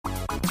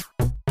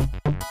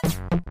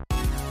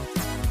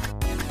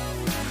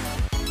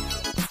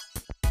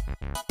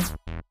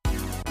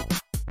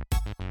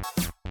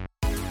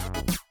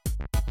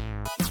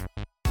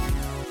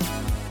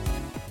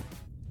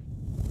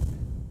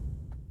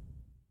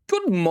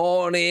Good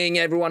morning,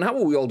 everyone. How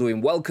are we all doing?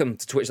 Welcome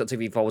to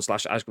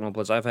twitch.tv/Ice Cream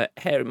Uploads. I have a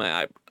hair in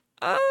my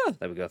eye.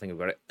 There we go. I think I've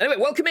got it. Anyway,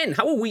 welcome in.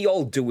 How are we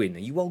all doing? Are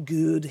you all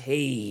good?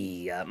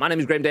 Hey, my name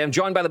is Graham Day. I'm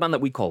joined by the man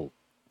that we call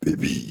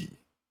Bibby.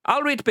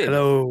 I'll read Bib.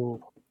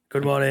 Hello.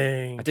 Good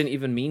morning. I didn't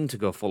even mean to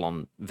go full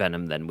on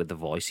Venom then with the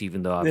voice,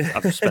 even though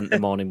I've spent the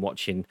morning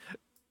watching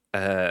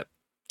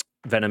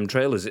Venom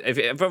trailers. If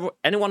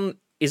anyone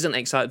isn't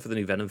excited for the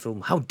new Venom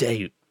film, how dare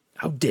you?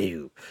 How dare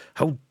you?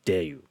 How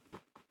dare you?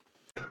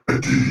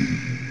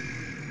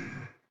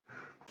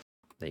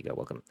 There you go,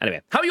 welcome.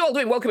 Anyway, how are you all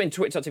doing? Welcome in to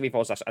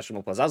twitch.tv/Ice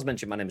Cream Uploads. As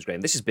mentioned, my name is Graham.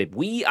 This is Bib.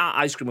 We are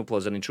Ice Cream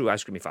Uploads, and in true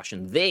ice creamy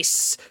fashion,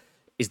 this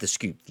is The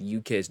Scoop, the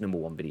UK's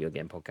 #1 video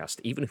game podcast,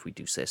 even if we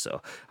do say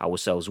so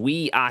ourselves.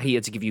 We are here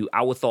to give you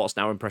our thoughts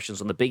and our impressions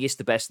on the biggest,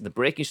 the best, and the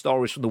breaking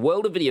stories from the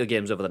world of video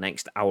games over the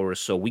next hour or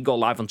so. We go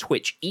live on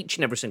Twitch each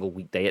and every single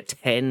weekday at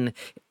 10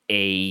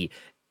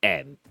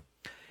 a.m.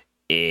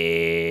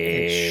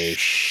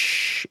 Ish.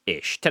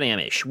 10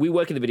 a.m.-ish. We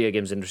work in the video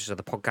games industry, so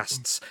the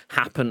podcasts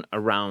happen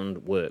around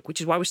work,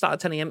 which is why we start at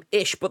 10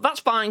 a.m.-ish, but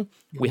that's fine.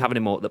 We have an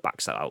emote that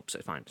backs that up, so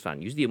it's fine. It's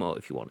fine. Use the emote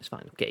if you want. It's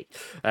fine. Okay.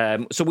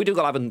 So we do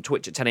go live on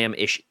Twitch at 10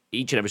 a.m.-ish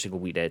each and every single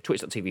weekday,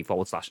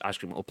 twitch.tv/Ice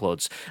Cream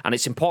Uploads. And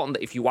it's important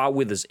that if you are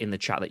with us in the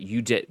chat that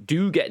you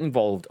do get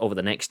involved over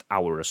the next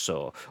hour or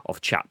so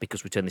of chat,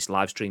 because we turn this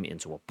live stream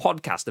into a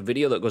podcast, a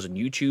video that goes on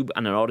YouTube,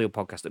 and an audio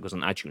podcast that goes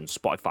on iTunes,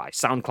 Spotify,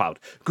 SoundCloud,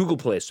 Google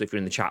Play. So if you're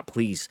in the chat,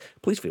 please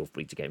feel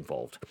free to get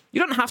involved.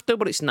 You don't have to,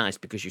 but it's nice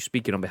because you're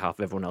speaking on behalf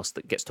of everyone else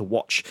that gets to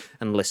watch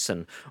and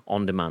listen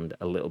on demand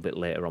a little bit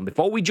later on.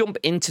 Before we jump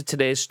into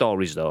today's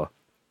stories, though,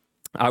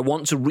 I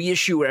want to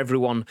reassure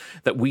everyone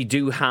that we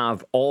do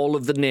have all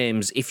of the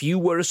names. If you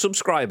were a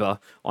subscriber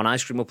on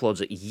Ice Cream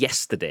Uploads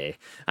yesterday,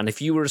 and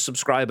if you were a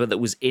subscriber that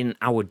was in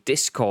our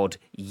Discord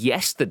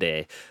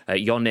yesterday,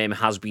 your name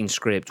has been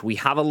scraped. We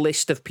have a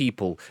list of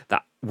people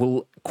that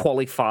will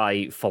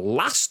qualify for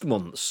last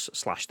month's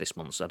 / this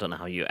month's, I don't know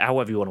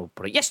however you want to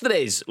put it,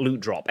 yesterday's loot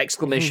drop, !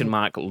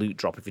 Loot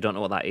drop. If you don't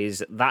know what that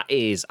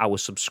is our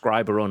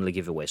subscriber only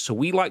giveaway. So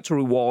we like to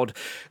reward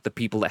the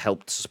people that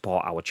help to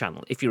support our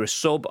channel. If you're a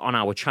sub on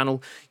our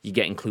channel, you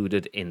get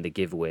included in the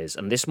giveaways.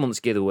 And this month's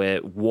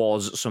giveaway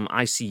was some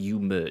ICU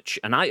merch,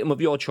 an item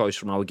of your choice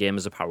from our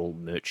Gamers Apparel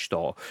merch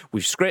store.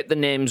 We've scraped the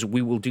names.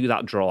 We will do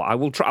that draw.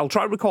 I'll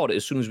try to record it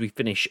as soon as we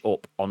finish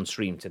up on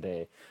stream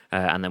today,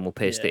 and then we'll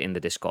paste it in the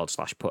Discord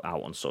 / put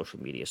out on social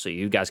media, so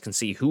you guys can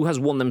see who has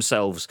won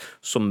themselves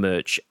some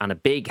merch, and a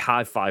big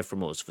high five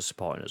from us for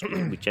supporting us.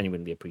 We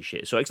genuinely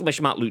appreciate it. So !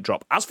 Loot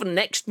drop. As for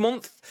next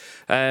month,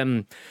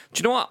 do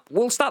you know what?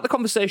 We'll start the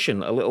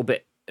conversation a little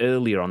bit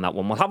earlier on that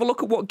one. We'll have a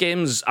look at what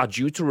games are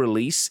due to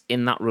release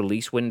in that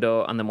release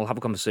window, and then we'll have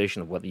a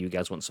conversation of whether you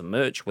guys want some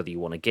merch, whether you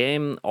want a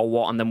game or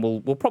what, and then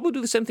we'll probably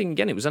do the same thing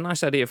again. It was a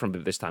nice idea from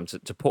this time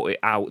to put it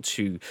out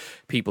to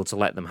people to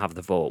let them have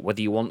the vote.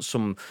 Whether you want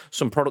some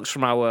products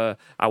from our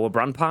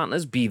brand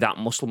partners, be that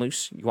Muscle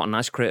Moose, you want a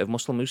nice creative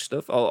Muscle Moose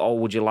stuff, or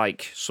would you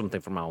like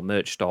something from our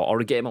merch store or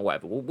a game or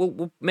whatever.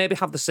 We'll maybe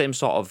have the same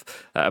sort of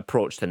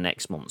approach to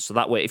next month. So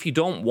that way, if you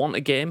don't want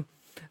a game,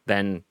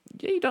 then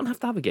you don't have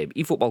to have a game.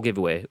 eFootball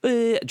giveaway.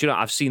 Do you know,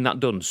 I've seen that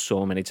done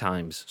so many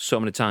times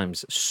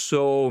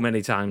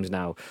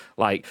now.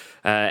 Like,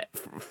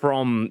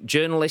 from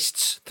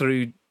journalists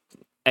through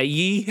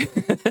AE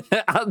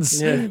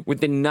ads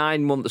within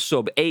 9 months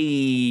sub.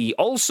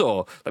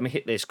 Also, let me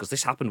hit this because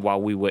this happened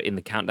while we were in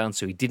the countdown,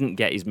 so he didn't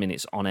get his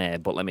minutes on air.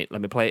 But let me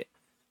play it.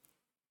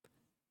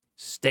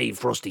 Stay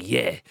Frosty,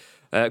 yeah.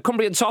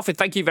 Cumbrian Toffee,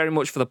 thank you very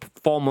much for the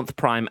 4-month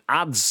Prime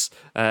ads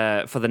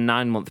for the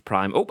 9-month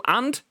Prime. Oh,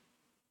 and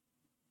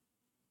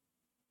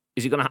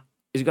is it gonna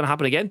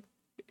happen again?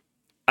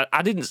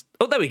 I didn't.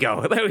 Oh, there we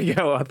go.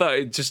 I thought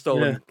it just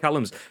stolen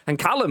Callum's. And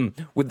Callum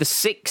with the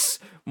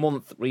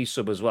 6-month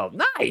resub as well.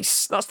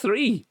 Nice. That's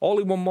 3 all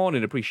in one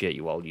morning. Appreciate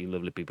you all, you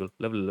lovely people.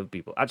 Lovely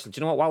people. Actually,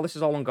 do you know what? While this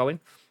is all ongoing,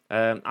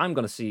 I'm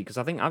gonna see, because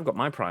I think I've got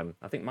my Prime.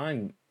 I think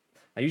mine.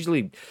 I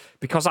usually,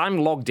 because I'm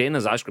logged in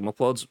as Ice Cream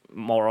Uploads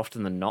more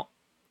often than not,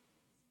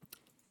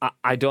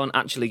 I don't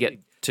actually get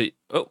to...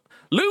 Oh,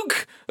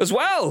 Luke as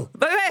well!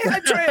 Hey,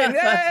 Train!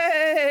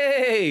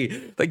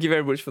 Hey! Thank you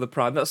very much for the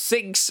Prime. That's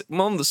 6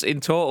 months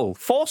in total.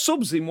 4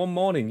 subs in one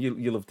morning.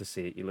 You love to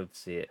see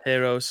it.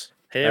 Heroes.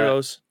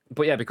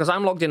 But yeah, because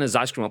I'm logged in as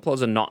Ice Cream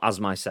Uploads and not as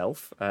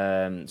myself,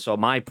 so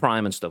my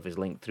Prime and stuff is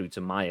linked through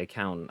to my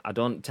account. I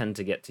don't tend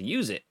to get to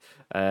use it.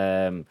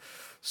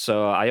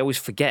 So I always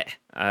forget.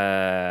 So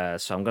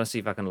I'm going to see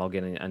if I can log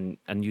in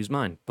and use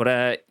mine.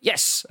 But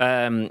yes,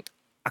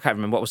 I can't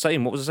remember what I was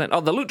saying. What was I saying? Oh,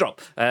 the loot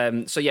drop.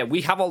 So yeah,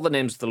 we have all the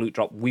names of the loot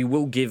drop. We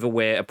will give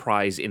away a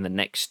prize in the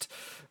next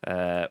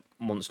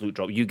month's loot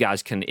drop. You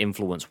guys can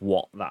influence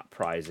what that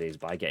prize is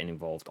by getting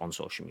involved on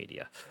social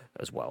media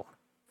as well.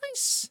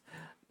 Nice.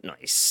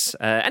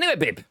 Anyway,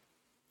 Bib.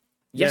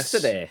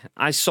 Yesterday,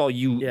 I saw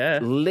you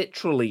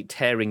literally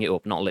tearing it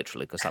up. Not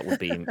literally, because that would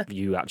be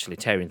you actually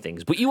tearing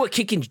things. But you were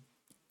kicking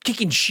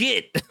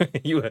shit.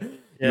 you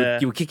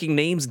were kicking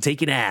names and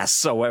taking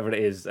ass, or whatever it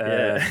is,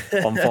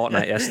 on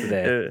Fortnite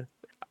yesterday.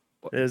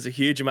 There's a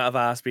huge amount of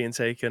arse being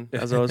taken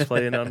as I was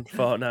playing on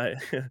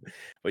Fortnite.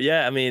 But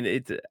yeah, I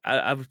mean,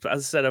 as I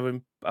said,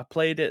 I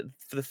played it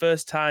for the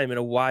first time in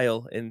a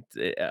while, in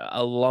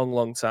a long,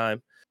 long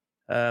time.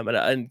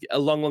 And a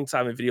long, long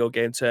time in video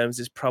game terms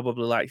is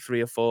probably like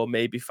 3 or 4,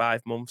 maybe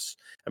 5 months.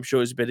 I'm sure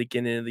it was a bit of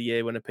beginning of the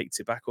year when I picked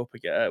it back up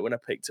again, when I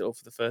picked it up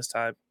for the first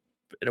time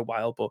in a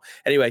while. But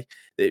anyway,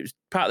 it was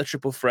part of the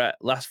triple threat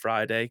last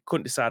Friday.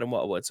 Couldn't decide on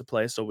what I wanted to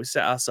play, so we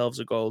set ourselves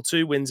a goal: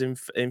 2 wins in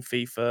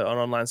FIFA on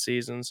online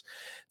seasons,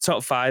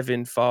 top 5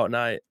 in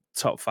Fortnite,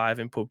 top 5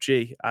 in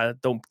PUBG. I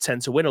don't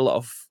tend to win a lot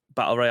of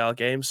battle royale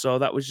games, so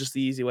that was just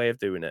the easy way of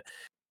doing it.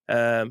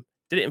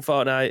 Did it in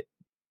Fortnite.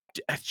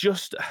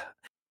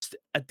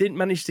 I didn't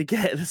manage to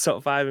get the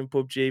top 5 in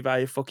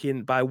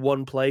PUBG by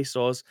one play,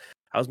 so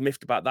I was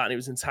miffed about that, and it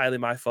was entirely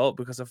my fault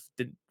because I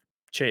didn't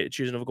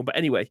choose another gun. But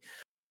anyway,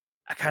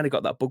 I kind of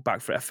got that bug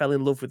back for it. I fell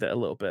in love with it a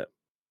little bit.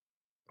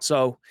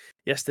 So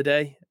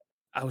yesterday,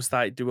 I was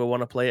like, do I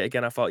want to play it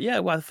again? I thought, yeah,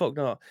 why the fuck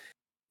not?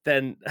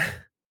 Then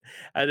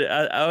as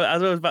I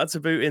was about to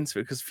boot into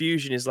it, because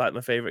Fusion is like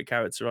my favorite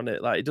character on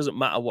it. Like, it doesn't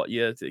matter what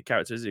your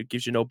character is, it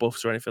gives you no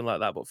buffs or anything like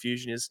that. But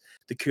Fusion is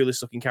the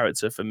coolest looking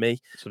character for me.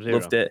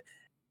 Loved it.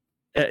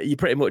 You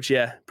pretty much.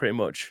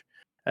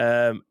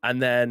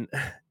 And then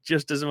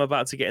just as I'm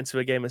about to get into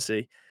a game, I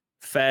see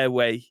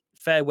fairway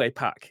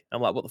pack.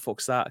 I'm like, what the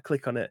fuck's that? I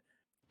click on it.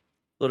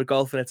 Load of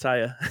golfing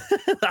attire.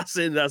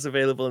 That's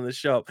available in the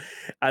shop.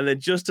 And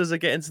then just as I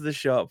get into the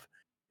shop,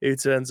 who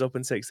turns up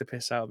and takes the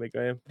piss out of me,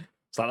 Graham?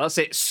 It's like, that's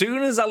it.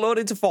 Soon as I load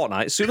into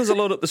Fortnite, as soon as I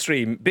load up the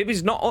stream,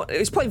 Bibby's not.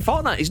 He's playing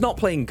Fortnite. He's not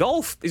playing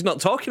golf. He's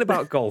not talking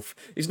about golf.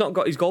 He's not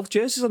got his golf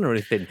jerseys on or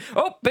anything.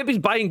 Oh, Bibby's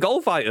buying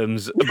golf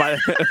items. By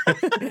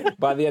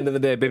the end of the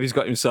day, Bibby's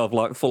got himself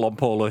like full-on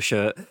polo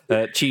shirt,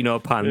 chino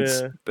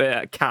pants,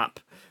 cap,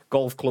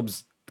 golf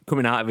clubs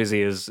coming out of his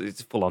ears.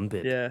 It's full-on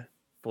Bib. Yeah.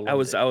 I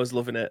was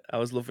loving it.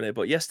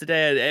 But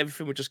yesterday,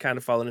 everything was just kind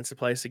of falling into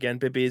place again.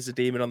 Bibby is a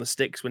demon on the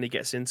sticks when he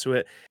gets into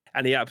it,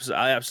 and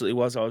I absolutely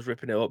was. I was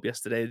ripping it up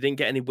yesterday. Didn't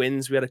get any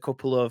wins. We had a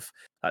couple of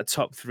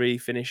top 3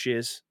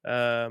 finishes,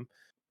 but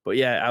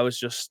yeah, I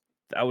was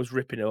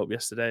ripping it up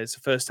yesterday. It's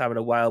the first time in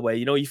a while where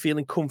you're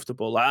feeling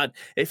comfortable. Like,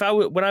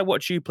 when I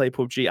watch you play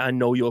PUBG, I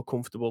know you're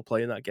comfortable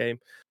playing that game.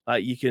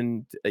 Like, you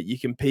can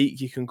peek,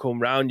 you can come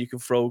round, you can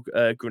throw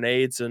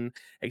grenades and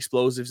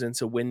explosives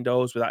into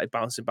windows without it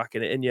bouncing back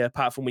in you.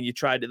 Apart from when you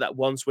tried it that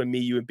once when me,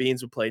 you, and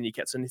Beans were playing, you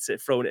kept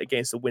throwing it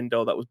against the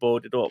window that was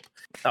boarded up.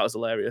 That was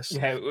hilarious.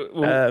 Yeah,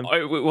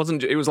 it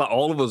wasn't. It was like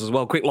all of us as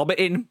well. Quick, lob it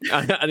in,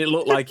 and it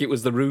looked like it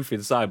was the roof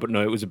inside, but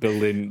no, it was a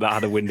building that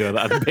had a window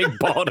that had a big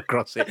board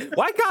across it.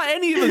 Why can't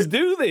any of us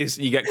do this?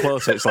 You get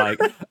closer, it's like,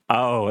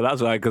 oh,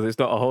 that's right, because it's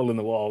not a hole in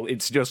the wall;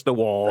 it's just a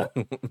wall.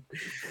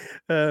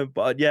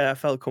 But yeah, I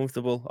felt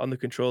comfortable on the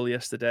controller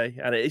yesterday,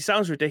 and it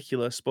sounds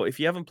ridiculous, but if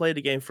you haven't played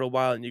a game for a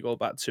while and you go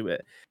back to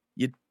it,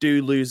 you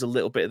do lose a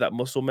little bit of that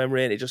muscle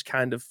memory, and it just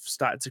kind of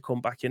started to come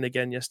back in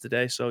again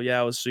yesterday. So yeah,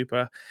 I was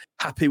super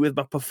happy with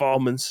my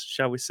performance,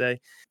 shall we say?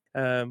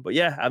 But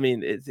yeah, I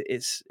mean, it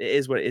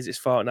is what it is. It's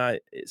Fortnite.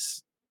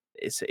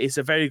 It's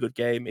a very good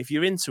game. If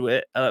you're into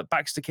it,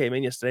 Baxter came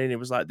in yesterday and he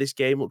was like, this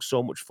game looks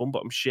so much fun,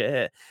 but I'm shit at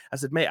it. I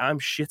said, mate, I'm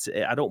shit at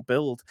it. I don't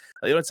build.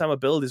 Like, the only time I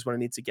build is when I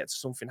need to get to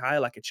something high,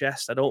 like a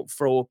chest. I don't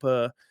throw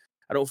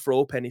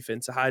up anything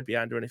to hide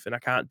behind or anything. I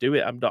can't do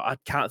it. I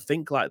can't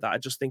think like that. I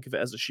just think of it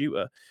as a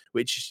shooter,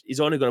 which is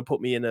only going to put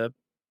me in a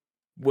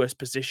worse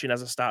position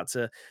as I start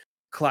to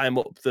climb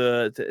up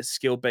the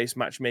skill-based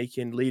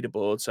matchmaking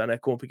leaderboards and I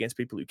come up against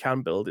people who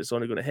can build. It's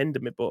only going to hinder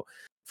me. But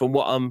from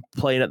what I'm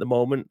playing at the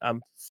moment,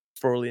 I'm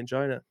thoroughly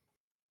enjoying it.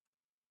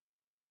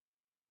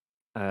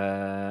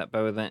 Bear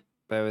with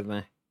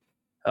me.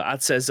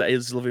 Ad says that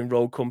he's loving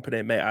Rogue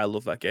Company. Mate, I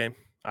love that game.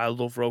 I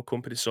love Rogue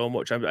Company so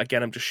much.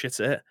 I'm just shit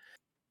at it.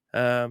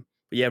 But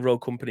yeah,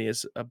 Rogue Company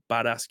is a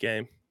badass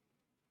game.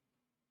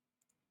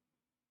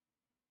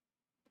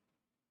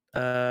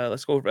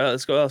 Let's go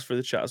else through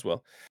the chat as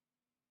well.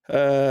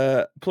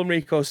 Plum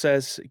Rico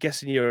says,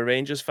 guessing you're a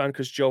Rangers fan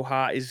because Joe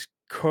Hart is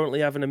currently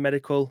having a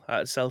medical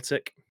at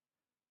Celtic.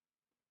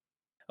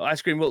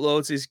 Ice Cream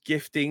Uploads is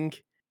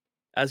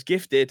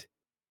gifted.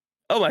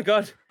 Oh my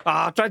god!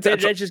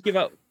 Bearded Edges give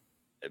out.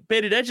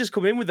 Bearded Edges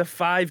come in with the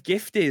 5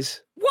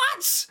 gifties.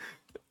 What?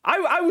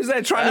 I was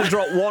there trying to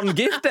drop one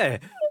gift there,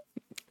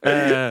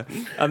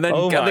 and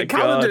then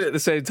Callum did it at the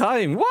same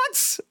time.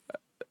 What?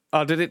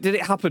 Oh, did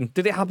it happen?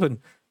 Did it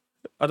happen?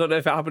 I don't know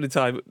if it happened in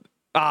time.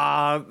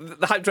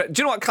 The hype train.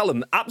 Do you know what,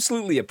 Callum?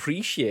 Absolutely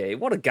appreciate.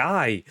 What a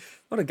guy.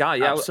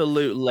 Yeah,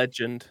 absolute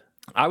legend.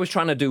 I was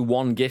trying to do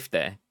one gift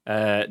there,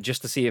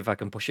 just to see if I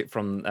can push it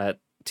from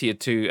tier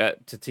 2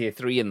 to tier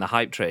 3 in the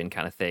hype train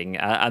kind of thing,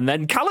 and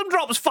then Callum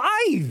drops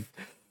 5.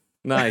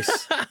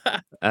 Nice.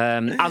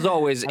 As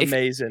always,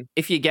 amazing.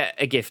 If you get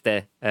a gift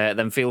there,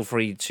 then feel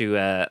free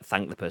to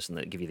thank the person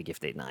that give you the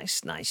gift.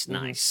 Nice.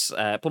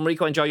 Plum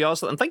Rico, enjoy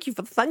yours, and thank you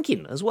for the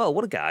thanking as well.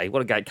 What a guy.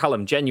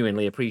 Callum,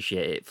 genuinely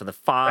appreciate it for the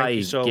 5 thank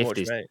you so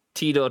gifties. Much, mate.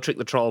 Tito, Trick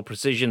the Troll,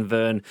 Precision,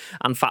 Vern,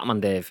 and Fatman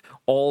Dave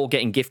all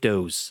getting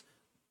giftos.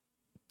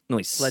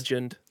 Nice.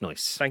 Legend.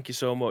 Nice. Thank you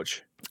so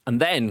much. And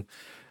then,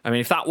 I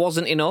mean, if that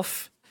wasn't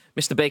enough,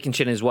 Mr. Bacon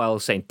Chin as well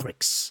saying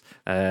pricks,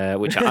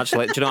 which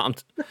actually, do you know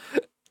what?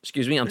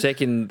 Excuse me, I'm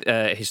taking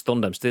his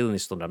thunder. I'm stealing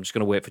his thunder. I'm just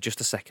going to wait for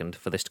just a second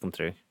for this to come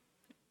through.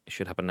 It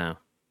should happen now.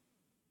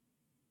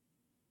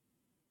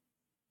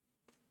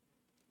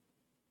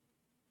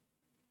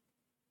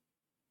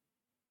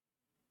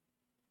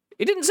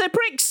 He didn't say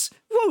pricks.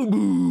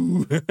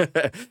 Woo!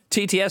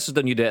 TTS has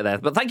done you dirt there.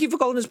 But thank you for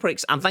calling us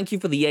pricks, and thank you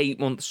for the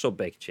 8-month sub,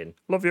 Bacon Chin.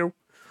 Love you.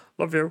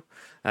 Love you.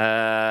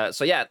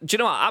 So yeah, do you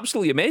know what?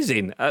 Absolutely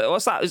amazing.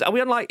 What's that? Are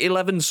we on like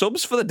 11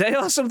 subs for the day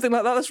or something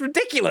like that? That's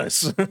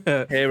ridiculous.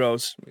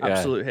 Heroes. Yeah.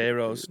 Absolute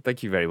heroes.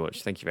 Thank you very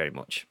much. Thank you very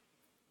much.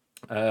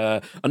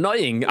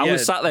 Annoying. I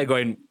was sat there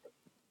going,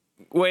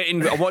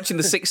 waiting, watching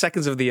the 6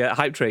 seconds of the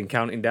hype train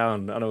counting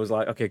down, and I was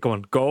like, okay, come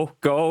on, go,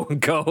 go,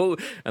 go.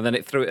 And then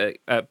it threw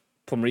it at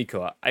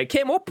Plumrico. I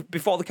came up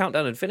before the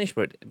countdown had finished,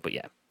 but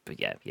yeah.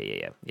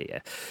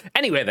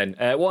 Anyway, then,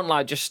 won't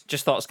lie, just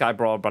thought Sky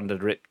Broadband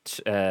had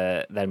ripped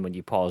then when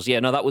you paused. Yeah,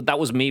 no, that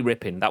was me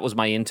ripping. That was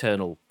my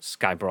internal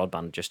Sky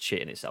Broadband just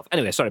shitting itself.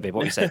 Anyway, sorry, babe,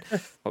 what were you saying?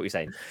 What were you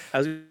saying? I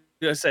was going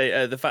to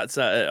say the fact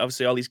that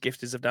obviously all these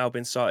gifters have now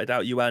been sorted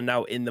out. You are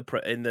now in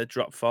the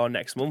drop for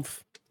next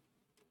month,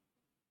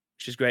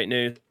 which is great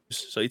news.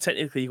 So you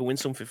technically can win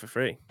something for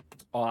free.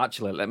 Oh,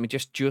 actually, let me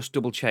just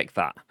double check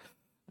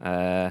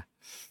that.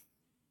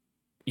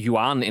 You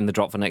aren't in the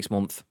drop for next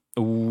month.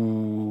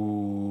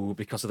 Ooh,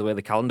 because of the way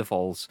the calendar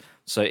falls.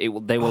 So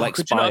they will expire.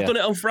 Could you not have done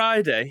it on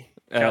Friday,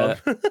 Callum?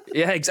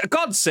 Yeah,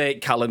 God's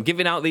sake, Callum,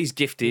 giving out these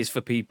gifties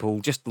for people,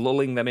 just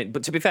lulling them in.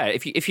 But to be fair,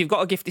 if you've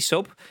got a gifty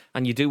sub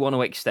and you do want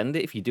to extend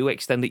it, if you do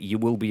extend it, you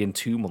will be in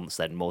 2 months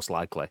then, most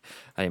likely,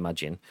 I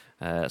imagine.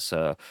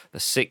 So the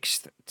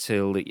 6th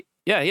till the...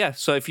 Yeah.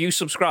 So if you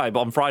subscribe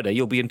on Friday,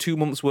 you'll be in 2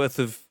 months worth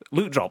of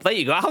loot drop. There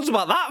you go. How's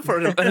about that for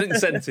an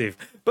incentive?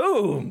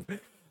 Boom.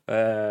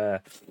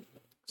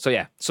 So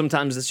yeah,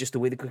 sometimes it's just the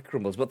way the cookie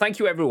crumbles. But thank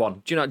you,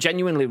 everyone. Do you know,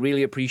 genuinely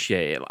really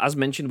appreciate it. As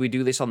mentioned, we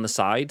do this on the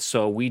side,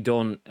 so we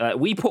don't.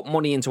 We put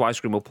money into Ice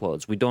Cream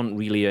Uploads. We don't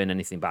really earn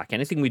anything back.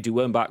 Anything we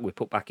do earn back, we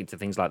put back into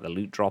things like the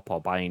loot drop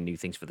or buying new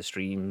things for the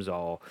streams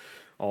or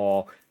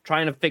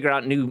trying to figure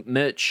out new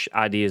merch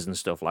ideas and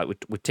stuff. Like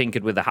we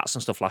tinkered with the hats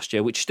and stuff last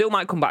year, which still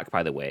might come back,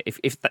 by the way.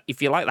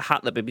 If you like the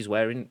hat that Bibby's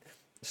wearing,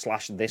 /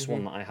 this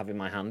one that I have in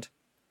my hand,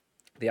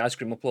 the Ice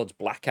Cream Uploads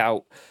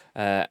blackout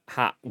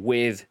hat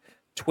with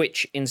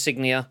Twitch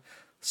insignia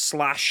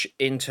 /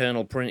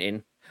 internal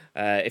printing.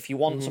 If you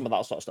want some of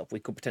that sort of stuff, we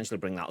could potentially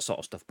bring that sort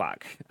of stuff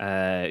back.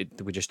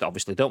 We just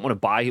obviously don't want to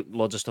buy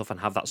loads of stuff and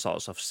have that sort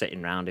of stuff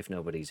sitting around if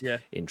nobody's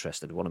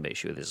interested. We want to make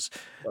sure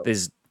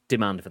there's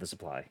demand for the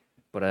supply.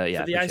 But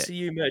yeah, for the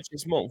ICU merch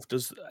this month,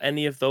 does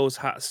any of those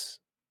hats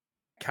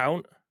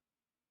count?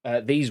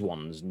 These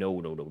ones,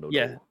 no.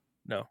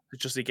 No,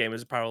 it's just the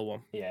Gamers Apparel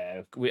one.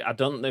 Yeah, I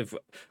don't know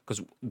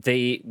because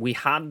we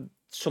had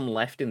some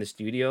left in the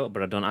studio,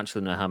 but I don't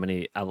actually know how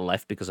many are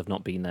left because I've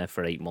not been there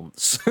for 8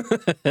 months.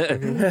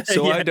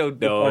 So I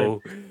don't know.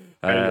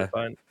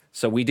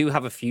 So we do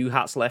have a few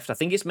hats left. I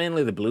think it's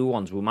mainly the blue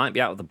ones. We might be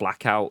out of the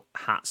blackout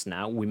hats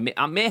now.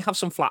 I may have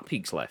some flat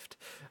peaks left,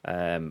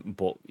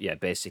 but yeah,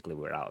 basically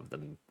we're out of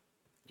them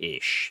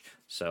ish.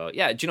 So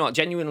yeah, do you know what?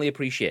 Genuinely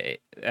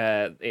appreciate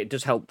it. It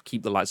does help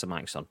keep the lights and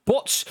mics on.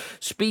 But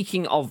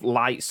speaking of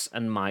lights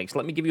and mics,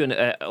 let me give you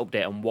an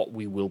update on what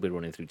we will be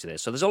running through today.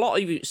 So there's a lot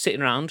of you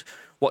sitting around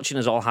watching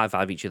us all high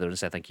five each other and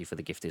say thank you for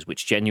the gifties,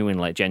 which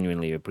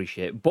genuinely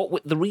appreciate.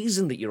 But the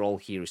reason that you're all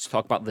here is to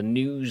talk about the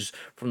news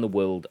from the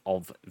world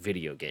of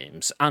video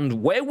games.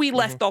 And where we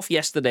left off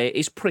yesterday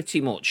is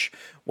pretty much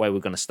where we're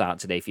going to start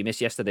today. If you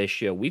missed yesterday's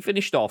show, we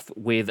finished off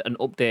with an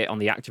update on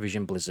the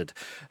Activision Blizzard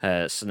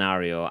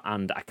scenario,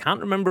 and I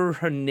can't remember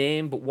her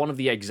name, but one of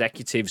the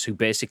executives who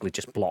basically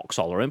just blocks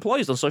all her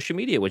employees on social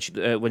media when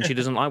she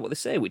doesn't like what they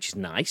say, which is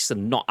nice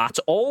and not at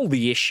all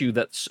the issue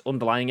that's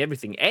underlying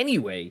everything.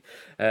 Anyway,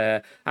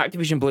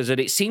 Activision Blizzard,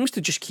 it seems to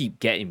just keep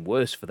getting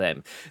worse for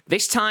them.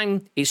 This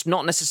time, it's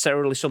not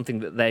necessarily something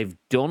that they've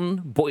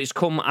done, but it's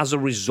come as a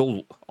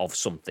result of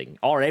something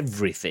or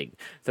everything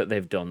that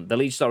they've done. The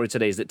lead story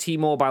today is that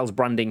T-Mobile's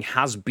branding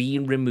has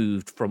been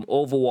removed from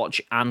Overwatch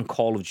and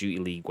Call of Duty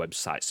League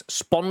websites.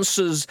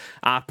 Sponsors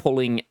are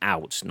pulling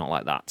out. Not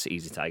like that,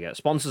 easy tiger.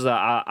 Sponsors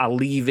are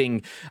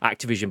leaving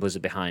Activision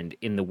Blizzard behind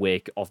in the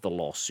wake of the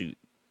lawsuit.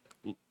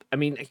 I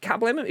mean, I can't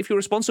blame him. If you're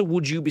a sponsor,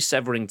 would you be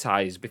severing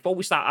ties? Before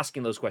we start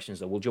asking those questions,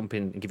 though, we'll jump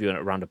in and give you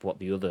a roundup of what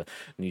the other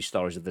news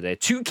stories of the day.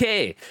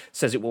 2K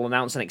says it will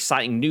announce an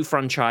exciting new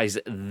franchise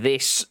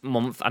this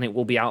month, and it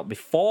will be out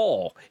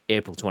before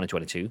April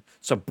 2022.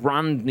 So,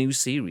 brand new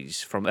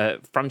series from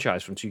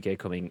franchise from 2K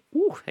coming.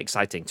 Ooh,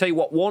 exciting. Tell you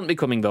what won't be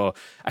coming, though,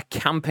 a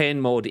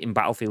campaign mode in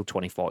Battlefield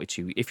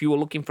 2042. If you were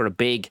looking for a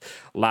big,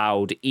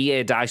 loud,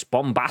 EA Dice,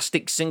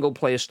 bombastic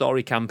single-player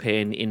story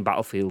campaign in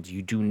Battlefield,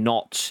 you do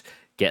not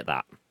get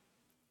that.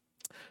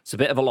 It's a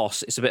bit of a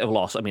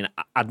loss. I mean,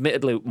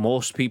 admittedly,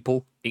 most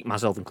people,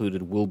 myself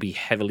included, will be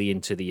heavily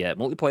into the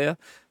multiplayer.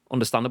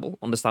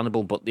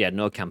 Understandable, but yeah,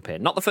 no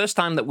campaign. Not the first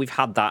time that we've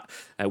had that.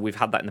 We've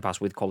had that in the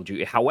past with Call of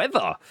Duty.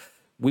 However,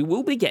 we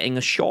will be getting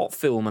a short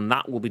film, and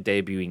that will be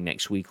debuting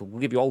next week. We'll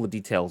give you all the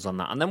details on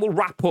that, and then we'll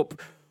wrap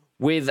up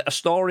with a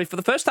story. For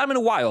the first time in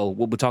a while,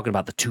 we'll be talking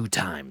about the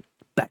two-time,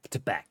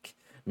 back-to-back,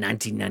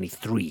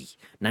 1993,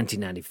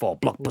 1994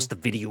 blockbuster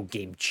video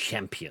game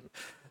champion.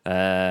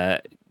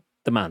 The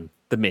man,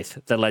 the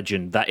myth, the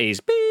legend that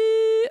is...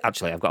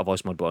 Actually, I've got a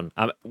voice mod button.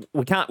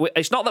 We can't.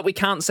 It's not that we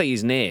can't say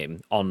his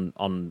name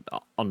on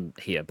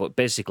here, but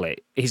basically,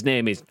 his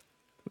name is...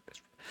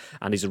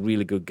 And he's a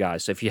really good guy.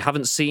 So if you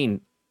haven't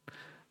seen...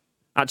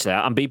 Actually,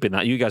 I'm beeping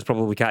that. You guys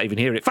probably can't even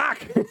hear it.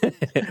 Fuck!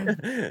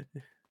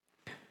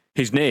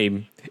 His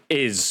name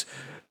is...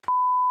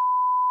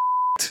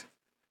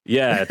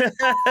 Yeah.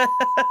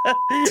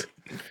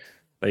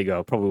 There you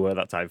go. Probably were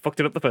that time. Fucked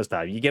it up the first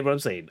time. You get what I'm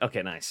saying?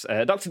 Okay, nice.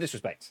 Dr.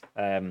 Disrespect.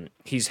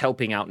 He's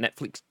helping out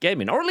Netflix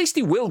Gaming, or at least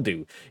he will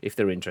do if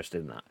they're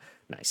interested in that.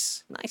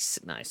 Nice.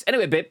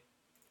 Anyway, babe.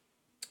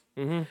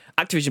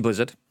 Activision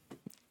Blizzard.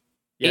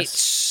 Yes.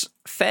 It's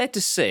fair to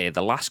say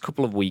the last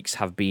couple of weeks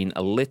have been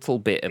a little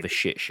bit of a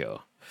shit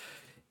show.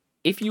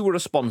 If you were a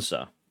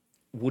sponsor,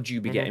 would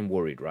you be getting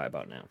worried right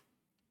about now?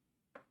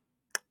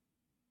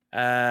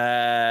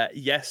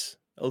 Yes,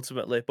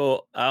 ultimately.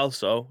 But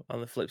also,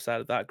 on the flip side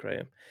of that,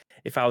 Graham,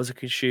 if I was a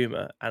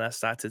consumer and I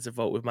started to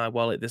vote with my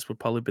wallet, this would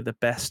probably be the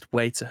best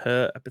way to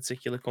hurt a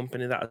particular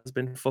company that has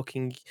been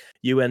fucking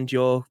you and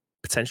your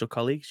potential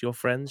colleagues, your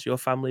friends, your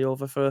family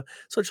over for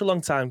such a long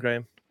time,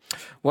 Graham.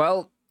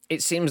 Well,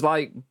 it seems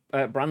like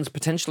brands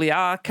potentially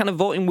are kind of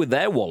voting with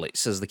their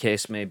wallets, as the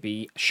case may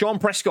be. Sean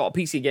Prescott,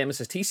 PC Gamer,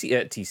 says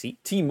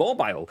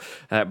T-Mobile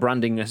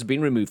branding has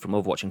been removed from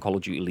Overwatch and Call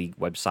of Duty League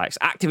websites.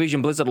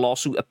 Activision Blizzard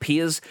lawsuit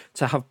appears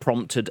to have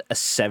prompted a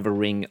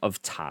severing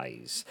of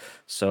ties.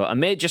 So a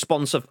major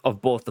sponsor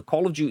of both the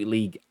Call of Duty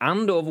League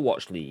and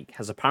Overwatch League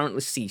has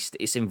apparently ceased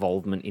its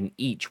involvement in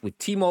each, with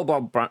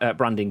T-Mobile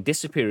branding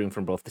disappearing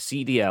from both the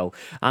CDL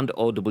and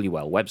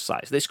OWL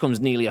websites. This comes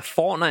nearly a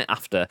fortnight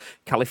after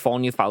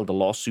California filed a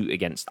lawsuit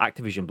against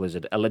Activision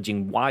Blizzard,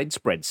 alleging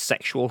widespread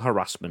sexual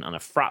harassment and a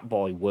frat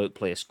boy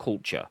workplace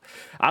culture.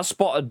 As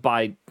spotted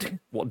by,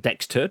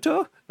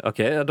 Dexterto?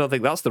 Okay, I don't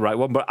think that's the right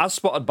one, but as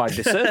spotted by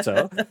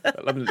Deserto,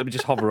 let me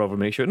just hover over and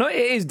make sure. No, it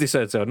is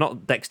Deserto,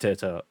 not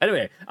Dexterto.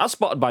 Anyway, as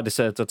spotted by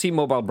Deserto,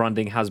 T-Mobile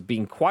branding has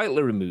been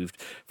quietly removed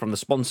from the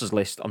sponsors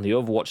list on the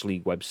Overwatch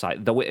League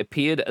website, though it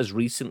appeared as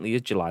recently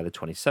as July the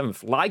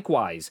 27th.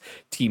 Likewise,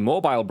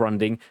 T-Mobile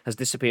branding has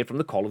disappeared from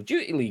the Call of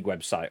Duty League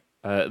website,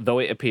 though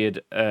it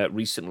appeared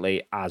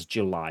recently as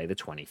July the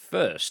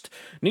 21st.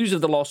 News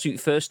of the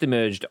lawsuit first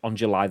emerged on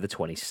July the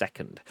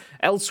 22nd.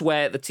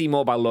 Elsewhere, the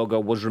T-Mobile logo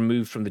was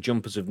removed from the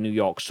jumpers of New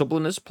York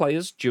Subliners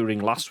players during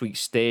last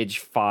week's Stage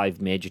 5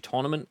 major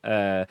tournament.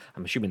 I'm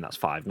assuming that's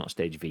 5, not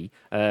Stage V.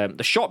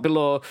 The shot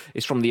below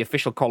is from the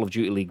official Call of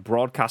Duty League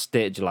broadcast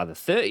dated July the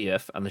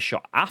 30th, and the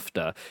shot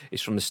after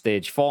is from the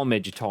Stage 4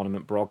 major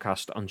tournament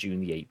broadcast on June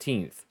the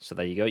 18th. So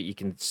there you go. You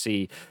can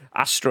see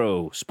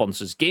Astro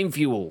sponsors, Game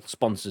Fuel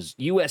sponsors,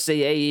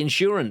 USAA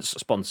Insurance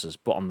sponsors,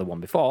 but on the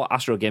one before,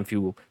 Astro, Game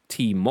Fuel,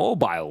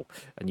 T-Mobile,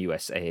 and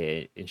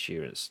USAA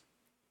Insurance.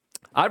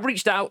 I've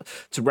reached out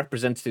to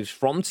representatives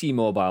from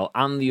T-Mobile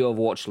and the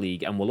Overwatch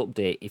League and will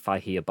update if I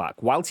hear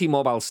back. While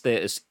T-Mobile's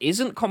status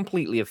isn't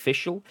completely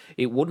official,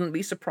 it wouldn't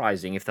be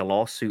surprising if the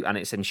lawsuit and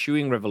its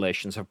ensuing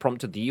revelations have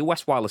prompted the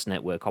US wireless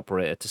network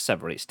operator to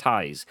sever its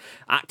ties.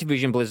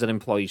 Activision Blizzard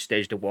employees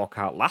staged a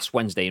walkout last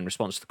Wednesday in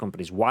response to the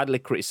company's widely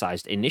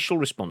criticised initial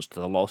response to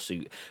the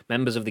lawsuit.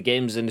 Members of the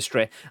games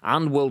industry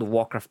and World of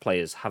Warcraft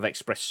players have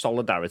expressed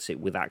solidarity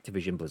with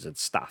Activision Blizzard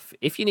staff.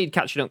 If you need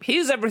catching up,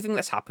 here's everything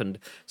that's happened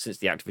since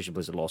the Activision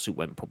Blizzard lawsuit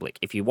went public.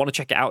 If you want to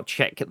check it out,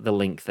 check the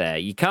link there.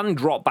 You can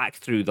drop back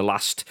through the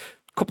last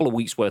couple of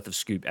weeks worth of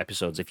Scoop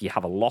episodes if you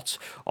have a lot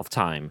of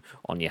time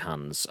on your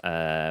hands.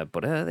 Yeah,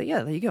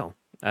 there you go.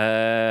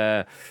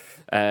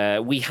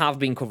 We have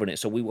been covering it,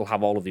 so we will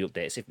have all of the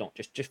updates. If not,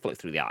 just flick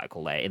through the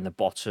article there in the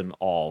bottom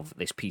of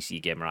this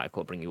PC Gamer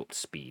article, bring you up to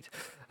speed.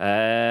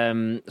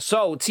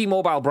 So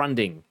T-Mobile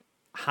branding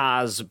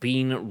has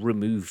been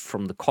removed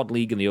from the COD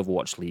League and the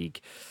Overwatch League.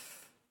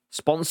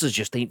 Sponsors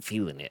just ain't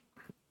feeling it.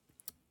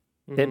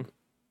 Tim,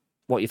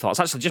 what are your thoughts?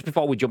 Actually, just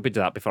before we jump into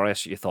that, before I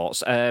ask you your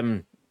thoughts,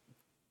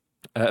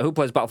 who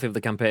plays Battlefield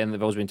the campaign?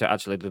 They've always been to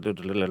actually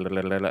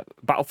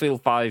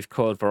Battlefield 5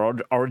 code for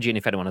Origin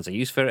if anyone has a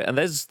use for it, and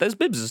there's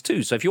Bibs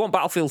too. So if you want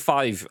Battlefield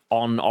 5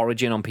 on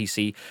Origin on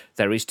PC,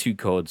 there is 2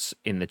 codes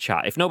in the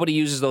chat. If nobody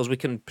uses those, we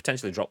can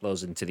potentially drop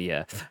those into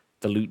the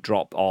loot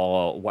drop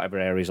or whatever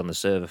areas on the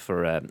server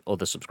for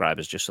other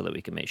subscribers, just so that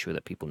we can make sure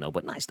that people know.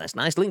 But nice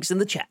links in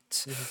the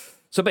chat.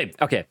 So, babe,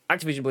 okay,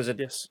 Activision Blizzard.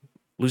 Yes.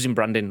 Losing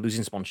branding,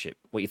 losing sponsorship.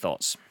 What are your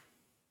thoughts?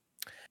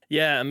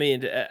 Yeah, I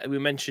mean, we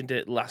mentioned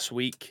it last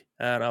week,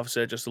 and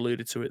obviously I just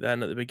alluded to it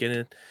then at the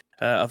beginning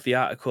of the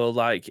article.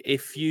 Like,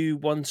 if you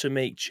want to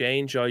make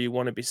change or you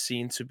want to be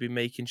seen to be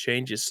making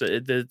changes,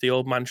 the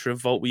old mantra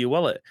of vote with your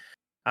wallet.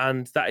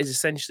 And that is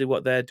essentially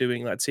what they're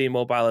doing. Like,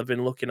 T-Mobile have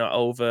been looking at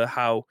over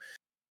how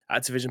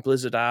Activision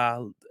Blizzard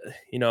are,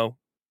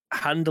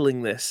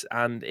 handling this,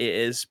 and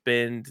it has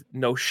been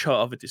no short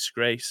of a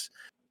disgrace.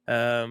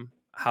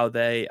 how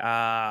they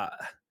are.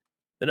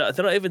 They're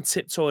not even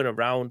tiptoeing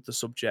around the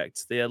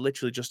subject. They are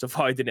literally just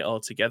avoiding it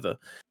altogether,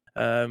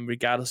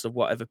 regardless of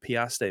whatever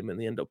PR statement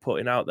they end up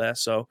putting out there.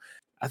 So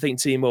I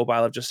think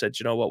T-Mobile have just said,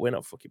 you know what, we're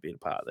not fucking being a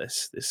part of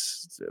this.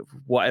 This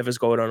whatever's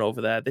going on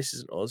over there, this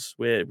isn't us.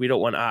 We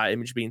don't want our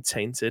image being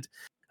tainted,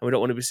 and we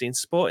don't want to be seen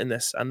supporting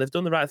this. And they've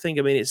done the right thing.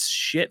 I mean, it's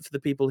shit for the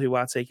people who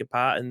are taking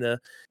part in the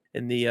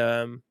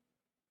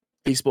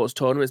esports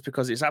tournaments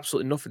because it's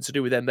absolutely nothing to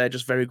do with them. They're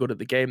just very good at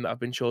the game that have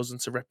been chosen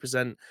to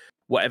represent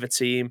whatever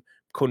team,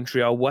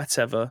 country, or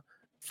whatever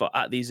for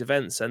at these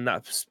events, and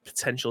that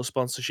potential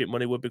sponsorship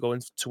money would be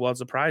going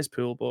towards a prize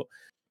pool. But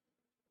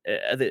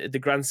the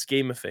grand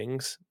scheme of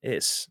things,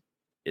 it's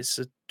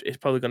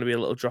probably going to be a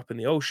little drop in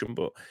the ocean.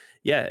 But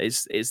yeah,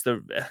 it's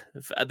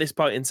at this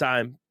point in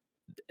time,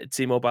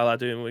 T-Mobile are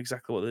doing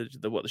exactly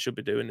what they should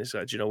be doing. Is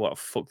like, do you know what?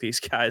 Fuck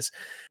these guys.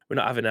 We're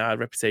not having our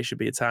reputation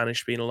being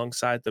tarnished, being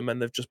alongside them, and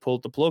they've just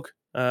pulled the plug.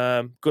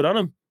 Good on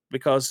them,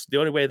 because the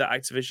only way that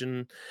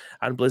Activision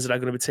and Blizzard are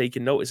going to be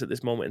taking notice at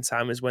this moment in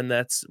time is when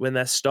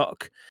their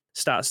stock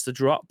starts to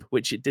drop,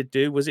 which it did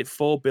do. Was it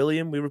 4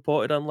 billion we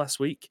reported on last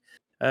week?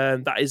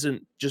 That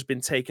isn't just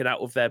been taken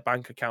out of their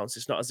bank accounts.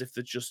 It's not as if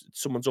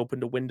someone's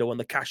opened a window and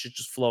the cash has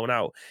just flown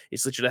out.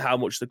 It's literally how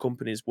much the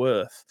company is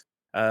worth.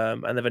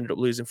 And they've ended up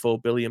losing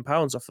 £4 billion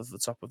off of the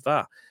top of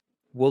that.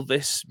 Will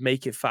this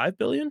make it 5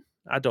 billion?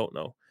 I don't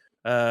know.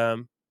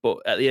 But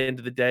at the end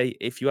of the day,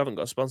 if you haven't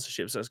got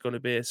sponsorships, that's going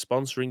to be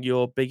sponsoring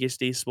your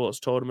biggest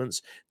esports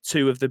tournaments,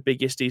 2 of the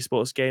biggest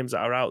esports games that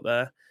are out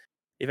there.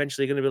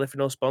 Eventually, you're going to be left with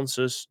no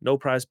sponsors, no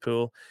prize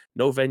pool,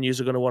 no venues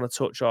are going to want to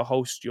touch or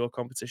host your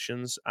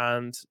competitions,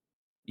 and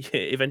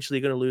eventually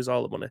you're going to lose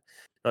all the money,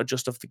 not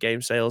just off the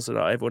game sales and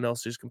everyone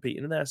else who's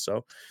competing in there.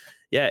 So,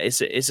 yeah,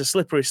 it's a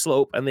slippery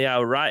slope, and they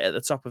are right at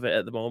the top of it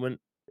at the moment.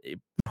 It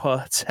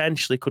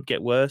potentially could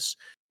get worse,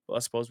 but I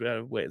suppose we have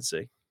to wait and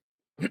see.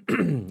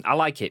 I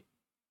like it.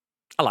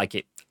 I like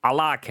it. I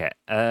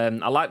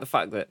like the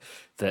fact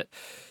that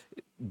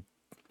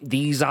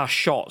these are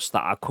shots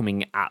that are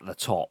coming at the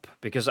top,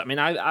 because I mean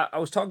I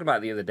was talking about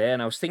it the other day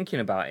and I was thinking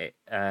about it.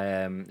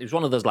 It was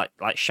one of those like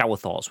shower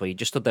thoughts where you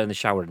just stood there in the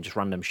shower and just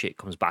random shit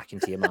comes back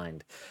into your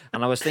mind.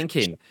 And I was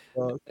thinking,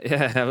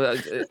 yeah,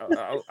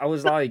 I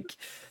was like,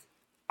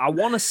 I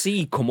want to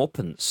see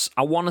comeuppance.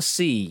 I want to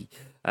see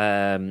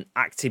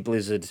Active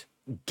Blizzard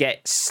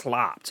get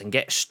slapped and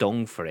get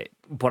stung for it.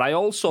 But I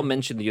also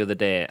mentioned the other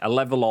day a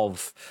level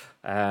of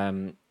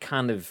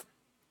kind of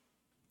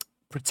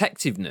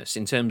protectiveness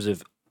in terms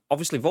of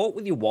obviously vote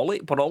with your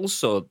wallet, but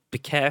also be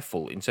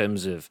careful in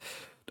terms of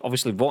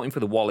obviously voting for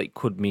the wallet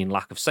could mean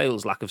lack of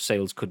sales. Lack of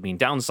sales could mean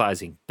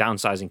downsizing.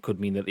 Downsizing could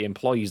mean that the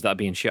employees that are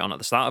being shit on at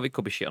the start of it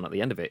could be shit on at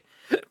the end of it.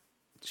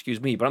 Excuse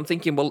me. But I'm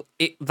thinking, well,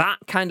 that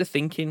kind of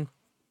thinking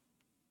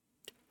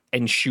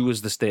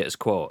ensures the status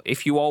quo.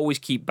 If you always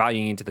keep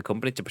buying into the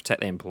company to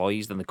protect the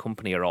employees, then the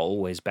company are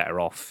always better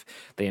off.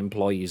 The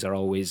employees are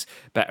always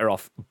better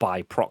off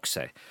by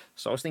proxy.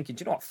 So I was thinking,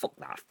 do you know what?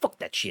 Fuck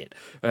that shit.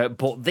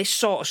 But this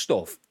sort of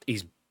stuff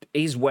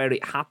is where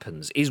it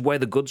happens, is where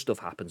the good stuff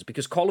happens,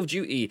 because Call of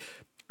Duty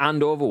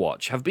and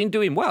Overwatch have been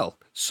doing well.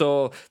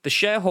 So the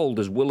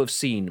shareholders will have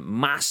seen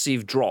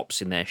massive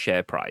drops in their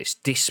share price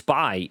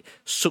despite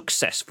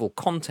successful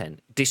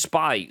content,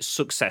 despite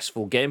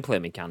successful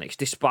gameplay mechanics,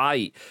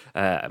 despite,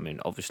 I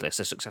mean, obviously it's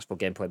a successful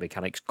gameplay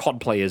mechanics,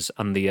 COD players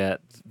and the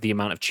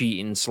amount of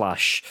cheating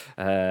slash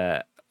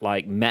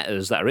like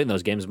metas that are in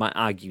those games might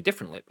argue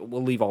differently, but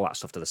we'll leave all that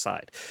stuff to the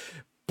side.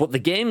 But the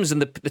games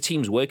and the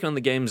teams working on the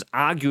games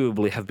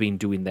arguably have been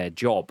doing their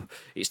job.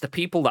 It's the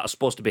people that are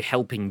supposed to be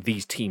helping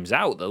these teams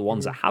out, the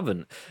ones that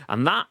haven't.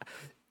 And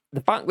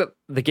the fact that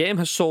the game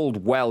has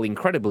sold well,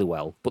 incredibly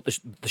well, but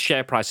the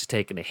share price has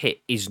taken a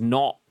hit is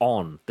not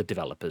on the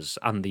developers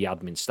and the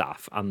admin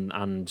staff and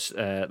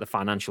the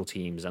financial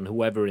teams and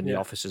whoever in the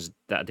offices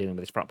that are dealing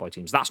with these frat boy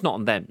teams. That's not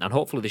on them. And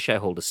hopefully the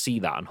shareholders see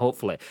that. And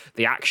hopefully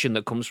the action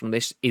that comes from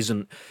this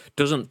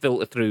doesn't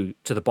filter through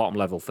to the bottom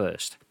level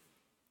first.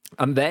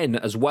 And then,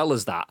 as well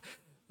as that,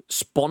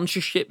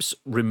 sponsorships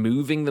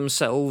removing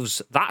themselves,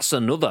 that's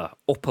another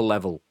upper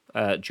level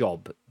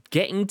job.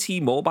 Getting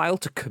T-Mobile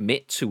to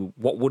commit to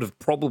what would have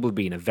probably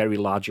been a very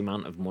large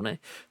amount of money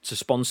to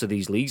sponsor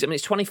these leagues. I mean,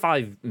 it's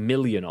 25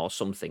 million or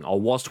something, or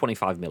was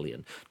 25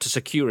 million, to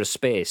secure a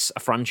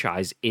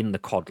franchise in the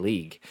COD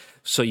League.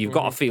 So you've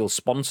got to feel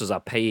sponsors are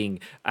paying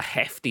a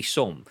hefty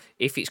sum.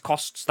 If it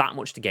costs that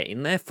much to get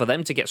in there, for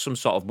them to get some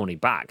sort of money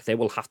back, they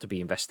will have to be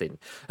investing.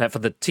 For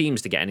the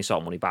teams to get any sort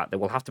of money back, there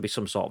will have to be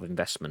some sort of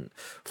investment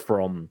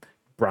from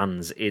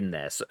brands in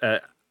there. So,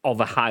 of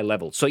a high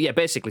level. So yeah,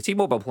 basically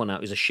T-Mobile pulling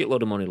out is a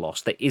shitload of money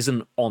lost that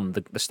isn't on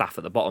the staff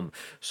at the bottom.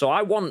 So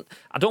I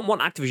don't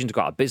want Activision to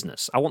go out of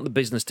business. I want the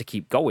business to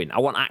keep going. I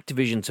want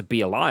Activision to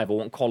be alive. I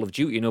want Call of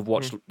Duty and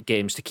Overwatch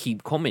games to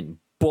keep coming.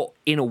 But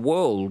in a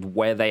world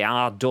where they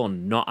are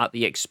done not at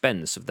the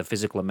expense of the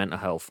physical and mental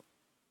health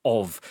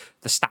of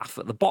the staff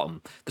at the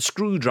bottom. The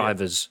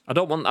screwdrivers. I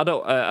don't want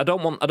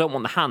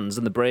the hands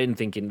and the brain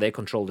thinking they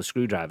control the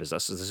screwdrivers.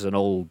 This is an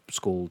old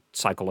school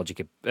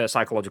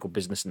psychological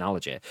business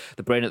analogy.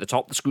 The brain at the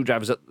top, the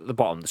screwdrivers at the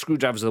bottom. The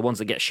screwdrivers are the ones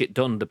that get shit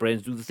done. The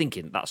brains do the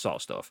thinking. That sort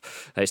of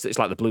stuff. It's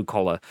like the blue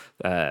collar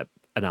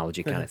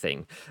analogy kind of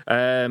thing.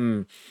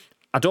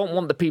 I don't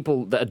want the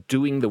people that are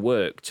doing the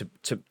work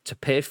to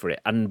pay for it.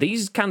 And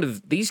these kind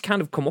of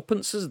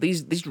comeuppances,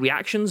 these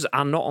reactions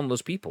are not on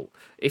those people.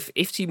 If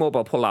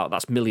T-Mobile pull out,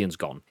 that's millions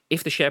gone.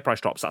 If the share price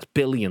drops, that's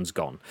billions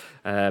gone.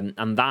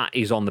 And that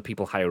is on the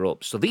people higher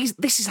up. So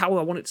this is how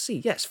I want it to see.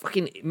 Yes,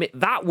 fucking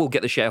that will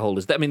get the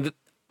shareholders. I mean,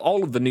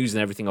 all of the news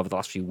and everything over the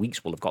last few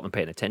weeks will have got them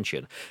paying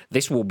attention.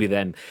 This will be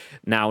them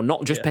now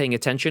not just paying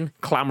attention,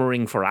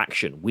 clamoring for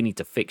action. We need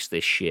to fix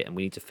this shit and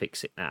we need to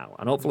fix it now.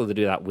 And hopefully they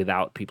do that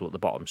without people at the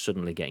bottom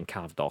suddenly getting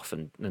carved off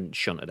and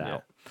shunted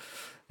out.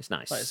 It's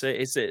nice. Like I say,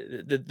 it's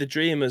the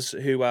dreamers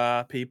who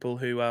are people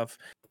who have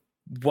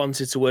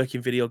wanted to work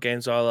in video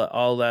games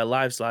all their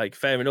lives. Like,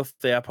 fair enough,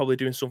 they are probably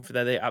doing something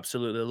that they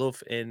absolutely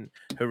love in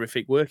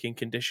horrific working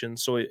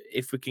conditions. So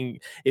if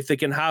they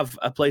can have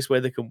a place where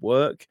they can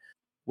work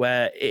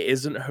where it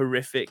isn't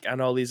horrific and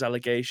all these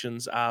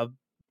allegations are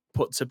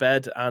put to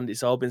bed and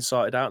it's all been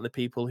sorted out and the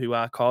people who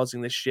are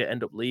causing this shit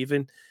end up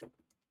leaving,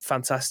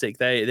 fantastic.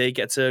 They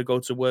get to go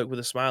to work with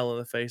a smile on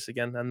their face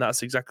again, and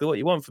that's exactly what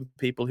you want from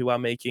people who are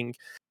making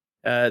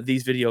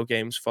these video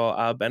games for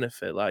our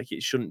benefit. Like,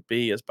 it shouldn't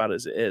be as bad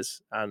as it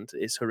is, and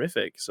it's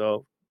horrific.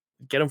 So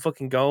get them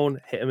fucking going,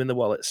 hit them in the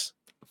wallets.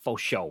 For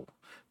sure.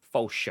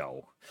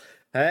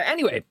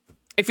 Anyway,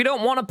 if you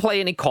don't want to play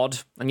any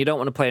COD and you don't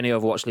want to play any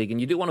Overwatch League and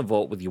you do want to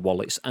vote with your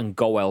wallets and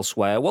go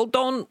elsewhere, well,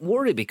 don't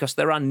worry, because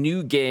there are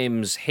new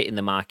games hitting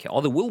the market,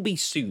 or there will be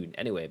soon.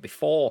 Anyway,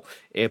 before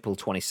April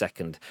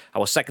 22nd,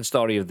 our second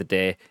story of the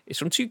day is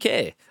from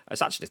 2K.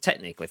 It's actually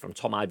technically from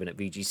Tom Ivan at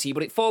VGC,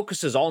 but it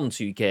focuses on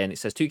 2K, and it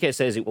says 2K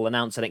says it will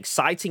announce an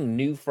exciting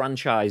new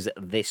franchise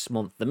this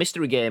month. The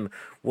mystery game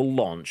will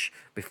launch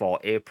before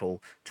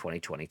April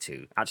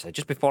 2022. Actually,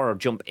 just before I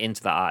jump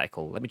into that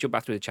article, let me jump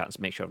back through the chat and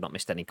make sure I've not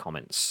missed any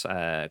comments,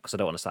 because I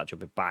don't want to start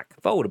jumping back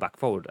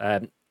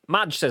forward.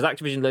 Madge says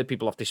Activision laid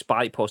people off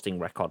despite posting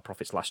record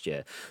profits last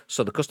year,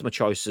 so the customer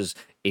choices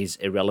is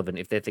irrelevant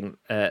if they think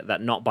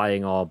that not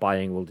buying or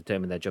buying will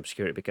determine their job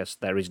security, because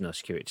there is no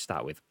security to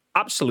start with.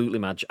 Absolutely,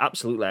 Madge,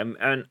 absolutely.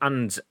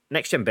 And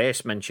Next Gen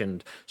Base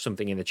mentioned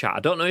something in the chat. I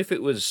don't know if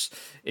it was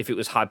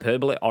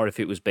hyperbole or if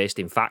it was based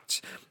in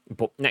fact,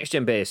 but Next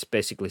Gen Base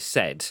basically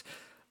said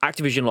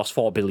Activision lost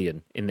 $4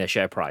 billion in their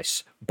share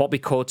price. Bobby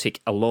Kotick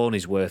alone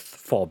is worth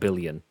 $4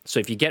 billion. So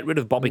if you get rid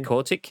of Bobby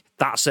Kotick,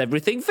 that's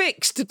everything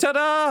fixed.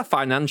 Ta-da!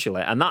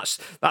 Financially. And that's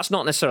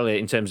not necessarily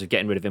in terms of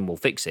getting rid of him will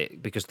fix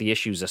it, because the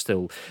issues are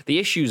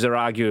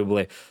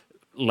arguably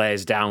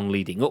layers down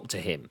leading up to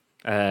him.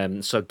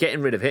 So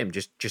getting rid of him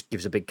just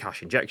gives a big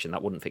cash injection.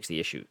 That wouldn't fix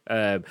the issue.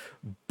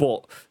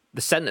 But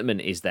the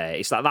sentiment is there.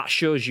 It's like that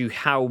shows you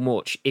how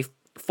much, if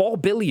 $4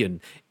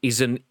 billion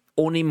is an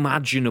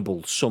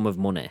unimaginable sum of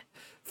money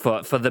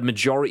for the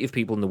majority of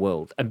people in the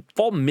world, and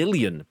 4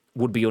 million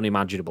would be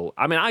unimaginable.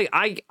 I mean,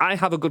 I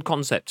have a good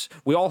concept.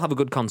 We all have a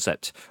good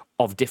concept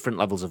of different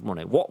levels of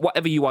money.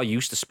 Whatever you are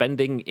used to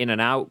spending in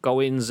and out,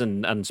 goings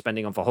and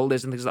spending on for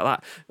holidays and things like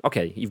that,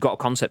 okay, you've got a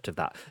concept of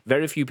that.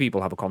 Very few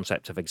people have a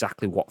concept of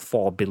exactly what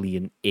 4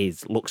 billion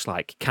looks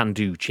like, can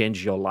do,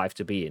 changes your life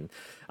to be in.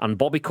 And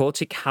Bobby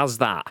Kotick has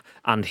that,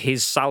 and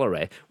his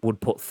salary would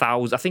put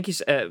thousands. I think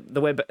he's the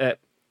way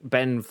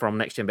Ben from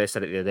Next Gen Base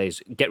said it the other day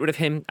is get rid of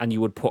him and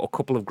you would put a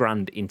couple of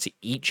grand into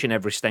each and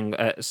every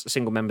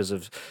single members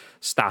of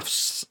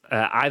staff's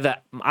either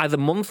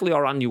monthly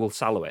or annual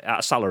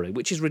salary,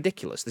 which is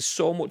ridiculous. There's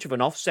so much of an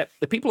offset.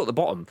 The people at the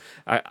bottom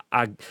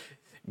are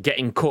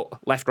getting cut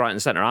left, right, and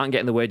centre, aren't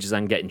getting the wages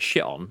and getting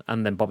shit on,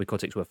 and then Bobby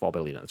Kotick's worth $4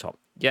 billion at the top.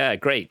 Yeah,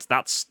 great.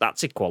 That's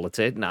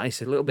equality.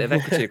 Nice. A little bit of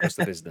equity across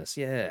the business.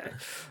 Yeah.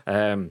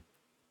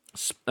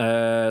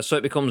 So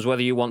it becomes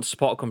whether you want to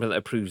support a company that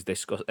approves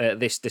this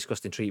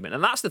disgusting treatment,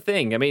 and that's the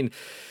thing. I mean,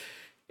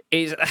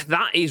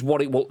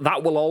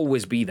 that will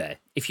always be there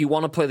if you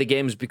want to play the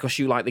games because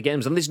you like the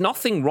games, and there's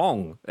nothing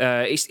wrong.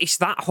 It's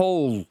that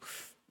whole.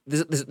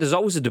 There's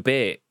always a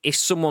debate. If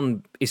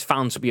someone is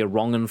found to be a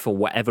wrong 'un for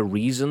whatever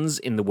reasons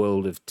in the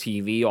world of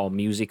TV or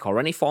music or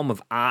any form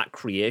of art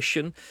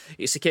creation,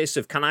 it's a case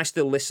of, can I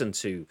still listen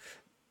to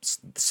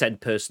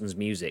said person's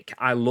music?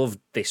 I loved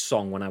this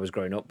song when I was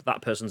growing up.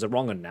 That person's a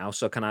wrong 'un now,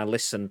 so can I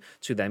listen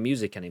to their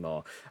music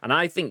anymore? And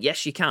I think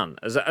yes, you can.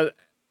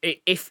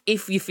 If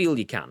you feel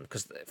you can,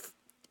 because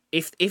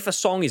if a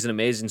song is an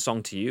amazing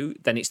song to you,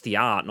 then it's the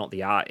art, not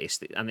the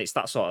artist, and it's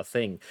that sort of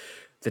thing.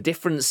 The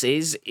difference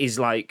is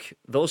like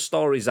those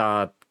stories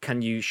are: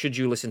 should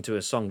you listen to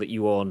a song that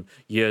you own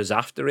years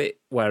after it?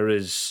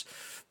 Whereas,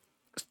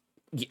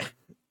 yeah.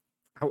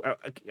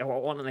 I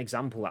want an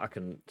example that I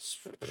can.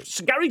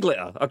 So Gary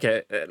Glitter,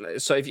 okay.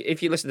 So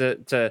if you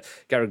listen to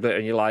Gary Glitter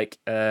and you're like,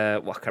 I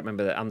can't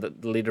remember I'm the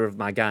leader of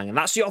my gang, and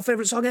that's your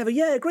favorite song ever.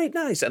 Yeah, great,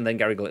 nice. And then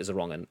Gary Glitter's a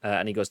wrong 'un,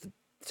 and he goes to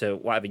to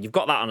whatever. You've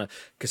got that on a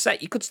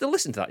cassette. You could still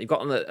listen to that. You've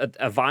got on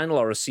a vinyl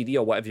or a CD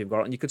or whatever you've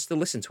got, and you could still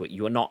listen to it.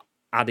 You are not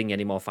adding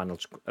any more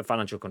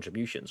financial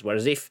contributions.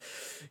 Whereas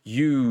if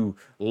you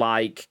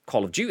like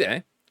Call of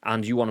Duty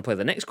and you want to play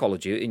the next Call of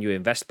Duty and you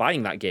invest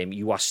buying that game,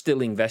 you are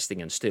still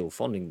investing and still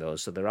funding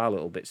those. So there are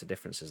little bits of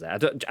differences there.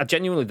 I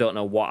genuinely don't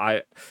know what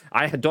I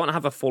don't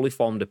have a fully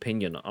formed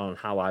opinion on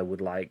how I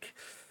would like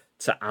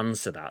to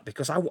answer that,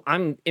 because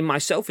I'm in my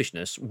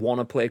selfishness want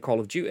to play Call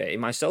of Duty. In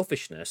my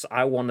selfishness,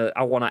 I want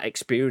to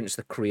experience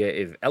the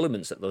creative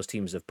elements that those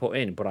teams have put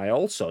in. But I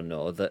also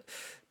know that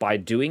by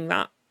doing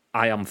that,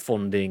 I am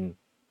funding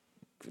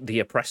the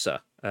oppressor,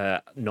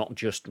 not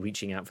just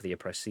reaching out for the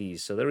oppressees.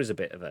 So there is a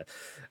bit of a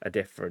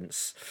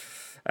difference.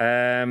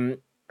 And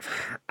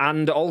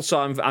also,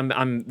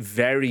 I'm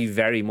very,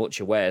 very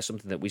much aware.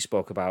 Something that we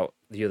spoke about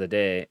the other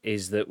day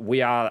is that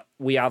we are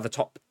the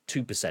top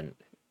 2%,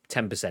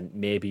 10%,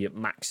 maybe at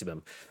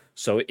maximum.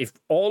 So if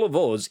all of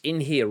us in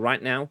here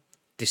right now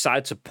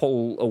decide to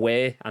pull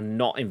away and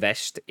not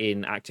invest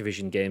in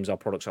Activision games or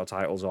products or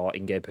titles or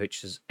in-game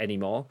purchases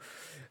anymore,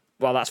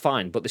 well, that's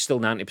fine, but there's still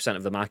 90%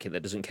 of the market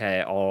that doesn't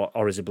care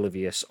or is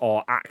oblivious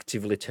or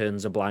actively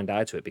turns a blind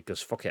eye to it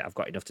because, fuck it, I've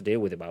got enough to deal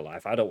with in my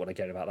life. I don't want to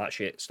care about that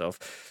shit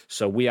stuff.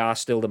 So we are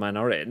still the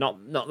minority.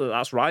 Not that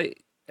that's right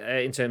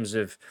in terms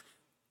of...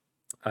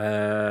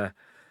 not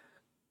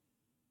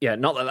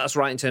that that's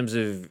right in terms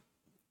of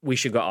we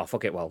should go, oh,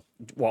 fuck it, well,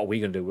 what are we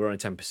going to do? We're only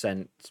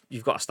 10%.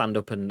 You've got to stand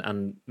up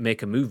and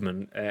make a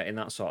movement in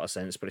that sort of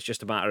sense, but it's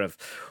just a matter of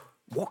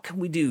what can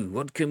we do?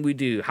 What can we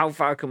do? How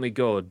far can we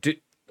go?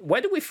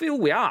 Where do we feel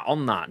we are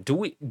on that? Do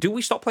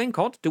we stop playing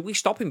COD? Do we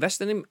stop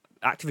investing in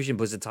Activision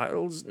Blizzard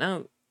titles?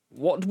 Now,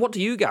 what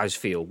do you guys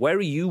feel? Where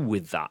are you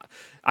with that?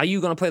 Are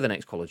you going to play the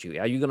next Call of Duty?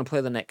 Are you going to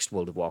play the next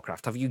World of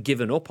Warcraft? Have you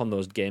given up on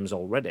those games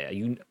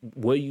already?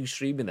 Were you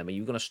streaming them? Are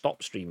you going to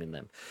stop streaming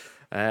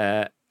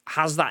them?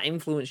 Has that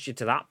influenced you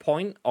to that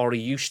point, or are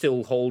you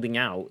still holding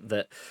out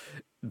that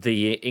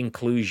the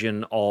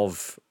inclusion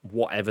of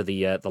whatever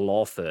the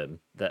law firm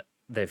that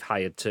they've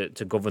hired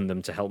to govern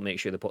them to help make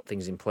sure they put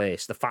things in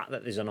place, the fact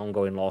that there's an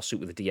ongoing lawsuit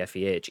with the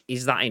DFEH,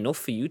 is that enough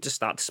for you to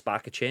start to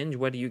spark a change?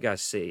 Where do you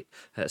guys sit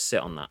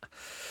on that?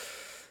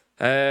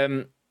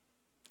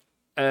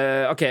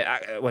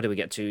 Where do we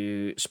get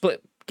to?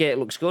 Splitgate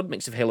looks good,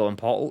 mix of Halo and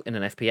Portal in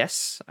an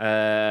FPS.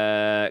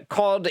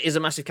 COD is a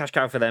massive cash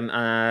cow for them,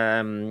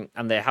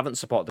 and they haven't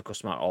supported the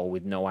customer at all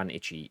with no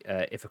anti-cheat.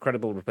 If a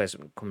credible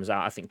replacement comes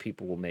out, I think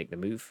people will make the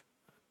move.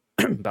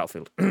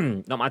 Battlefield.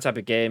 Not my type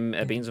of game,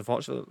 Beans,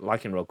 unfortunately.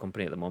 Liking Rogue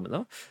Company at the moment,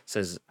 though.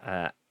 Says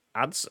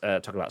ads,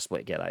 talking about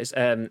Splitgate, that is.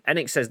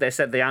 Enix says they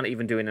said they aren't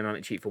even doing an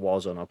anti-cheat for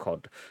Warzone or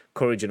COD.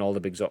 Courage and all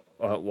the big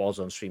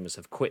Warzone streamers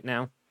have quit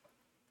now.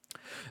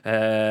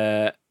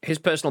 His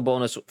personal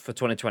bonus for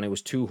 2020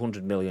 was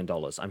 $200 million.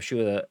 I'm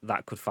sure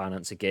that could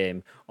finance a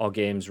game or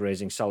games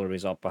raising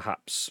salaries or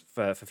perhaps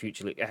for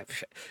future league.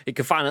 It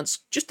could finance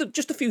just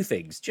a few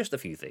things.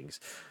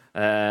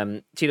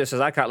 Tito says,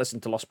 I can't listen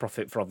to Lost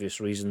Profit for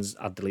obvious reasons.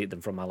 I'd delete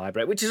them from my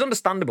library, which is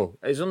understandable.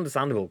 It's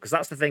understandable because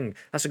that's the thing.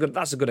 That's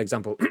a good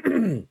example.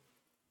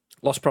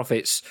 Lost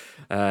Profit's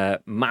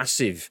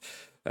massive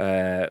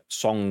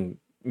song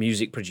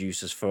music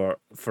producers for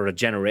a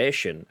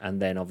generation,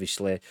 and then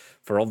obviously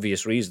for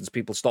obvious reasons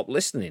people stop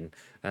listening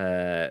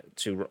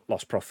to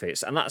Lost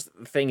Profits. And that's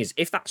the thing, is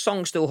if that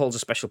song still holds a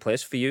special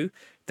place for you,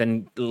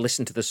 then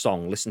listen to the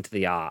song, listen to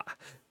the art.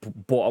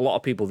 But a lot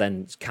of people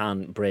then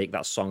can't break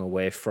that song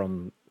away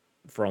from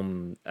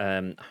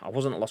I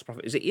wasn't a Lost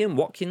Prophet, is it Ian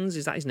Watkins,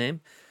 is that his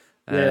name?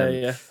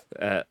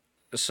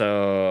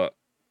 So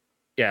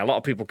yeah, a lot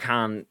of people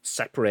can't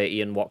separate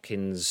Ian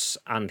Watkins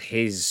and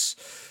his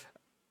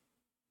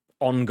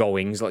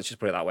ongoings, let's just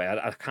put it that way.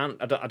 I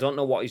don't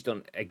know what he's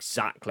done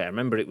exactly. I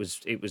remember it was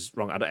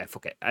wrong.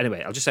 Fuck it.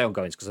 Anyway, I'll just say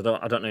ongoings because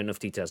I don't know enough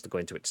details to go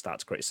into it to start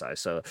to criticize.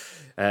 So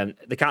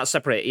they can't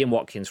separate Ian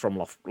Watkins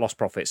from Lost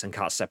Profits and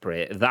can't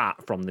separate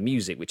that from the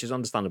music, which is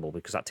understandable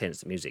because that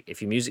taints the music.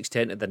 If your music's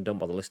tainted, then don't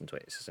bother listening to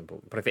it. It's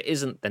simple. But if it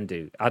isn't, then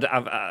do.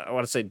 I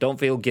want to say, don't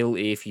feel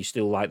guilty if you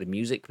still like the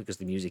music, because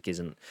the music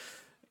isn't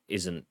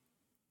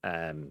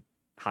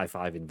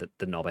high-fiving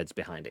the knobheads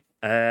behind it.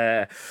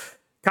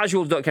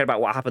 Casuals don't care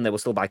about what happened. They will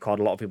still buy COD.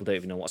 A lot of people don't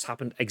even know what's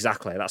happened.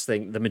 Exactly. That's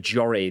the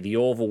majority, the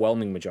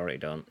overwhelming majority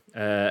don't.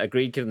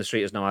 Agreed, kid in the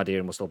street has no idea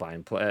and will still buy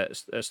and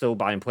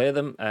play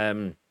them.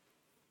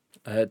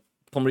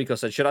 Plumrico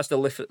said, should I still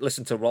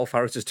listen to Rolf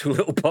Harris's Two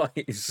Little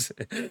Boys?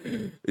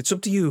 It's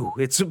up to you.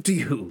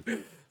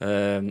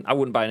 I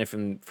wouldn't buy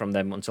anything from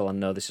them until I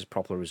know this is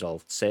properly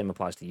resolved. Same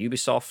applies to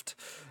Ubisoft.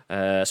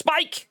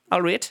 Spike!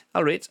 I'll rate.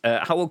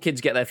 How will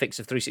kids get their fix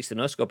of 360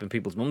 no-scope in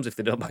people's mums if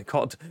they don't buy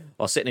COD?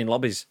 Or sitting in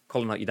lobbies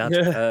calling out your dad?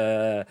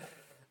 Yeah.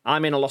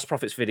 I'm in a Lost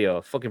Profits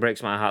video. Fucking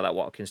breaks my heart that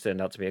Watkins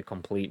turned out to be a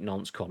complete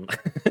nonce cunt.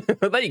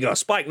 There you go,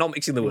 Spike, not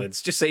mixing the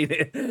words, just saying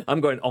it.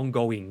 I'm going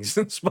ongoings.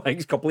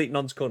 Spike's complete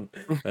nonce cunt.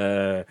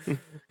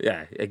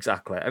 Yeah,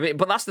 exactly. I mean,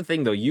 but that's the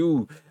thing, though.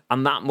 You,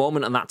 and that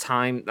moment and that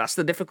time, that's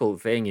the difficult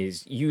thing,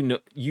 is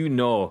you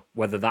know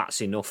whether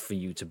that's enough for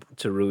you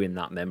to ruin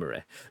that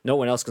memory. No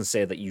one else can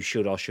say that you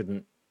should or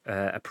shouldn't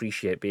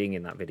appreciate being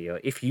in that video.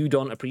 If you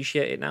don't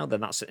appreciate it now,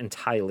 then that's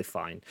entirely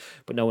fine.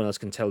 But no one else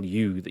can tell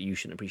you that you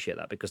shouldn't appreciate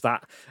that, because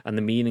that and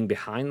the meaning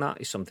behind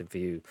that is something for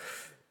you.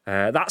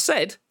 That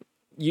said,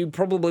 you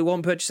probably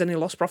won't purchase any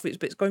lost profits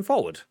bits going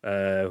forward,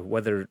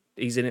 whether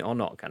he's in it or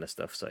not, kind of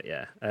stuff. So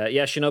yeah,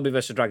 Shinobi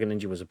versus Dragon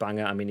Ninja was a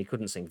banger. I mean, he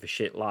couldn't sing for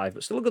shit live,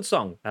 but still a good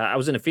song. I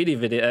was in a feeder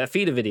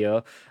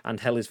video, and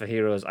Hell is for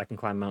Heroes. I Can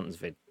Climb Mountains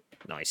vid.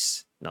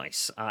 Nice.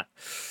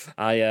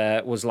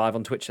 I was live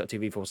on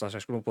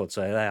twitch.tv/Scrumplod,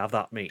 so I have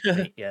that, mate.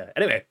 Yeah.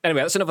 Anyway,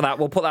 that's enough of that.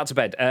 We'll put that to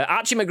bed.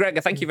 Archie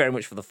McGregor, thank you very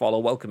much for the follow.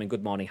 Welcome and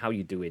good morning. How are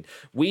you doing?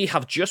 We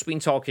have just been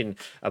talking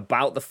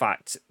about the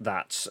fact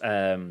that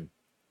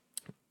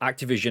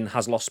Activision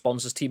has lost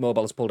sponsors.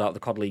 T-Mobile has pulled out the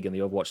COD League and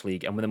the Overwatch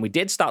League. And then we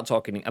did start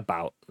talking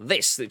about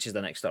this, which is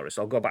the next story.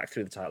 So I'll go back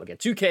through the title again.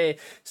 2K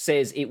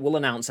says it will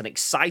announce an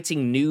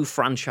exciting new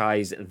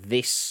franchise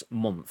this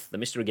month. The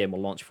mystery game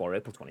will launch for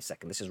April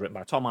 22nd. This is written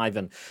by Tom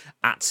Ivan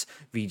at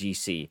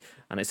VGC.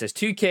 And it says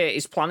 2K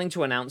is planning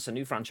to announce a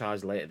new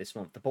franchise later this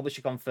month. The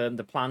publisher confirmed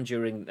the plan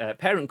during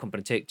parent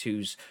company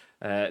Take-Two's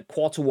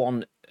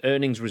Q1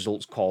 earnings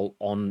results call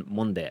on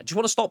Monday. I just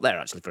want to stop there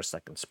actually for a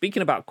second.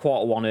 Speaking about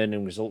Q1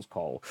 earnings results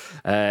call,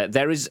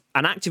 there is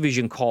an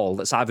Activision call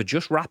that's either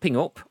just wrapping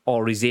up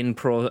or is in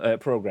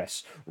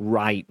progress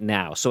right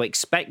now. So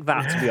expect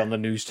that to be on the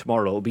news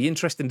tomorrow. It'll be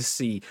interesting to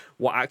see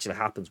what actually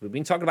happens. We've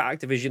been talking about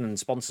Activision and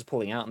sponsors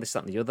pulling out and this,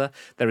 that, and the other.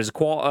 There is a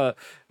quarter,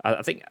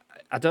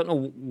 I don't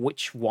know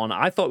which one.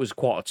 I thought it was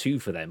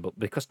Q2 for them, but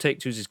because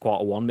Take-Two's is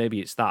Q1, maybe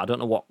it's that. I don't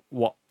know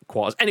what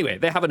quarters. Anyway,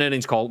 they have an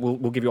earnings call.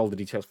 We'll give you all the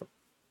details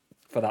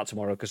for that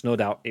tomorrow, because no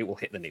doubt it will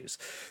hit the news.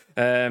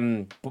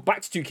 But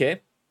back to 2K.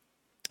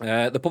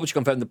 The publisher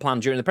confirmed the plan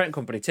during the parent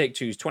company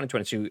Take-Two's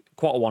 2022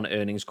 Q1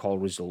 earnings call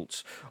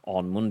results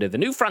on Monday. The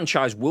new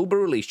franchise will be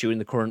released during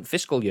the current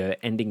fiscal year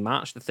ending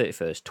March the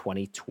 31st,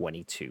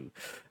 2022.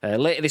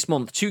 Later this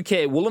month,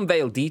 2K will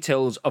unveil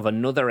details of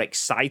another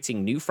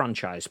exciting new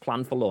franchise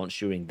planned for launch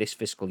during this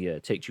fiscal year.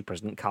 Take-Two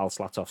president Karl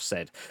Slatoff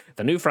said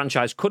the new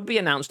franchise could be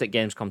announced at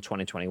Gamescom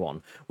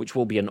 2021, which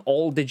will be an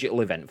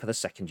all-digital event for the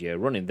second year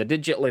running. The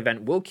digital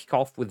event will kick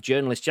off with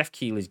journalist Jeff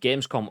Keighley's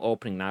Gamescom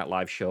opening night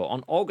live show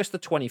on August the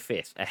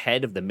 25th,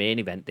 ahead of the main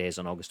event days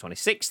on August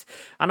 26th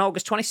and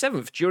August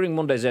 27th. During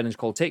Monday's earnings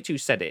call, Take-Two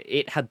said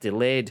it had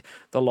delayed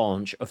the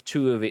launch of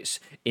two of its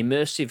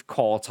immersive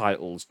core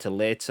titles to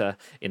later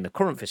in the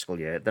current fiscal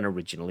year than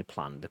originally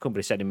planned. The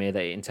company said in May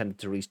that it intended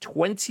to release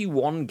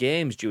 21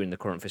 games during the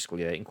current fiscal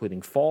year,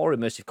 including 4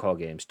 immersive core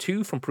games,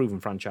 2 from proven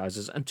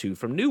franchises and 2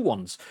 from new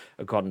ones,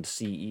 according to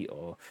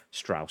CEO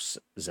Strauss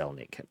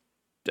Zelnick.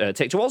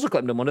 Take-Two also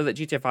claimed on Monday that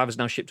GTA 5 has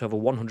now shipped over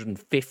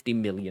 150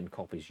 million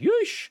copies.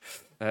 Yeesh!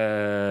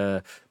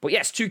 But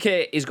yes,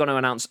 2K is going to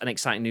announce an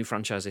exciting new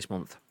franchise this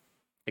month.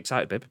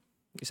 Excited, babe?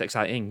 It's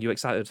exciting. You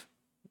excited?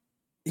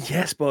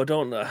 Yes, but I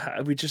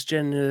don't. We just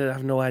genuinely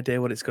have no idea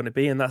what it's going to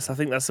be, and I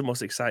think that's the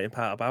most exciting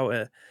part about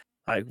it.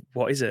 Like,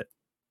 what is it?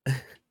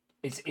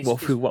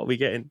 What are we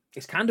getting?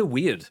 It's kind of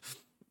weird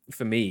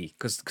for me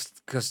because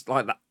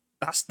like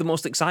that's the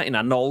most exciting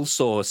and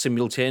also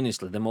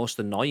simultaneously the most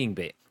annoying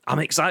bit. I'm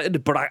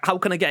excited, but how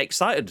can I get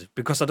excited?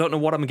 Because I don't know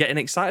what I'm getting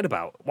excited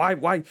about.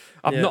 Why?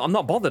 I'm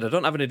not bothered. I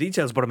don't have any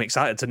details, but I'm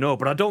excited to know.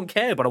 But I don't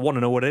care, but I want to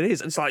know what it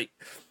is. And it's like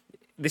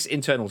this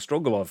internal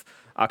struggle of,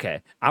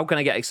 okay, how can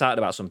I get excited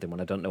about something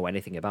when I don't know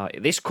anything about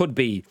it? This could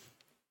be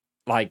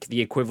like the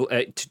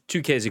equivalent,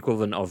 2K's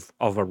equivalent of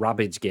a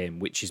Rabbids game,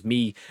 which is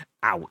me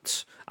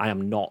out. I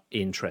am not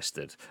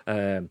interested.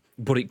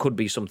 But it could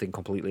be something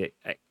completely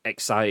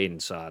exciting.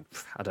 So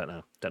I don't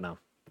know.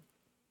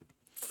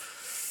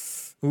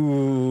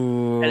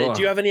 Ooh. And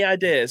do you have any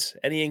ideas?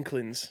 Any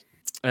inklings?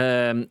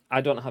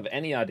 I don't have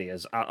any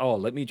ideas at all.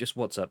 Let me just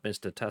WhatsApp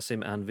Mr.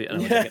 Tassim and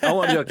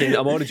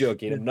I'm only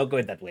joking. I'm not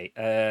going that way.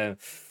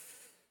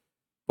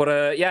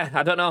 But yeah,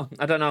 I don't know.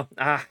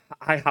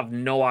 I have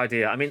no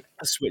idea. I mean,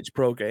 a Switch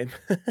Pro game.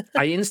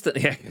 There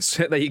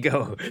you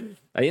go.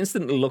 I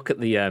instantly look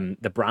at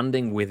the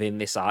branding within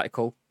this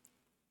article,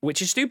 which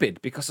is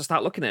stupid because I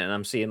start looking at it and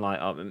I'm seeing like,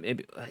 oh,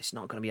 maybe it's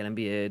not going to be an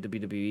NBA,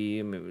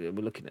 WWE. Maybe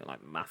we're looking at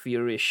like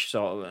Mafia-ish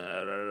sort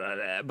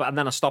of, but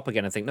then I stop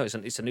again and think, no,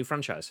 it's a new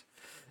franchise,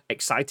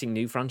 exciting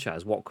new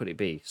franchise. What could it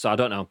be? So I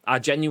don't know. I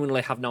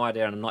genuinely have no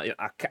idea, and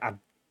I'm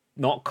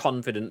not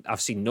confident.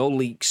 I've seen no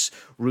leaks,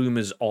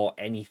 rumors, or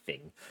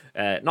anything.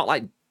 Not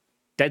like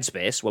Dead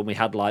Space, when we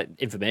had like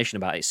information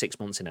about it 6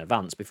 months in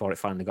advance before it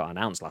finally got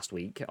announced last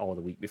week or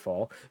the week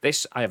before.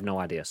 This, I have no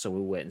idea, so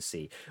we'll wait and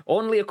see.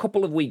 Only a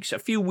couple of weeks, a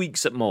few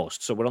weeks at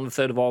most. So we're on the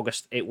 3rd of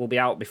August. It will be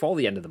out before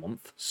the end of the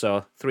month.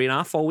 So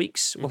 3.5, 4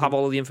 weeks, we'll have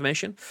all of the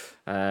information.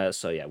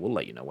 So yeah, we'll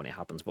let you know when it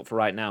happens. But for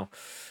right now,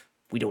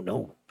 we don't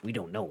know.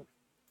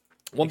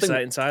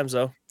 Exciting times,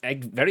 though.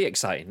 Very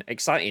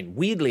exciting,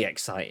 weirdly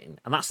exciting.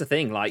 And that's the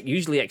thing, like,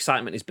 usually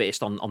excitement is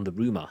based on the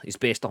rumor, is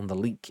based on the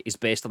leak, is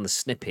based on the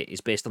snippet, is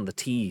based on the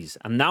tease.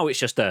 And now it's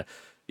just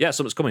Yeah,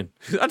 something's coming.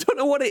 I don't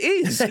know what it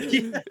is.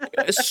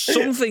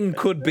 Something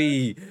could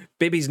be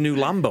Bibby's new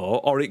Lambo,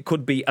 or it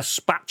could be a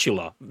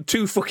spatula.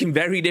 Two fucking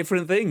very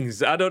different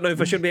things. I don't know if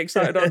I should be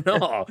excited or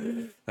not.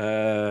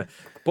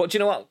 But do you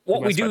know what?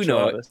 What we do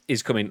know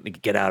is coming.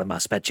 Get out of my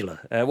spatula.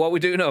 What we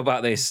do know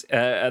about this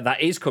that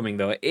is coming,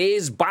 though,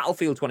 is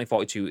Battlefield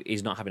 2042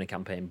 is not having a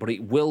campaign, but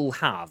it will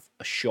have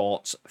a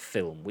short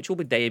film, which will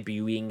be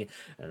debuting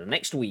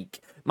next week.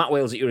 Matt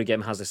Wales at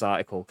Eurogame has this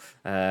article,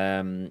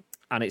 and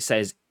it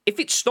says, if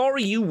it's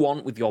story you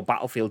want with your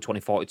Battlefield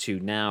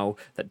 2042 now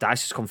that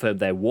DICE has confirmed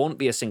there won't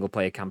be a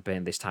single-player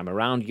campaign this time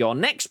around, your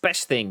next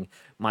best thing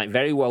might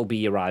very well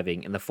be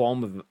arriving in the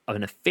form of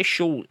an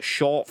official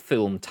short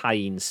film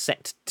tie-in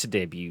set to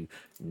debut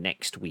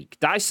next week.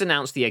 DICE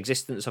announced the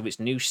existence of its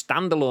new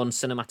standalone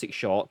cinematic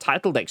short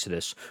titled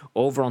Exodus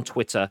over on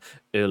Twitter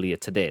earlier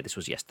today. This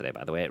was yesterday,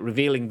 by the way,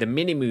 revealing the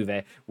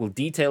mini-movie will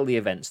detail the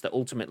events that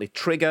ultimately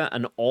trigger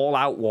an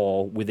all-out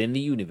war within the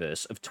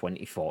universe of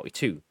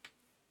 2042.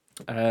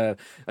 As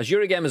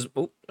Eurogamer's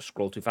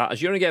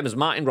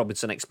Martin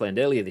Robinson explained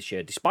earlier this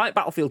year, despite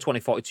Battlefield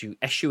 2042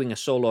 eschewing a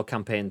solo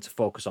campaign to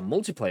focus on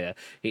multiplayer,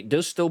 it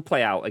does still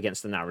play out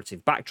against the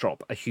narrative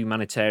backdrop, a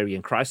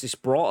humanitarian crisis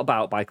brought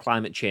about by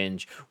climate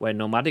change, where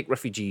nomadic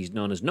refugees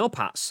known as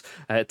NOPATs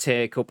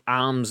take up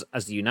arms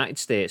as the United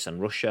States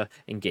and Russia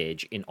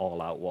engage in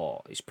all-out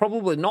war. It's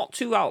probably not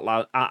too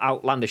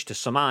outlandish to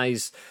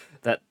surmise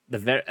that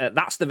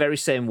that's the very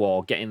same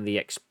war getting the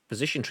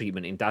exposition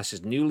treatment in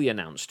DICE's newly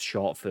announced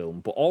short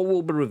film, but all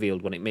will be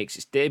revealed when it makes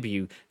its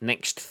debut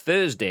next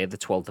Thursday, the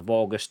 12th of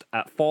August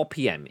at 4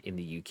 p.m. in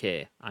the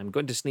UK. I'm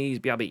going to sneeze,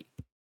 BRB.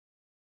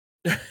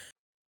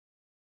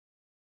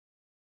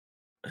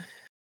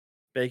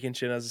 Bacon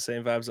Chin has the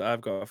same vibes that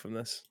I've got from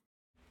this.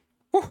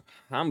 Whew,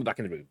 I'm back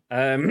in the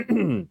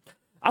room.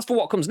 As for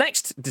what comes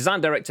next, design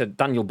director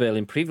Daniel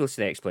Berlin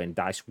previously explained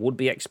DICE would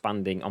be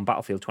expanding on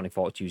Battlefield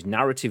 2042's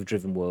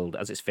narrative-driven world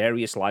as its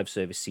various live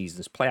service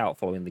seasons play out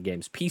following the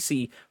game's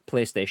PC,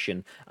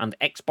 PlayStation, and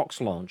Xbox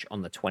launch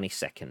on the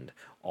 22nd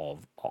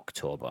of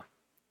October.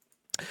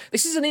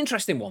 This is an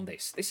interesting one,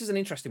 this is an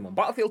interesting one.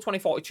 Battlefield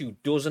 2042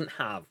 doesn't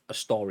have a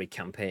story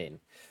campaign.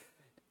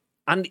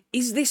 And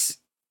is this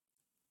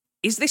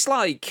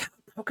like,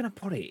 how can I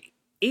put it?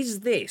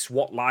 Is this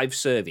what live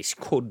service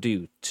could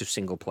do to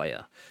single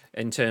player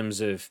in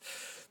terms of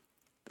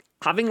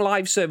having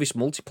live service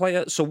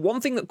multiplayer? So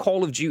one thing that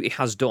Call of Duty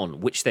has done,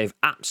 which they've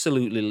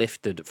absolutely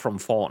lifted from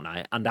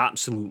Fortnite and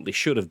absolutely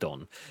should have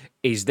done,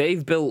 is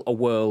they've built a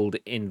world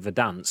in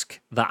Verdansk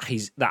that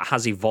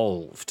has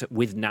evolved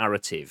with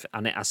narrative.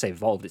 And I say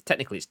evolved,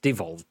 it's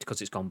devolved because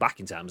it's gone back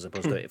in time as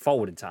opposed to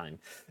forward in time.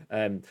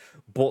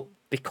 But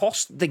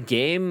because the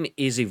game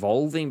is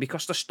evolving,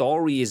 because the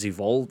story is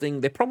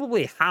evolving, they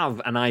probably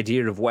have an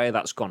idea of where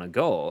that's going to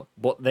go,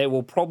 but there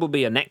will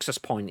probably be a nexus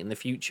point in the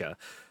future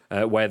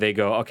where they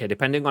go, okay,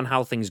 depending on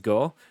how things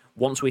go,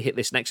 once we hit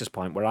this nexus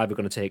point, we're either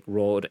going to take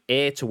road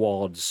A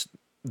towards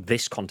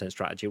this content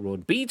strategy,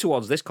 road B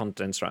towards this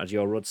content strategy,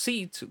 or road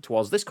C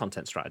towards this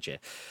content strategy.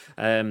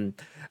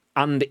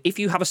 And if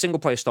you have a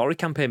single-player story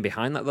campaign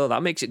behind that, though,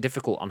 that makes it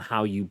difficult on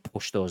how you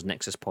push those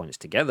nexus points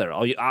together.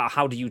 Or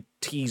how do you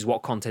tease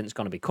what content's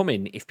going to be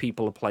coming if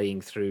people are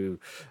playing through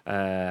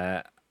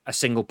a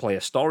single-player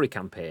story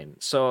campaign?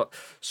 So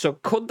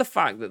could the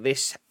fact that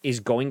this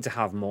is going to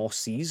have more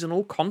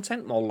seasonal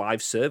content, more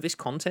live service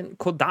content,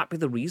 could that be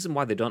the reason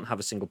why they don't have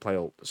a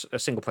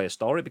single-player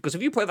story? Because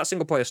if you play that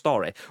single-player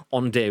story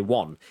on day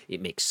one,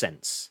 it makes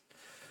sense.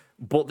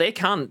 But they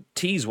can't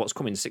tease what's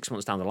coming 6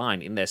 months down the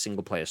line in their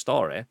single-player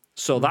story.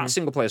 So that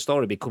single-player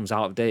story becomes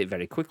out of date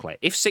very quickly.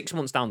 If 6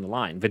 months down the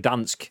line,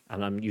 Verdansk,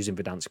 and I'm using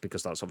Verdansk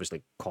because that's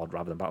obviously COD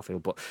rather than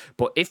Battlefield,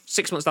 but if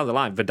 6 months down the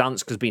line,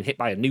 Verdansk has been hit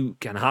by a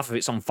nuke and half of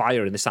it's on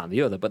fire and this, that, and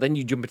the other, but then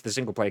you jump into the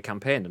single-player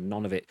campaign and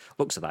none of it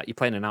looks at that, you're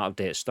playing an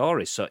out-of-date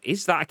story. So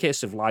is that a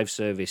case of live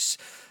service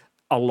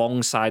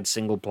alongside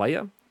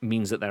single-player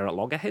means that they're at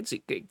loggerheads?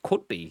 It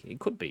could be. It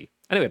could be.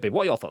 Anyway, babe,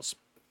 what are your thoughts?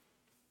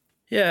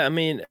 Yeah, I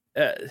mean,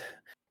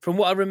 from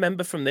what I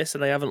remember from this,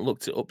 and I haven't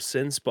looked it up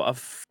since, but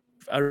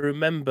I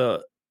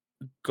remember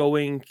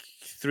going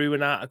through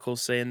an article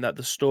saying that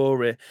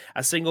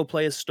a single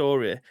player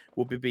story,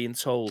 will be being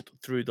told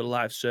through the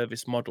live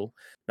service model.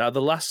 Now,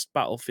 the last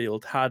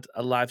Battlefield had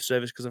a live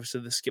service because obviously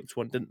they skipped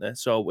one, didn't they?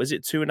 So was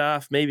it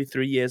 2.5, maybe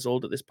 3 years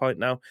old at this point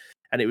now?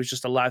 And it was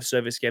just a live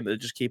service game that they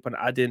just keep on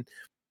adding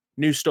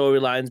new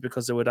storylines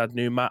because they would add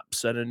new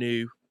maps and a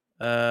new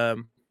what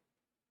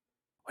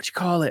do you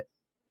call it?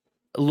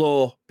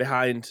 Lore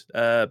behind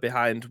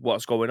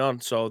what's going on.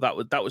 So that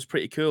was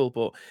pretty cool.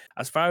 But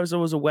as far as I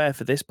was aware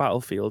for this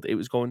Battlefield, it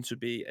was going to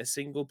be a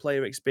single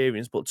player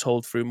experience but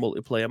told through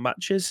multiplayer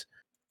matches.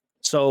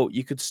 So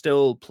you could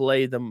still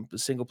play the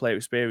single player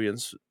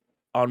experience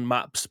on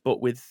maps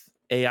but with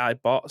AI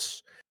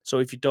bots. So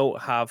if you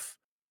don't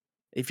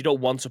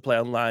want to play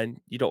online,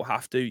 you don't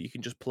have to. You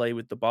can just play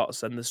with the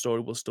bots and the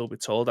story will still be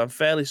told. I'm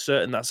fairly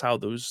certain that's how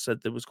those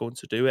said they was going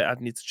to do it. I'd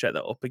need to check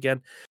that up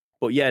again.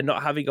 But yeah,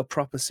 not having a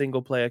proper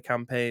single player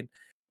campaign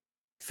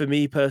for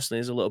me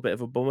personally is a little bit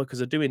of a bummer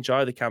because I do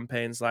enjoy the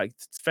campaigns. Like,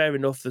 fair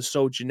enough, they're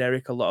so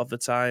generic a lot of the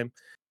time.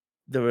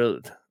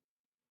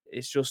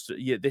 It's just,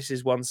 yeah, this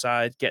is one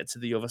side, get to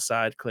the other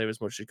side, clear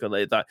as much as you can.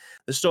 Like, that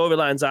the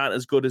storylines aren't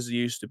as good as they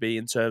used to be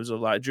in terms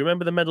of, like, do you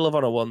remember the Medal of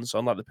Honor ones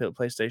on like the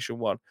PlayStation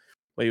 1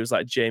 where he was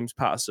like James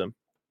Patterson?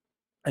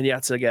 And you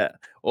had to get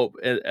up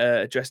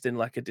dressed in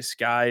like a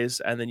disguise,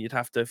 and then you'd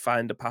have to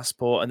find a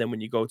passport. And then when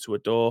you go to a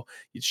door,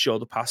 you'd show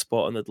the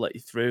passport, and they'd let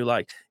you through.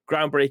 Like,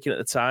 groundbreaking at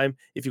the time.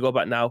 If you go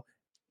back now,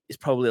 it's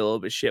probably a little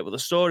bit shit, but the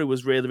story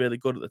was really, really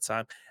good at the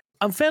time.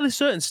 I'm fairly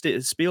certain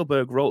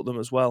Spielberg wrote them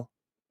as well.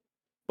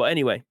 But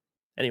anyway,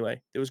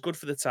 it was good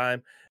for the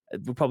time.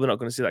 We're probably not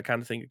going to see that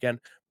kind of thing again.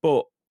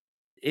 But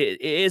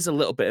it is a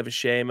little bit of a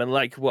shame, and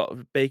like what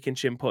Bacon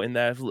Chin put in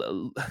there,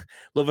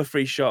 love a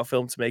free short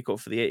film to make up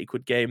for the 80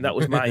 quid game. That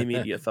was my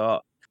immediate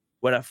thought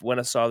when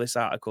I saw this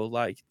article.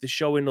 Like, they're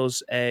showing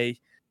us a,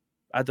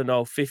 I don't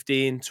know,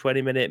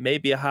 15-20 minute,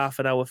 maybe a half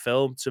an hour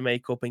film to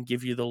make up and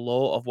give you the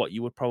lore of what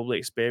you would probably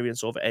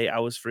experience over 8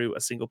 hours through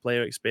a single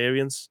player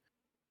experience.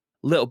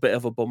 Little bit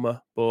of a bummer,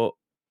 but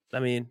I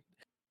mean,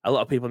 a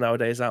lot of people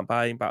nowadays aren't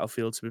buying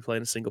Battlefield to be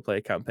playing a single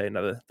player campaign.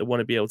 They want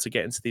to be able to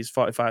get into these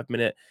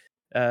 45-minute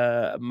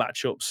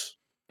matchups.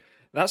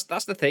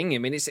 That's the thing. I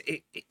mean,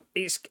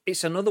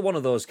 it's another one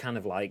of those kind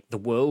of like the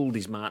world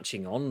is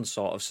marching on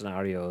sort of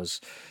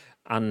scenarios,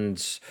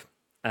 and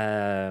but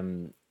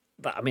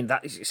I mean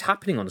that it's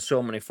happening on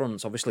so many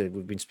fronts. Obviously,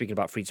 we've been speaking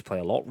about free to play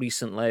a lot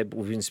recently, but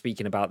we've been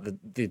speaking about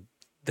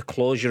the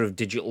closure of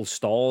digital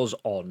stores,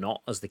 or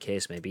not, as the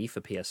case may be, for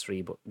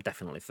PS3, but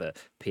definitely for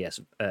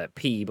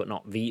PSP, but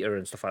not Vita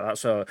and stuff like that.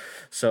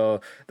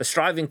 So the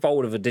striving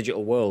forward of a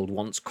digital world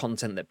wants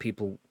content that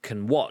people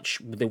can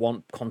watch. They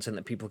want content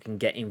that people can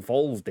get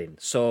involved in.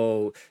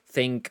 So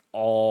think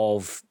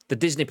of the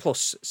Disney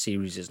Plus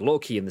series is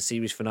Loki and the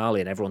series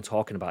finale, and everyone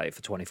talking about it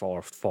for 24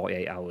 or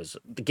 48 hours.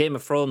 The Game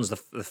of Thrones, the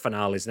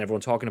finales, and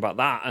everyone talking about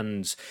that,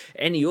 and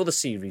any other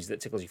series that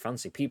tickles your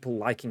fancy. People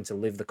liking to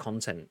live the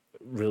content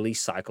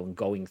release cycle and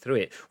going through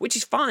it, which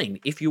is fine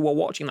if you were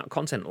watching that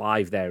content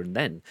live there and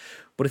then.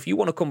 But if you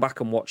want to come back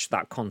and watch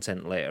that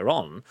content later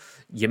on,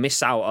 you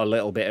miss out a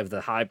little bit of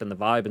the hype and the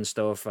vibe and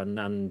stuff.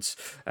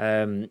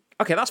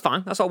 Okay, that's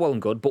fine. That's all well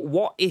and good. But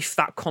what if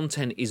that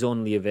content is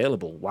only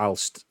available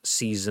whilst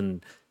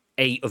season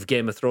 8 of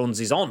Game of Thrones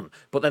is on,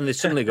 but then they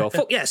suddenly go,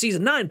 fuck yeah,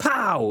 season 9,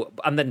 pow!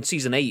 And then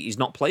season 8 is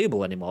not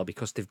playable anymore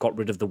because they've got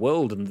rid of the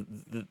world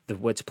and the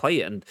way to play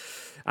it.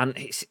 And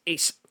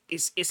it's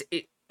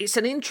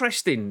an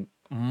interesting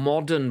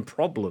modern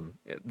problem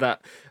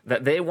that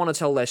they want to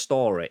tell their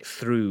story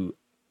through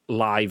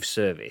live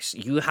service.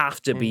 You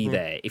have to be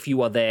there. If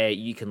you are there,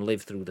 you can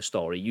live through the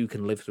story, you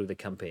can live through the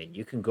campaign,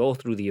 you can go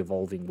through the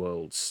evolving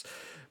worlds.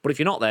 But if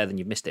you're not there, then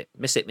you've missed it.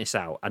 Miss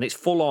out. And it's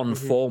full-on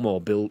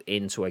FOMO built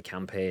into a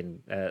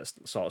campaign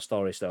sort of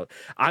story. So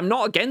I'm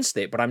not against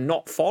it, but I'm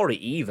not for it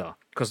either.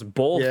 Because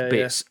both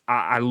bits,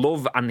 I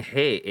love and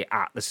hate it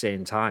at the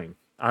same time.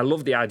 I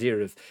love the idea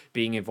of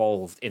being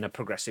involved in a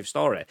progressive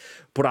story,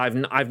 but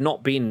I've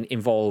not been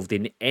involved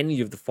in any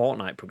of the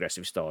Fortnite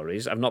progressive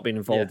stories. I've not been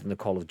involved in the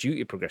Call of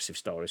Duty progressive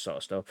story sort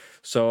of stuff.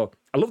 So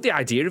I love the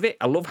idea of it.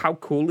 I love how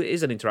cool it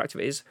is and interactive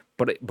it is,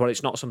 but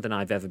it's not something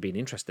I've ever been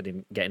interested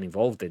in getting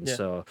involved in. Yeah.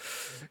 So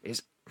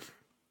it's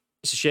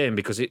a shame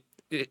because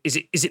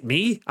is it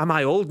me? Am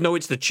I old? No,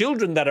 it's the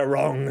children that are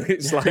wrong.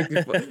 It's like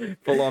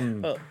full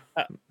on. Well,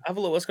 have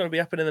a look what's going to be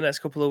happening in the next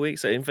couple of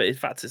weeks. In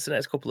fact, it's the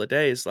next couple of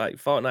days. Like,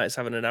 Fortnite's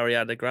having an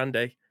Ariana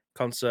Grande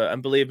concert,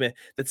 and believe me,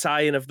 the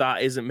tie-in of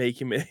that isn't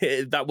making me.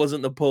 That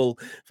wasn't the pull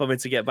for me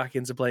to get back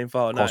into playing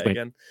Fortnite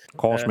again.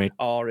 Course, mate.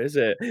 Or is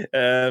it?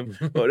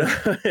 But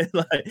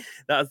like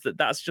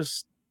that's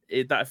just.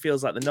 That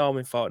feels like the norm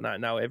in Fortnite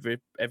now. Every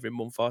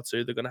month or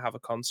two, they're going to have a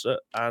concert,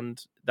 and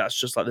that's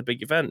just like the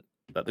big event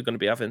that they're going to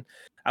be having.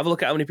 Have a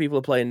look at how many people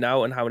are playing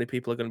now and how many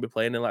people are going to be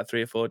playing in like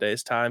 3 or 4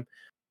 days' time.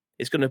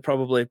 It's going to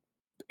probably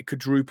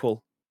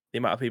quadruple the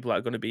amount of people that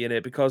are going to be in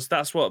it, because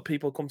that's what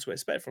people come to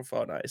expect from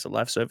Fortnite. It's a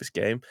live service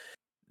game.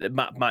 It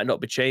might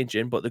not be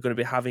changing, but they're going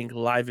to be having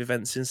live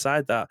events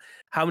inside that.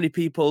 How many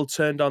people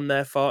turned on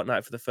their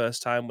Fortnite for the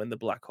first time when the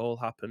black hole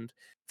happened?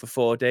 For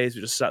 4 days,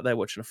 we just sat there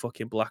watching a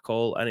fucking black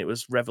hole, and it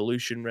was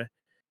revolutionary.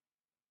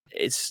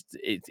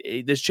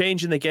 There's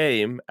change in the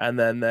game, and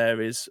then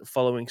there is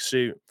following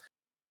suit.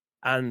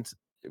 And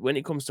when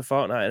it comes to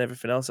Fortnite and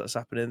everything else that's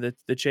happening,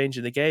 they're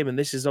changing the game. And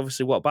this is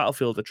obviously what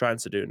Battlefield are trying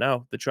to do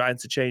now. They're trying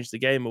to change the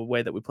game a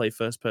way that we play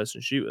first-person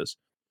shooters.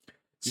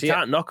 You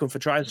can't knock them for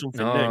trying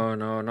something new. No,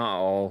 not at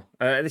all.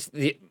 I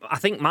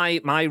think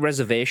my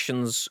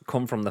reservations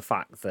come from the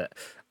fact that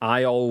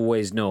I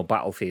always know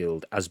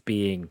Battlefield as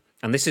being,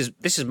 and this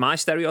is my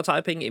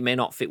stereotyping, it may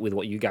not fit with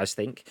what you guys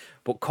think,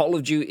 but Call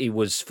of Duty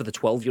was for the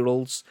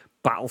 12-year-olds,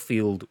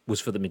 Battlefield was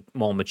for the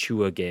more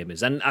mature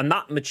gamers. And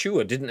that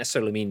mature didn't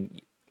necessarily mean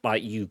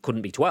like you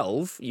couldn't be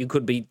 12, you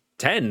could be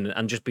 10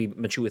 and just be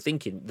mature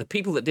thinking. The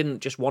people that didn't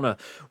just want to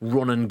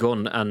run and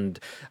gun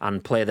and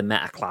play the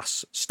meta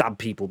class, stab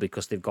people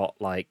because they've got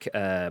like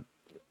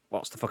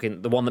what's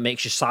the one that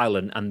makes you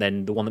silent, and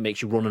then the one that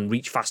makes you run and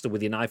reach faster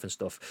with your knife and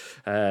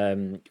stuff.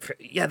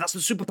 Yeah, that's the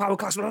superpower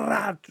class.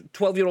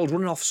 12-year-old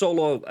running off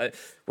solo.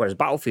 Whereas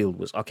Battlefield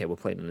was, okay, we're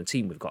playing in a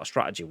team, we've got a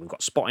strategy, we've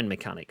got spotting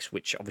mechanics,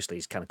 which obviously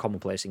is kind of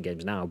commonplace in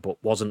games now, but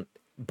wasn't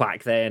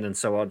back then, and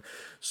so on.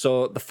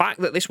 So the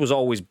fact that this was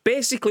always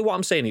basically what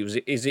I'm saying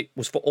it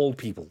was for old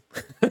people.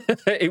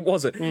 It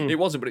wasn't,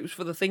 but it was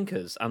for the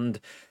thinkers, and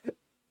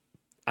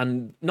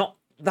not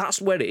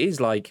that's where it is.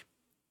 Like,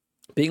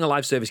 being a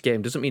live service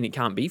game doesn't mean it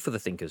can't be for the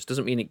thinkers,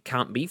 doesn't mean it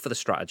can't be for the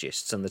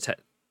strategists and the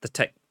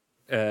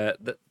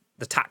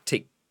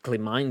tactically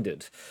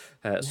minded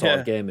sort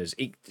of gamers.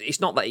 It's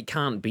not that it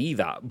can't be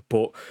that,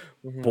 but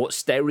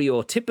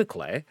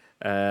stereotypically,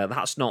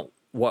 that's not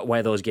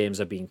where those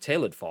games are being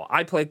tailored for.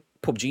 I play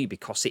PUBG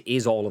because it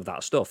is all of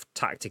that stuff,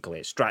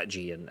 tactically,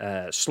 strategy,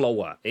 and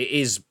slower. It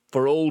is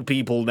for old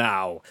people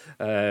now.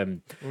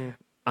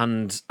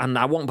 And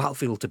I want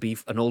Battlefield to be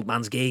an old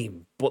man's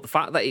game, but the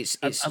fact that it's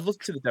I've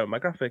looked at the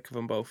demographic of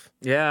them both.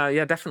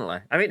 Yeah, definitely.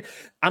 I mean,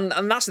 and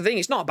that's the thing.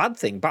 It's not a bad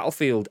thing.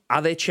 Battlefield,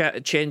 are they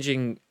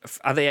changing?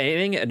 Are they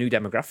aiming at a new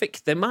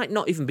demographic? They might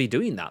not even be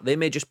doing that. They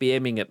may just be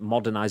aiming at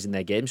modernizing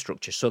their game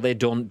structure, so they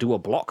don't do a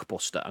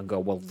blockbuster and go,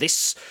 well,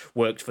 this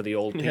worked for the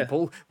old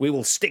people. We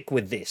will stick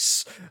with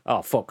this.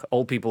 Oh fuck,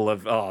 old people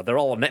they're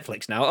all on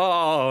Netflix now.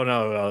 Oh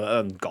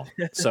no, gone.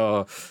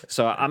 So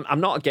I'm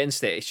not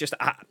against it. It's just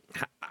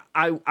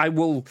I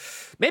will.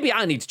 Maybe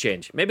I need to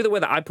change. Maybe the way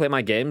that I play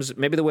my games,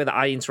 maybe the way that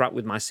I interact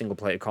with my single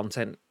player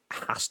content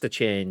has to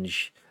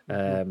change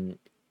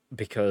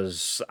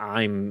because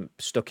I'm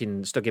stuck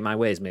in my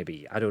ways.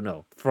 Maybe, I don't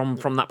know. From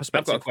that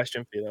perspective, I've got a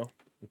question for you though.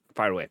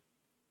 Fire away.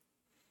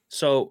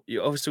 So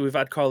obviously we've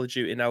had Call of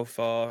Duty now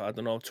for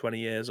 20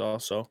 years or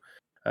so,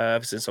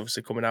 ever since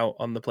obviously coming out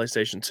on the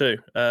PlayStation 2.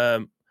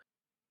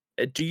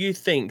 Do you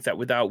think that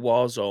without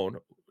Warzone,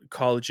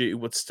 Call of Duty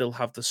would still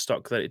have the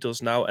stock that it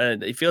does now?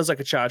 And it feels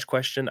like a charged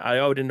question. I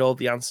already know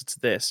the answer to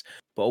this,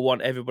 but I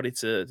want everybody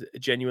to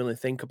genuinely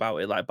think about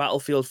it. Like,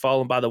 Battlefield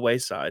fallen by the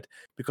wayside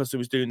because it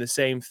was doing the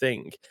same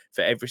thing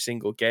for every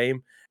single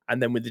game.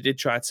 And then when they did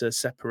try to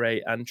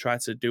separate and try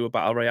to do a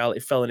battle royale,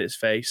 it fell in its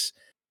face.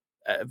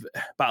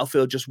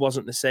 Battlefield just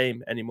wasn't the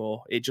same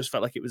anymore. It just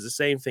felt like it was the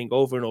same thing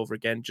over and over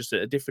again, just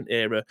at a different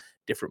era,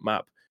 different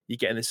map. You're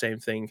getting the same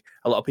thing.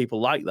 A lot of people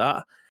like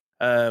that.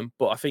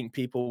 But I think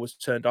people was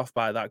turned off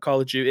by that. Call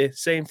of Duty,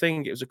 same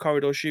thing. It was a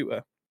corridor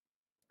shooter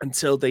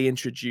until they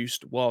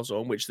introduced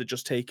Warzone, which they'd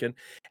just taken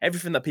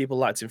everything that people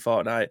liked in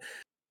Fortnite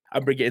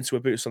and bring it into a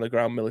boots on the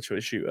ground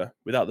military shooter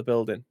without the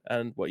building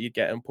and what you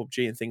get in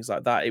PUBG and things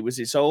like that. It was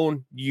its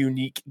own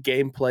unique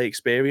gameplay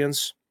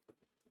experience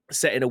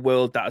set in a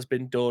world that has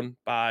been done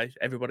by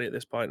everybody at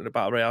this point in a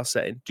battle royale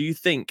setting. Do you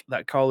think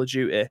that Call of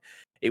Duty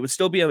it would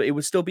still be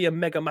a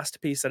mega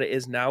masterpiece that it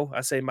is now?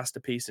 I say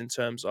masterpiece in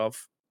terms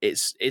of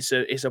it's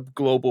a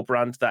global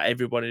brand that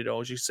everybody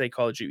knows. You say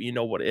Call of Duty, you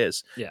know what it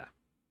is. Yeah.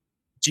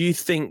 Do you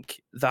think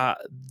that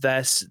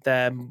their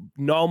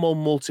normal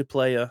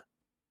multiplayer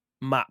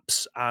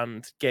maps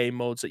and game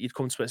modes that you'd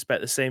come to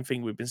expect, the same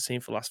thing we've been seeing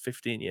for the last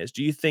 15 years,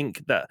 do you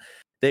think that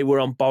they were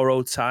on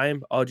borrowed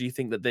time, or do you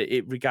think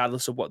that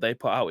regardless of what they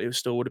put out, it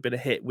still would have been a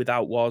hit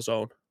without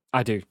Warzone?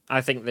 I do.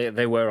 I think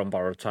they were on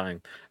borrowed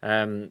time.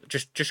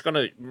 Just going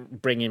to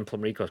bring in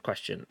Plumrico's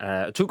question.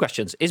 Two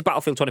questions. Is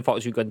Battlefield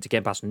 2042 going to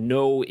Game Pass?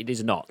 No, it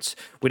is not.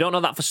 We don't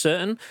know that for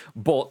certain,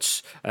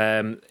 but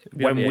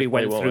when we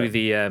went through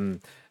the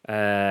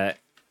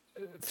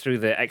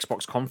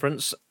Xbox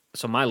conference,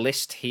 so my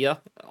list here,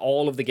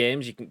 all of the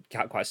games, you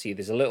can't quite see.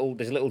 There's a little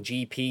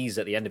GPs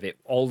at the end of it.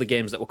 All the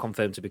games that were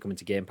confirmed to be coming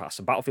to Game Pass.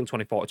 And Battlefield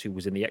 2042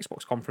 was in the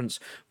Xbox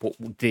conference, but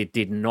they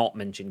did not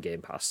mention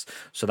Game Pass.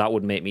 So that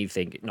would make me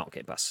think not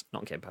Game Pass.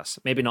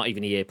 Maybe not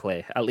even EA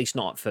Play. At least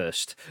not at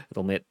first.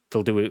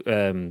 They'll do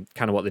kind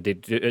of what they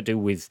did do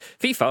with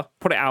FIFA.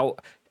 Put it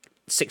out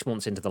 6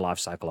 months into the life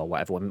cycle or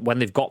whatever. When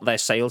they've got their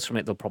sales from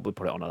it, they'll probably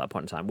put it on at that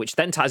point in time, which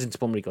then ties into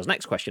Plumrico's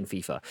next question,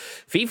 FIFA.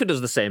 FIFA does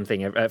the same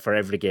thing for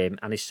every game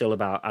and is still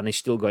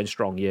going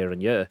strong year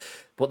on year.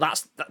 But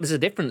there's a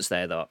difference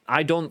there, though.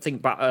 I don't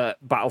think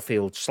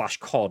Battlefield /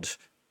 COD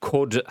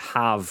could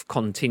have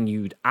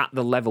continued at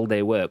the level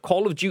they were.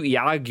 Call of Duty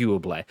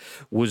arguably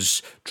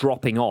was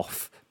dropping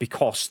off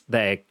because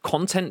their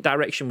content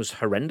direction was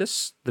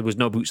horrendous. There was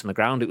no boots on the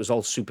ground. It was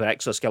all super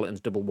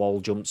exoskeletons, double wall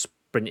jumps,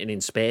 sprinting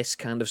in space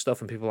kind of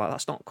stuff. And people were like,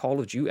 that's not Call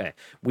of Duty.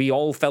 We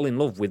all fell in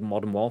love with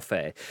Modern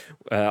Warfare.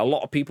 A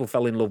lot of people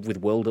fell in love with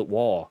World at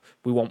War.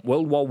 We want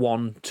World War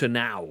I to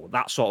now,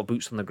 that sort of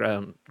boots on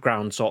the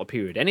ground sort of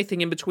period.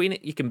 Anything in between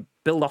it, you can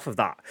build off of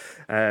that.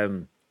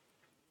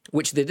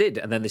 Which they did,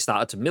 and then they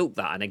started to milk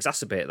that and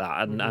exacerbate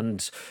that,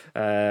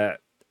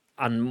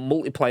 and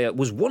multiplayer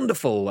was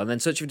wonderful, and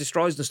then Search for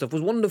Destroyers and stuff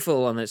was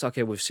wonderful, and it's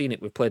okay, we've seen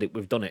it, we've played it,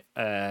 we've done it.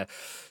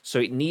 So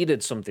it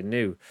needed something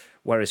new.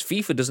 Whereas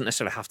FIFA doesn't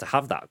necessarily have to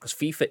have that, because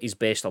FIFA is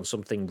based on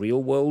something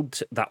real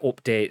world that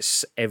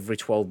updates every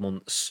 12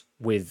 months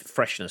with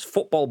freshness.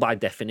 Football, by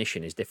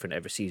definition, is different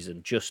every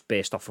season, just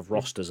based off of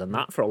rosters, and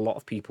that for a lot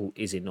of people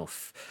is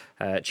enough.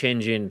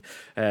 Changing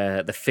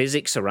the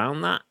physics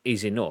around that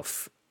is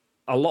enough.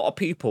 A lot of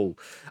people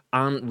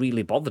aren't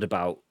really bothered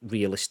about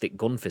realistic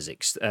gun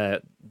physics.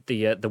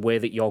 The way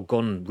that your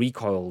gun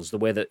recoils, the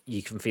way that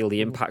you can feel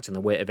the impact and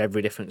the weight of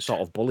every different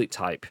sort of bullet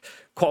type.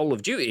 Call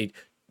of Duty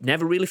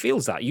never really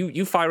feels that.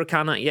 You fire a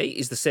Kar 98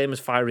 is the same as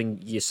firing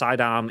your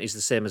sidearm, is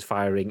the same as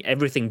firing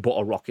everything but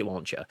a rocket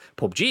launcher.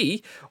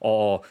 PUBG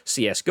or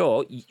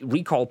CSGO,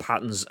 recoil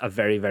patterns are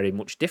very, very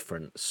much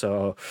different.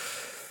 So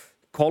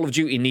Call of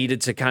Duty needed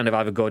to kind of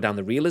either go down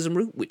the realism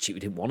route, which it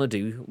didn't want to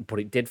do, but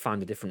it did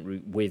find a different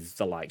route with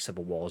the likes of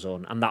a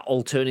Warzone and that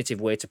alternative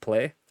way to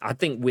play. I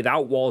think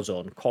without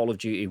Warzone, Call of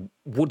Duty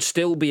would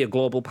still be a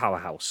global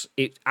powerhouse.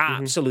 It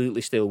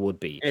absolutely still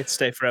would be. It'd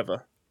stay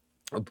forever.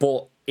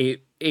 But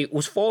it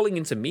was falling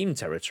into meme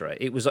territory.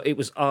 It was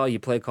oh, you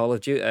play Call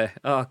of Duty,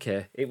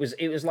 okay. It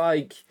was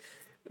like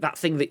that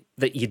thing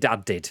that your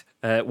dad did.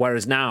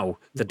 Whereas now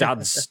the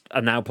dads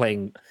are now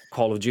playing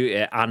Call of Duty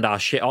and are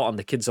shit hot, and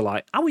the kids are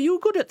like, "How are you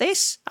good at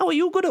this? How are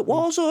you good at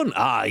Warzone?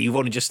 Ah, you've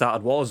only just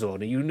started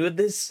Warzone. Are you new at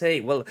this? Hey,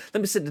 well,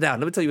 let me sit down.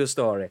 Let me tell you a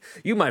story.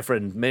 You, my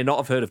friend, may not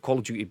have heard of Call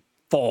of Duty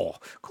 4.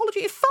 Call of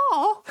Duty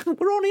 4?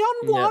 We're only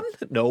on one.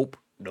 Nope.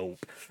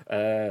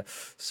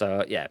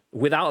 So yeah,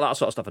 without that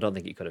sort of stuff, I don't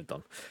think he could have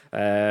done.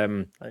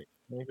 I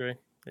agree.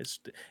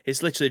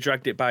 It's literally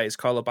dragged it by its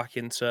collar back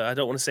into, I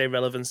don't want to say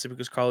relevancy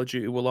because Call of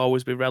Duty will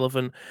always be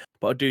relevant,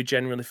 but I do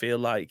genuinely feel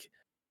like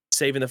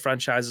saving the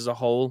franchise as a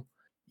whole,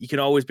 you can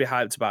always be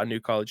hyped about a new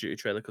Call of Duty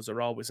trailer because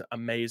they're always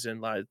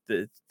amazing. Like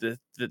the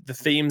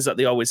themes that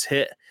they always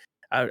hit.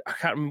 I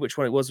can't remember which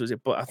one it was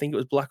it? But I think it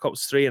was Black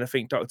Ops 3, and I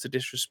think Dr.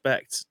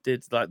 Disrespect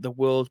did like the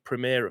world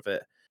premiere of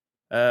it.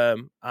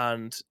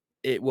 And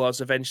it was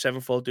Avenged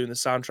Sevenfold doing the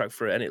soundtrack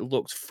for it, and it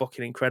looked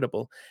fucking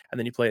incredible. And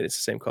then you play it, it's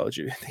the same Call of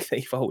Duty that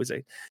you've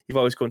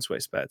always come to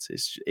expect.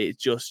 It's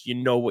just, you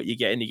know what you're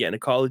getting. You're getting a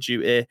Call of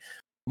Duty,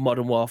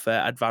 Modern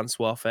Warfare, Advanced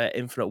Warfare,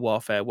 Infinite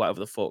Warfare,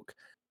 whatever the fuck,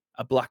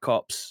 a Black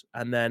Ops,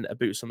 and then a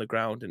Boots on the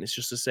Ground, and it's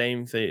just the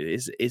same thing.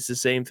 It's the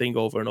same thing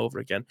over and over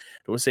again.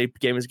 I don't want to say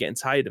gamers are getting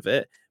tired of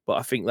it, but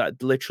I think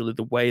that literally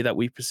the way that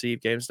we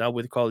perceive games now,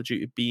 with Call of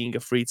Duty being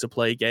a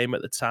free-to-play game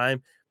at the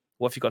time,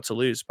 what have you got to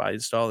lose by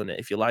installing it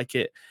if you like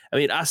it? I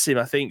mean, Asim,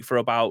 I think for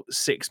about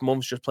 6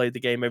 months, just played the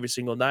game every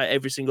single night.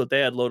 Every single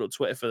day, I'd load up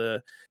Twitter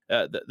for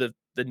the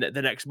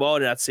next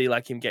morning. I'd see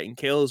like him getting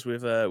kills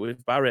with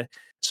Barry.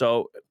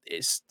 So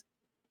it's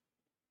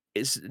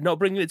not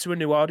bringing it to a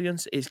new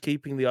audience. It's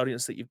keeping the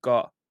audience that you've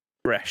got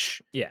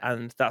fresh. Yeah,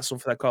 and that's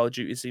something that Call of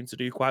Duty seems to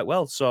do quite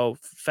well. So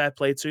fair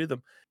play to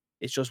them.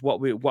 It's just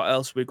what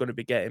else we're going to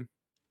be getting.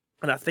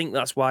 And I think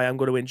that's why I'm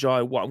going to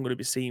enjoy what I'm going to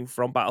be seeing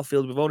from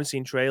Battlefield. We've only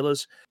seen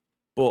trailers,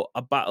 but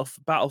a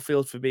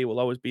Battlefield for me will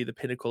always be the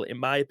pinnacle, in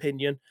my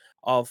opinion,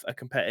 of a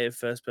competitive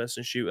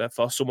first-person shooter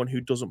for someone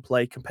who doesn't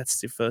play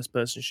competitive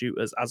first-person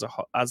shooters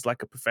as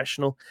like a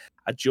professional.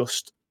 I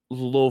just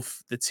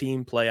love the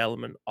team play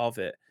element of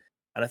it,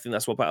 and I think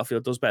that's what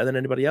Battlefield does better than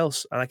anybody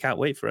else, and I can't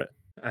wait for it.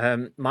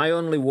 My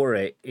only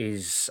worry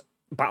is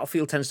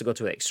Battlefield tends to go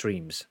to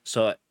extremes.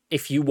 So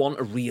if you want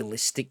a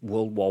realistic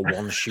World War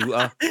I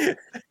shooter,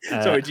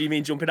 sorry, do you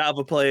mean jumping out of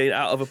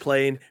a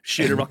plane,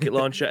 shooting a rocket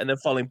launcher, and then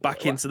falling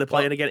back into the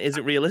plane again?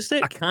 Isn't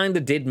realistic? I kind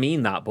of did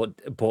mean that, but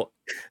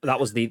that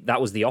was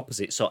the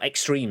opposite. So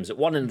extremes at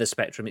one end of the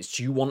spectrum, it's,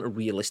 do you want a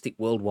realistic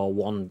World War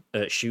One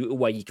shooter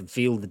where you can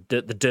feel the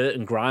dirt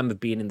and grime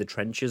of being in the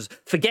trenches?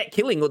 Forget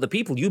killing other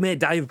people, you may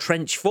die of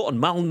trench foot and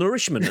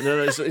malnourishment.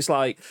 And it's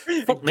like,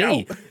 fuck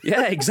me.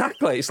 Yeah,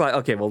 exactly. It's like,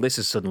 okay, well, this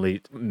is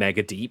suddenly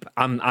mega deep.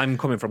 I'm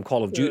coming from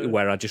Call of Duty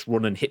where I just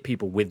run and hit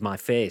people with my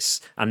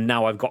face, and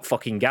now I've got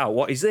fucking gout.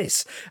 What is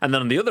this? And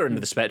then on the other end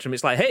of the spectrum,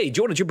 it's like, hey, do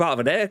you want to jump out of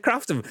an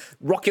aircraft and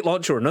rocket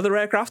launcher another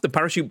aircraft and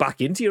parachute back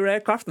into your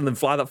aircraft and then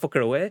fly that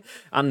fucker away?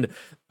 And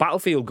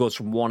Battlefield goes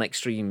from one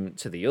extreme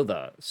to the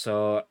other.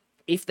 So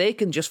if they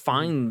can just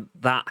find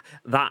that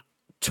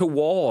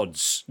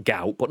towards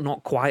gout but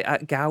not quite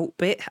at gout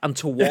bit, and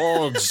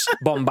towards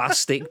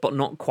bombastic but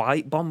not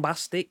quite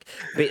bombastic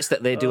bits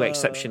that they do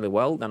exceptionally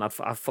well, then I'd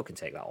fucking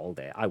take that all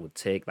day. I would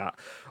take that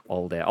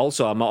all day.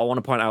 Also, I want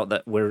to point out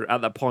that we're at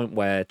that point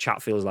where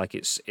chat feels like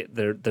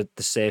they're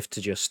safe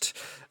to just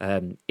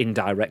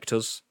indirect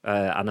us,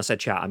 and I said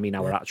chat, I mean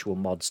our actual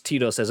mods.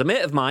 Tito says, a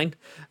mate of mine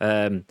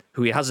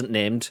who he hasn't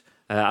named,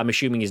 I'm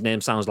assuming his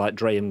name sounds like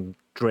Graham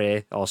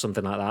Gray or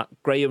something like that.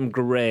 Graham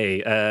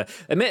Gray. A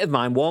mate of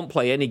mine won't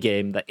play any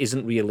game that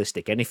isn't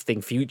realistic,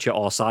 anything future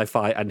or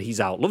sci-fi, and he's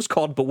out. Loves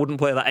COD, but wouldn't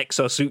play that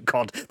exosuit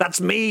COD.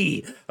 That's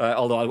me!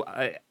 Although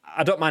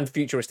I don't mind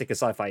futuristic and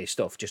sci-fi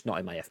stuff, just not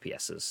in my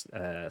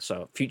FPSs.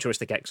 So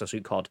futuristic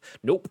exosuit COD,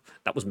 nope,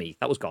 that was me.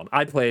 That was gone.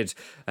 I played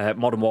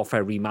Modern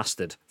Warfare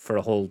Remastered for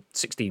a whole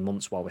 16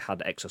 months while we had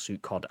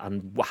exosuit COD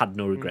and had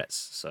no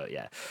regrets. So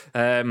yeah.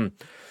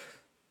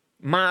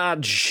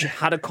 Marge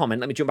had a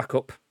comment. Let me jump back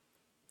up.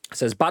 It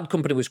says, Bad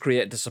Company was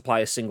created to supply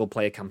a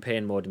single-player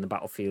campaign mode in the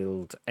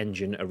Battlefield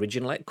engine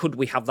originally. Could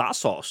we have that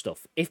sort of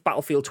stuff? If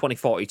Battlefield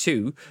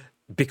 2042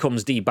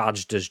 becomes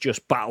debadged as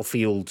just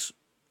Battlefield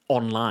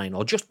Online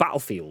or just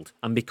Battlefield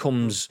and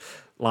becomes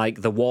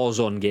like the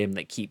Warzone game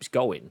that keeps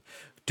going,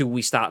 do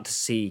we start to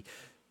see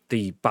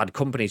the bad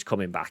companies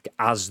coming back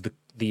as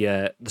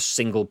the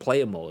single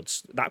player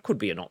modes? That could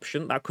be an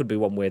option. That could be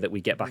one way that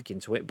we get back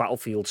into it.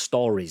 Battlefield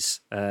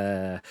Stories,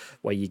 where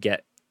you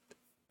get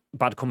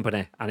Bad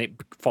Company, and it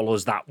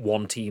follows that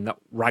one team, that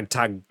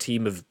ragtag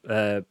team of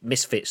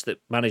misfits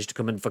that managed to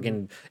come and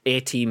fucking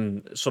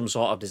A-team some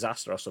sort of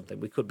disaster or something.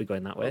 We could be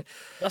going that way.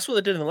 That's what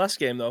they did in the last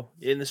game, though.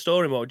 In the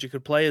story mode, you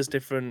could play as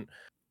different,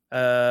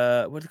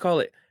 what do they call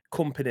it?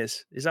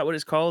 Companies. Is that what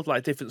it's called?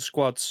 Like different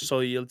squads.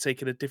 So you're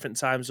taking a different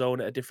time zone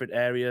at a different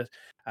area,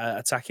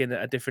 attacking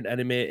a different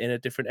enemy in a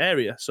different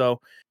area. So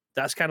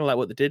that's kind of like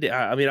what they did.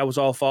 I mean, I was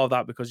all for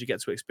that because you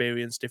get to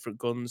experience different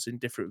guns in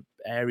different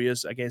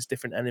areas against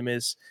different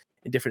enemies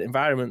in different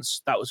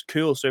environments. That was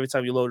cool. So every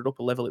time you loaded up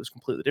a level, it was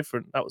completely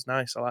different. That was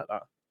nice. I like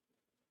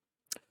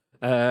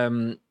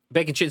that.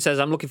 Bacon Chin says,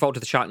 I'm looking forward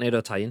to the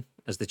Sharknado tie-in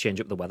as they change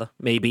up the weather.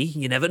 Maybe.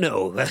 You never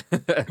know.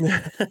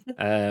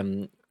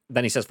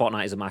 Then he says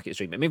Fortnite is a market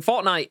stream. I mean,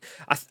 Fortnite,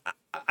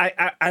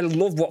 I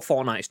love what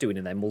Fortnite's doing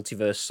in their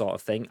multiverse sort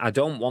of thing. I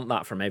don't want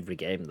that from every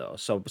game, though.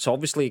 So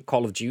obviously,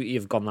 Call of Duty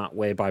have gone that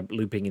way by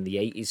looping in the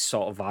 80s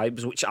sort of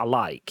vibes, which I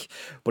like.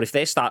 But if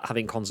they start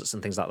having concerts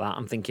and things like that,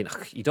 I'm thinking,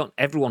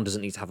 everyone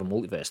doesn't need to have a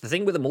multiverse. The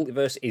thing with a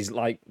multiverse is,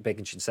 like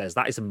Bacon Chin says,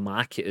 that is a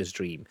marketer's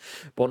dream.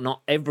 But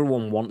not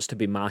everyone wants to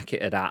be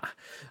marketed at.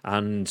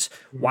 And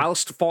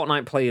whilst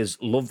Fortnite players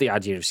love the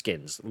idea of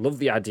skins, love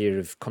the idea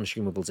of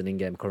consumables and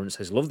in-game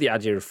currencies, love the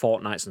idea of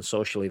fortnights and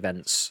social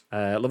events,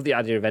 love the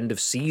idea of end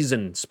of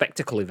season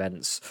spectacle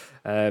events,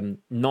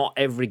 not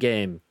every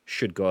game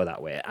should go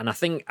that way. And I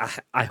think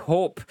I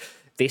hope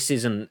this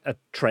isn't a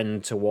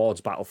trend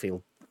towards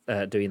Battlefield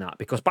doing that,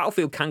 because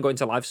Battlefield can go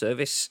into live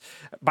service.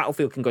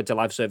 Battlefield can go into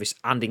live service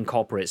and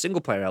incorporate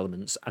single player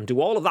elements and do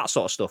all of that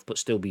sort of stuff, but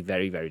still be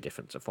very, very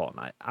different to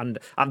Fortnite. And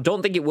I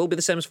don't think it will be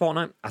the same as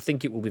Fortnite. I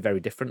think it will be very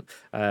different.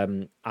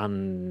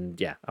 And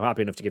yeah, I'm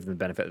happy enough to give them the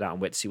benefit of that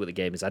and wait to see what the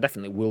game is. I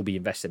definitely will be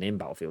investing in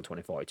Battlefield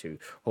 2042.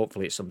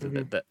 Hopefully it's something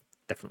that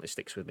definitely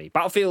sticks with me.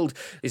 Battlefield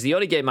is the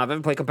only game I've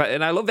ever played competitive,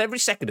 and I love every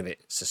second of it.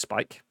 It's a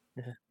Spike.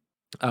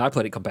 I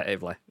played it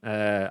competitively.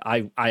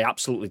 I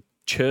absolutely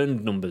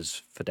churned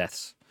numbers for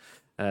deaths.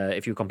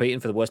 If you were competing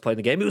for the worst player in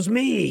the game, it was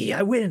me.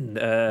 I win.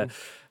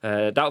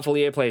 Doubtful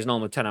EA players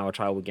normally 10-hour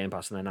trial with Game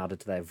Pass and then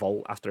added to their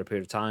vault after a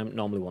period of time.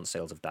 Normally once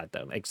sales have died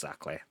down.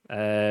 Exactly.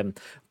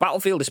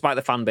 Battlefield, despite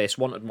the fan base,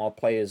 wanted more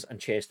players and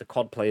chased the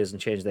COD players and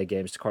changed their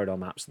games to corridor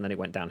maps, and then it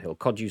went downhill.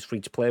 COD used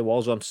free-to-play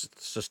Warzone to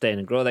sustain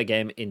and grow their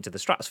game into the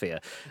stratosphere.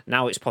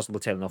 Now it's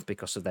possibly tailing off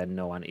because of their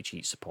no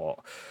anti-cheat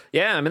support.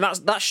 Yeah, I mean,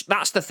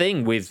 that's the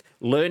thing with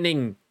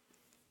learning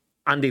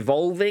and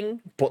evolving,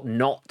 but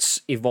not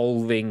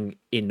evolving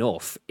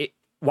enough.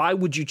 Why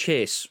would you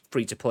chase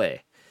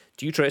free-to-play?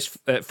 Do you chase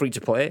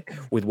free-to-play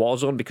with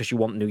Warzone because you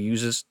want new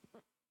users?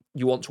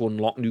 You want to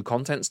unlock new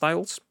content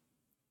styles?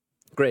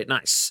 Great,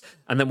 nice.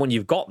 And then when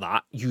you've got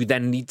that, you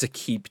then need to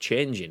keep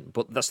changing.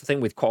 But that's the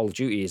thing with Call of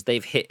Duty is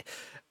they've hit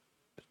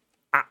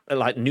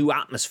like new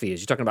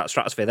atmospheres. You're talking about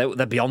stratosphere.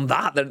 They're beyond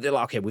that. They're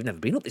like, okay, we've never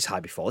been up this high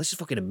before. This is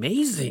fucking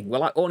amazing. We're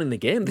like owning the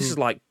game. This is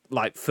like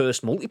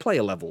first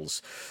multiplayer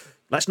levels.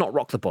 Let's not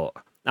rock the boat.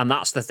 And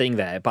that's the thing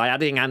there. By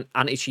adding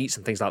anti-cheats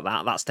and things like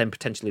that, that's then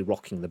potentially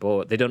rocking the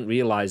boat. They don't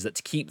realise that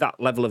to keep that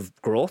level of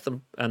growth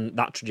and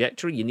that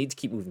trajectory, you need to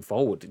keep moving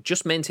forward.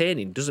 Just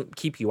maintaining doesn't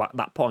keep you at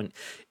that point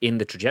in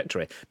the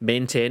trajectory.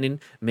 Maintaining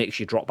makes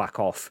you drop back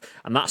off.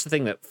 And that's the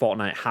thing that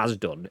Fortnite has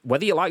done.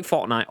 Whether you like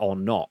Fortnite or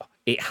not,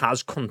 it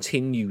has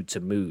continued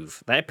to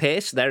move. Their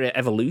pace, their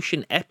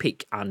evolution,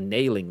 epic and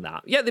nailing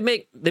that. Yeah, they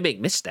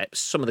make missteps.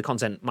 Some of the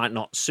content might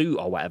not suit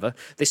or whatever.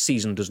 This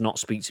season does not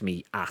speak to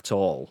me at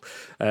all.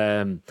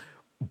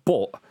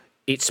 But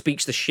it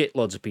speaks to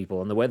shitloads of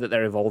people, and the way that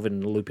they're evolving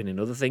and looping in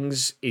other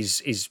things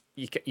is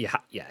you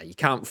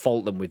can't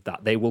fault them with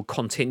that. They will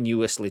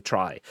continuously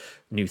try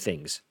new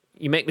things.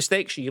 You make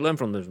mistakes, you learn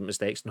from those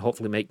mistakes, and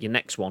hopefully make your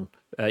next one.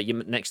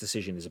 Your next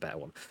decision is a better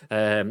one.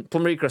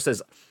 Plumrico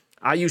says,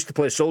 I used to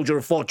play Soldier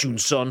of Fortune,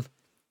 son.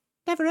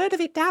 Never heard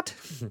of it, Dad.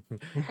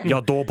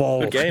 You're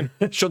doughball. Good game.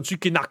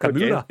 Shunsuke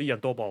Nakamura. You're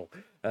doughball.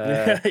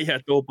 Yeah,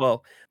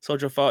 doughball.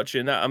 Soldier of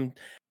Fortune.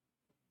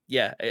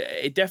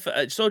 It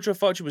definitely. Soldier of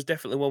Fortune was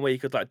definitely one where you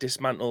could like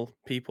dismantle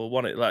people.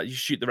 Like you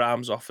shoot their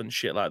arms off and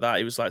shit like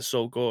that. It was like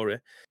so gory.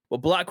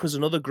 But Black was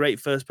another great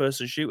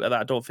first-person shooter that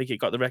I don't think it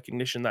got the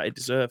recognition that it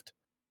deserved.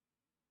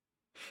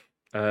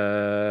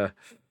 Trying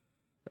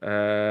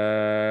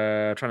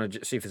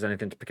to see if there's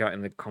anything to pick out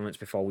in the comments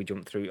before we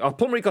jump through. Oh,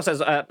 Plumrico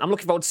says, I'm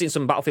looking forward to seeing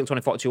some Battlefield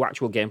 2042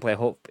 actual gameplay. I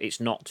hope it's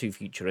not too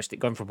futuristic.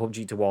 Going from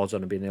PUBG to Warzone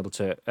and being able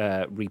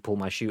to re-pull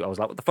my chute, I was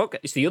like, what the fuck?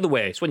 It's the other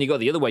way. It's when you go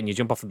the other way and you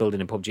jump off the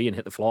building in PUBG and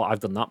hit the floor. I've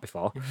done that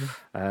before,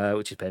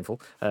 which is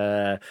painful.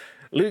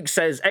 Luke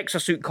says,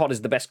 Exosuit COD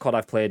is the best COD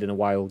I've played in a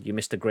while. You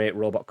missed a great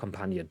robot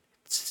companion.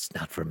 It's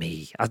not for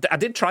me. I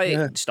did try it.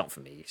 Yeah. It's not for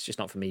me. It's just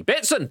not for me.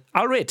 Bitson,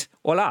 Alrid,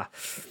 hola.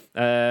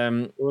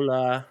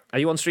 Hola. Are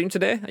you on stream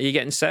today? Are you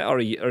getting set, or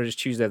is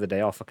Tuesday the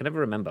day off? I can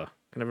never remember.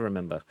 Can never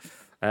remember.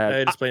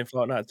 Just playing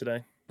Fortnite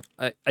today.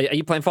 Are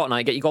you playing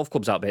Fortnite? Get your golf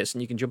clubs out, Bates,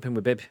 and you can jump in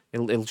with Bib.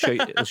 He'll show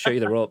you. He'll show you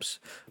the ropes.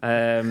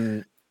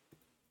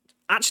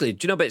 Actually,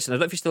 do you know, Bates? And I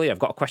don't know if you're still here. I've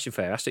got a question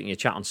for you. I asked it in your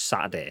chat on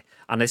Saturday,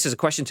 and this is a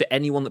question to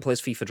anyone that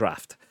plays FIFA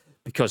Draft.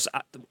 Because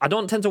I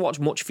don't tend to watch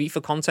much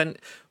FIFA content,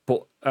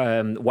 but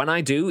when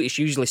I do, it's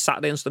usually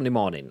Saturday and Sunday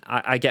morning.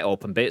 I get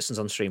up and Bateson's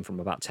on stream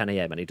from about 10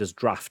 a.m. and he does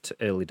draft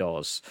early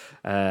doors.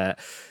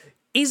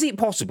 Is it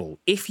possible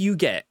if you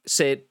get,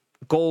 say,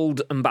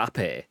 gold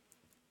Mbappe,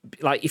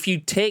 like if you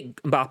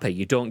take Mbappe,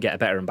 you don't get a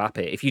better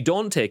Mbappe. If you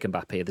don't take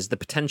Mbappe, there's the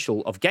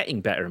potential of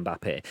getting better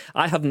Mbappe.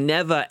 I have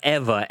never,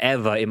 ever,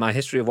 ever in my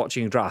history of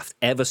watching draft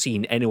ever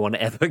seen anyone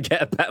ever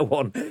get a better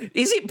one.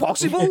 Is it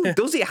possible?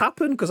 Does it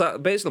happen? Because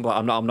basically,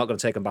 I'm not going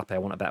to take Mbappe. I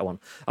want a better one.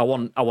 I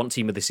want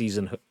team of the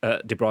season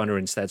De Bruyne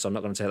instead, so I'm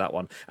not going to take that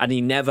one. And he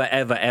never,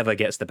 ever, ever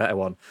gets the better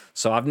one.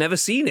 So I've never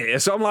seen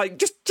it. So I'm like,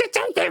 just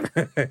take him.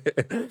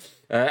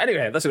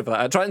 Anyway, that's it for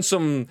that. Trying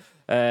some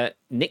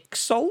Nick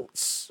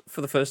Salts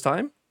for the first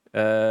time.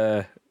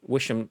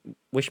 Wish him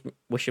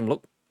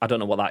luck. I don't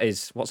know what that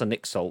is. What's a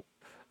Nick Salt?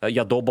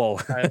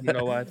 Yadobo. I have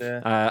no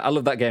idea. I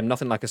love that game.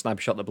 Nothing like a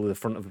sniper shot that blew the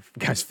front of a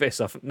guy's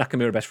face off.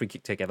 Nakamura, best free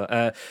kick take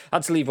ever.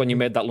 Had to leave when you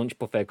made that lunch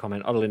buffet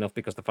comment, oddly enough,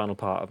 because the final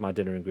part of my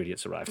dinner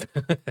ingredients arrived.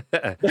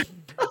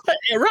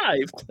 It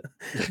arrived?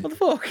 What the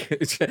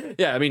fuck?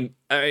 Yeah, I mean,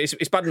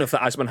 it's bad enough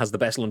that Iceman has the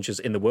best lunches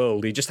in the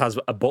world. He just has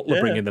a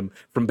butler bringing them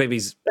from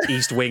Bibby's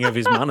east wing of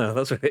his manor.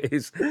 That's what it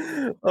is.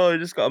 Oh, he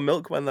just got a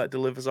milkman that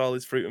delivers all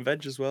his fruit and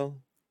veg as well.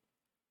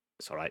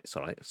 It's all right. It's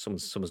all right.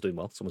 Someone's doing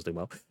well. Someone's doing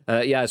well.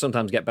 Yeah, I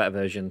sometimes get better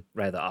version.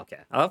 Rather, okay.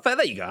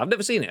 There you go. I've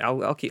never seen it.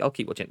 I'll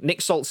keep watching.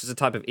 Nick Salts is a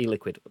type of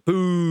e-liquid.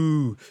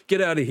 Boo!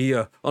 Get out of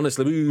here.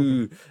 Honestly,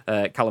 boo.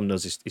 Callum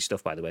knows his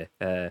stuff, by the way.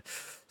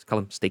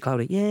 Callum, stay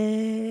cloudy.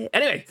 Yeah.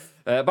 Anyway,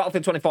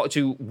 Battlefield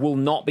 2042 will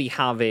not be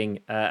having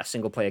a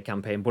single player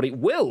campaign, but it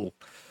will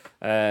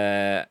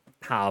have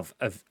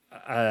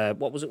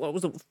what was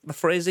the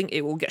phrasing?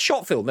 It will get a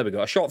short film. There we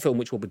go, a short film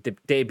which will be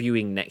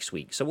debuting next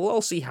week. So we'll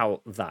all see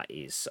how that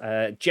is.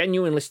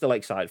 Genuinely still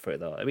excited for it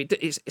though. I mean,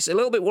 it's a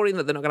little bit worrying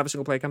that they're not going to have a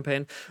single player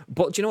campaign.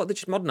 But do you know what? They're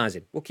just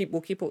modernising. We'll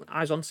keep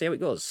eyes on, see how it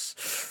goes.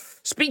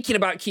 Speaking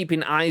about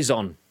keeping eyes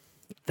on,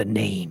 the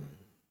name.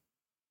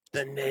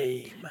 The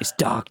name. It's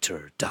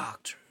Doctor.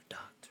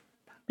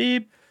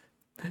 Beep.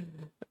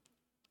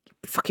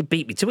 Fucking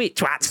beat me to it,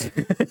 twat.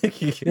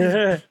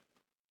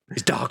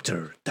 It's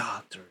Doctor.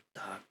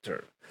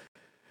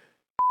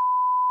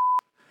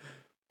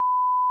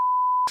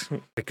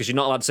 Because you're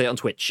not allowed to say it on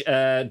Twitch.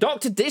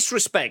 Dr.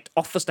 Disrespect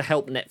offers to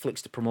help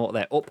Netflix to promote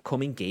their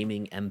upcoming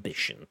gaming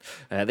ambition.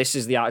 This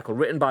is the article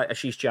written by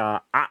Ashish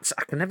Jha at,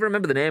 I can never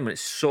remember the name, and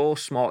it's so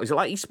small. Is it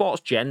like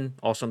Esports Gen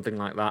or something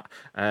like that?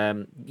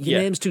 Your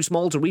name's too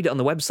small to read it on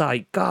the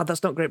website. God,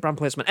 that's not great brand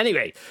placement.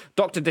 Anyway,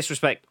 Dr.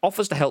 Disrespect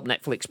offers to help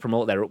Netflix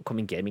promote their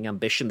upcoming gaming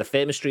ambition. The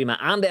famous streamer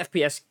and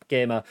FPS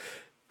gamer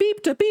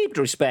Beep to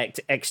Respect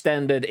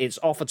extended its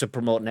offer to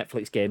promote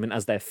Netflix gaming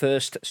as their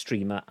first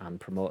streamer and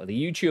promoter.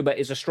 The YouTuber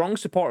is a strong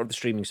supporter of the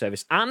streaming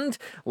service, and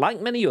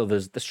like many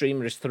others, the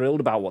streamer is thrilled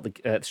about what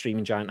the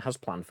streaming giant has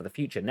planned for the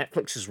future.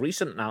 Netflix's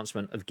recent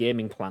announcement of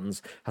gaming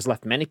plans has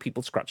left many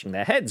people scratching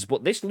their heads,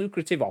 but this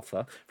lucrative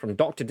offer from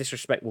Dr.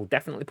 Disrespect will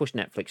definitely push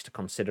Netflix to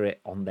consider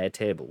it on their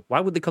table. Why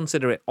would they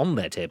consider it on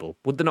their table?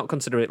 Would they not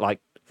consider it like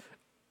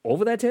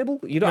over their table?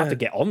 You don't have to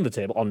get on the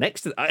table or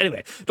next to.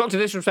 Anyway, Dr.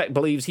 Disrespect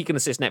believes he can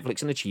assist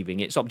Netflix in achieving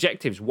its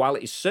objectives. While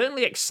it is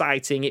certainly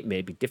exciting, it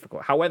may be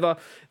difficult. However,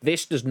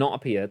 this does not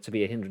appear to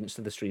be a hindrance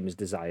to the streamer's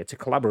desire to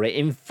collaborate.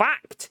 In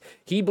fact,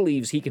 he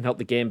believes he can help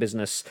the game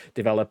business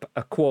develop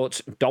a,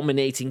 quote,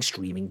 dominating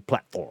streaming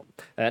platform.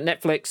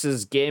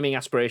 Netflix's gaming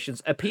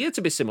aspirations appear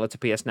to be similar to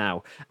PS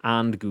Now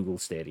and Google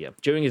Stadia.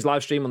 During his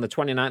live stream on the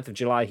 29th of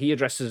July, he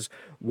addresses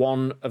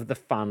one of the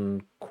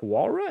fan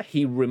quora.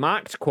 He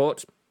remarked,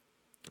 quote,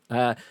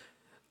 I'm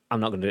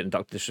not going to do it in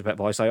Dr. Disrespect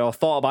voice. I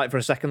thought about it for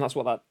a second. That's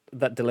what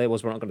that delay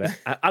was. We're not going to do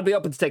it. I'd be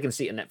open to taking a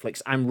seat at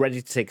Netflix. I'm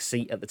ready to take a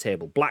seat at the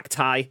table. Black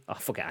tie. Oh,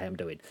 fuck it, I am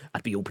doing.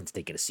 I'd be open to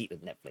taking a seat at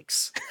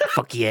Netflix.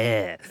 Fuck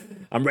yeah.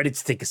 I'm ready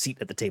to take a seat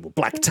at the table.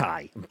 Black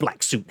tie,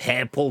 black suit,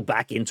 hair pulled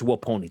back into a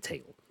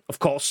ponytail. Of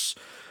course,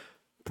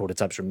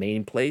 prototypes remain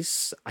in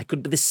place. I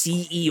could be the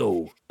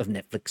CEO of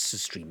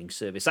Netflix's streaming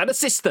service. I'd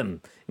assist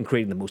them in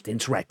creating the most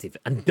interactive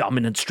and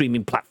dominant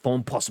streaming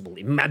platform possible.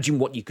 Imagine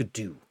what you could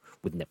do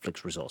with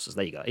Netflix resources.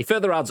 There you go. He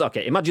further adds,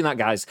 okay, imagine that,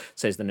 guys,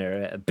 says the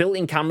narrator.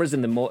 Built-in cameras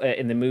in the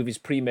movie's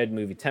pre-made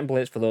movie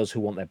templates for those who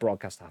want their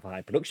broadcast to have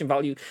high production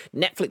value.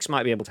 Netflix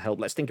might be able to help.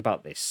 Let's think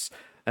about this.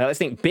 Let's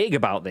think big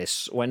about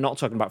this. We're not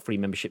talking about free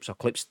memberships or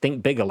clips.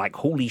 Think bigger, like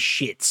holy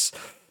shits.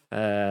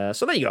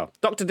 So there you go.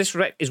 Dr.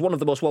 Disrespect is one of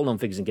the most well-known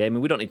figures in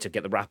gaming. We don't need to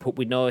get the wrap up.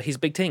 We know his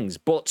big things,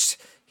 but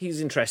he's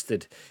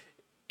interested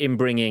in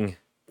bringing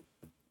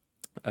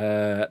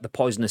the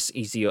poisonous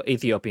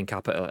Ethiopian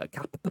caterpillar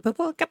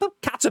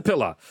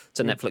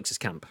to Netflix's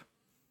camp.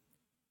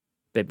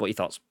 Babe, what are your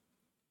thoughts?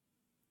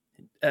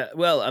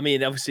 Well, I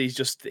mean, obviously,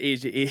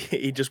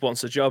 he just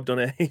wants a job,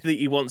 doesn't he?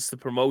 He wants the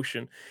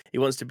promotion. He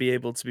wants to be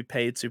able to be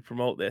paid to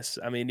promote this.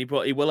 I mean, he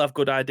will have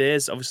good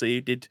ideas. Obviously,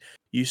 he did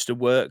used to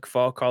work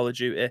for Call of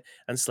Duty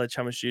and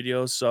Sledgehammer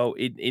Studios, so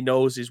he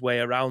knows his way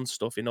around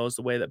stuff. He knows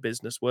the way that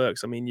business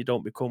works. I mean, you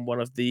don't become one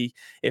of the,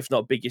 if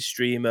not biggest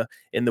streamer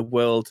in the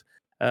world.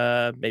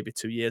 Maybe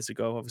 2 years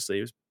ago, obviously,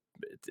 he was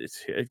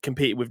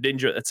competing with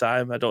Ninja at the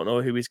time. I don't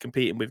know who he's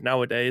competing with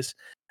nowadays,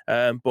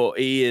 but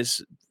he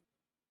is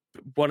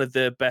one of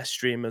the best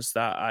streamers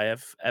that I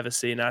have ever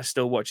seen. I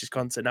still watch his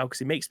content now because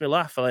he makes me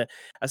laugh. I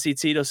see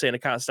Tito saying I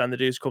can't stand the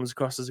dude who comes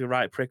across as a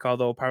right prick,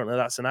 although apparently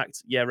that's an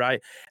act. Yeah,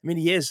 right. I mean,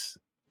 he is.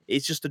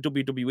 It's just a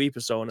WWE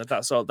persona.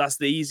 That's all. That's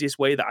the easiest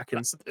way that I can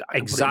put it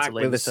into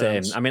Exactly the same.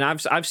 terms. I mean,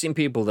 I've seen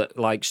people that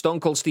like Stone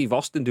Cold Steve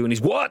Austin doing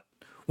his what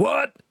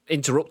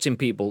interrupting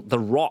people. The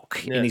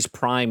Rock in his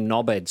prime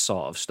knobhead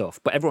sort of stuff.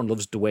 But everyone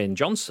loves Dwayne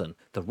Johnson.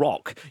 The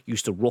Rock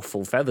used to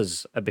ruffle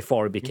feathers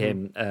before he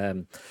became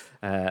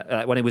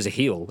when he was a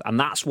heel, and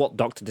that's what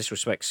Doctor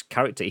Disrespect's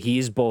character. He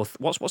is both.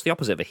 What's the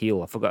opposite of a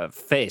heel? I forgot. A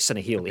face and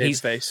a heel.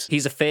 He's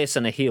a face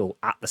and a heel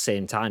at the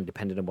same time,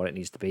 depending on what it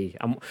needs to be.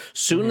 And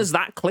soon as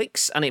that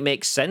clicks and it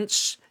makes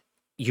sense,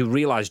 you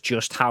realize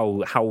just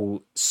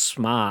how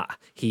smart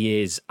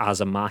he is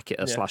as a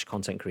marketer slash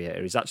content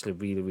creator. He's actually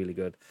really, really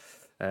good.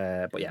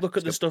 But yeah, look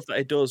at the stuff that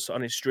he does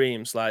on his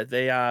streams. Like,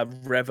 they are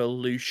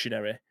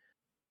revolutionary.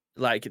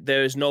 Like,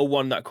 there is no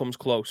one that comes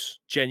close.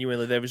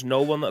 Genuinely, there is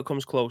no one that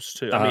comes close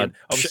to. I mean,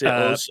 obviously,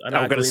 us and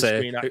I'm our going to green say,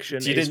 screen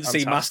action. you didn't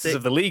see Masters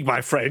of the League, my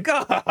friend.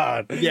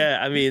 God. Yeah,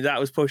 I mean, that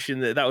was pushing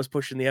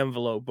the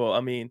envelope. But I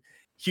mean,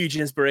 huge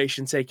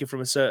inspiration taken from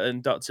a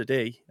certain Dr.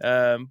 D.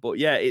 But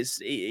yeah,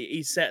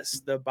 he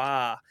sets the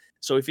bar.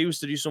 So if he was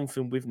to do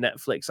something with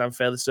Netflix, I'm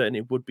fairly certain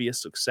it would be a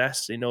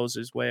success. He knows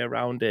his way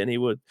around it, and they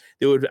would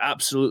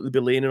absolutely be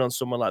leaning on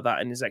someone like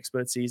that in his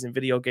expertise in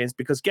video games.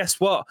 Because guess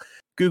what?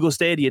 Google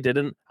Stadia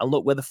didn't, and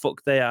look where the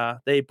fuck they are.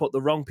 They put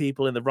the wrong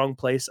people in the wrong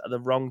place at the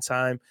wrong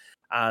time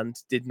and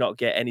did not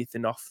get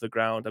anything off the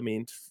ground. I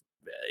mean,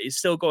 it's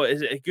still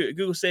going.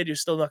 Google Stadia is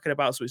still knocking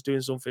about, so it's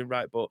doing something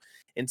right. But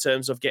in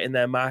terms of getting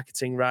their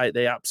marketing right,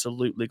 they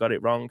absolutely got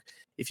it wrong.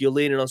 If you're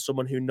leaning on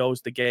someone who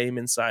knows the game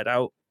inside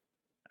out,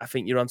 I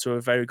think you're onto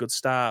a very good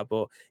start.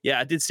 But yeah,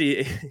 I did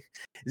see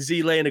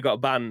Z-Lana got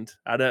banned,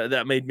 and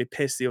that made me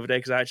pissed the other day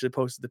because I actually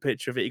posted the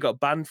picture of it. He got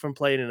banned from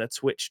playing in a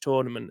Twitch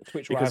tournament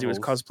because he was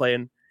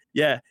cosplaying.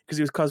 Yeah, because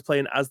he was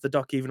cosplaying as the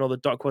Doc, even though the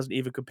Doc wasn't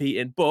even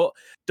competing. But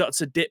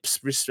Dr. Dip's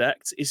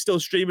respect is still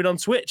streaming on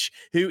Twitch,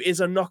 who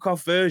is a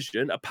knockoff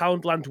version, a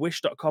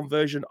poundlandwish.com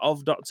version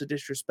of Dr.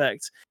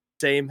 Disrespect.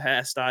 Same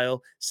hairstyle,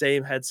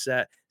 same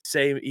headset,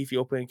 same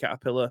Ethiopian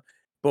caterpillar,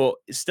 but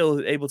it's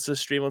still able to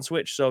stream on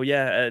Twitch. So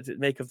yeah,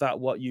 make of that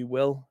what you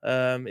will.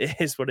 It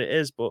is what it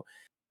is. But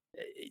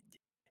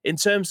in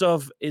terms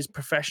of his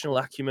professional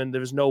acumen,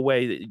 there is no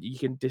way that you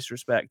can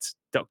disrespect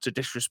Dr.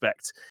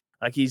 Disrespect.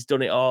 Like, he's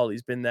done it all.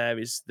 He's been there.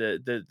 He's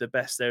the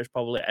best there is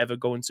probably ever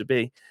going to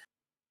be.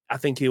 I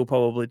think he'll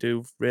probably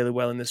do really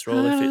well in this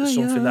role if it's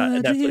something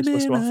that Netflix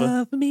was to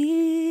offer.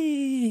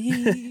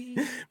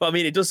 But I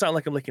mean, it does sound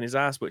like I'm licking his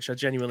ass, which I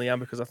genuinely am,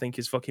 because I think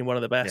he's fucking one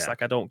of the best.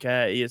 Like, I don't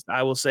care. He is.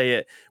 I will say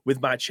it with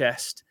my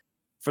chest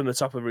from the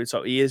top of the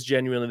rooftop. He is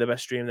genuinely the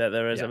best streamer that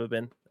there has ever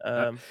been.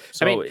 So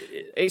I mean,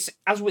 it's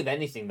as with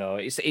anything though.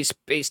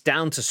 It's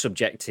down to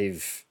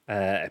subjective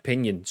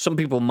opinion. Some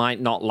people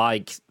might not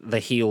like the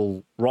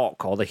heel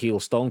Rock or the heel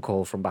Stone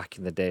Cold from back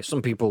in the day.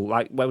 Some people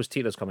like, where was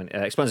Tito's comment?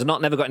 Explains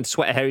I've never got into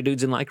sweater hairy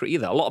dudes in Lycra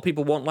either. A lot of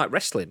people won't like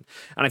wrestling,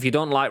 and if you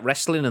don't like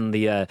wrestling and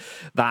the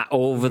that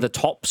over the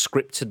top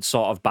scripted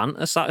sort of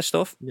banter sort of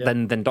stuff,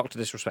 then Dr.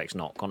 Disrespect's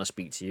not gonna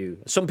speak to you.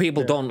 Some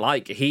people don't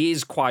like. He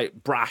is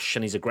quite brash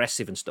and he's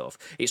aggressive and stuff.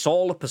 It's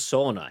all a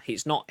persona.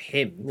 It's not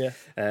him.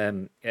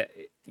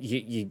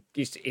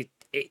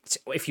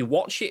 If you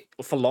watch it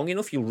for long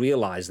enough, you'll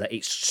realize that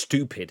it's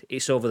stupid.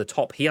 It's over the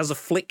top. He has a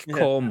flick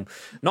comb,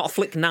 not a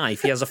flick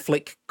knife. He has a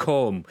flick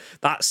comb.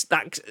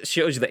 That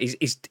shows you that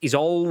he's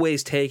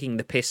always taking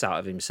the piss out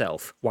of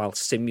himself while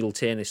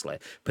simultaneously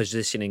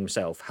positioning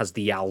himself as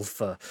the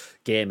alpha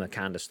gamer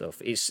kind of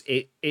stuff. It's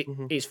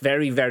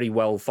very, very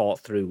well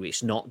thought through.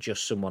 It's not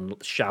just someone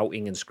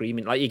shouting and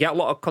screaming. Like, you get a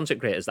lot of content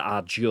creators that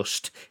are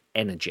just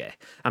energy,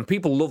 and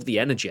people love the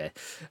energy,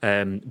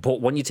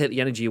 but when you take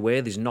the energy away,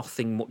 there's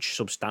nothing much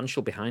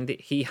substantial behind it.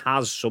 He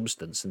has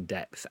substance and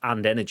depth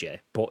and energy,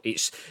 but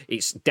it's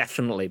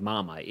definitely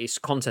Marmite. It's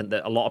content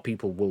that a lot of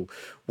people will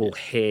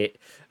hate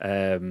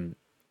the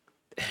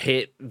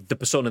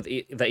persona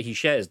that he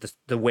shares,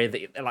 the way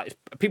that, like,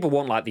 people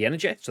won't like the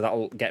energy, so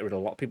that'll get rid of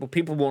a lot of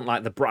people won't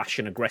like the brash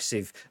and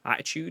aggressive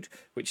attitude,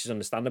 which is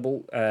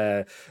understandable,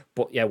 but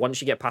yeah,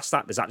 once you get past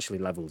that, there's actually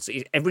levels.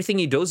 Everything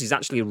he does, he's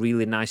actually a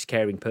really nice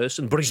caring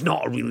person, but he's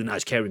not a really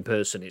nice caring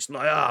person. It's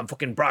like, I'm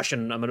fucking brash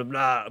and I'm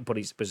but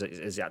he's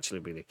actually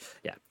really,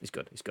 he's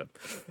good.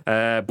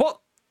 But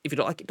if you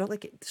don't like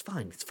it, it's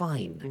fine.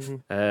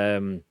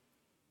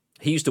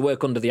 He used to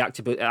work under the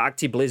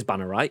ActiBliz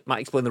banner, right? Might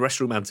explain the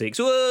restroom antics.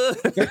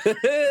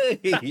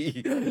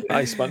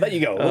 Nice, man. There you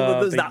go.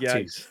 There's that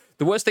too.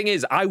 The worst thing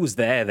is, I was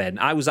there then.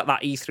 I was at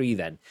that E3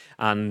 then,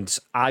 and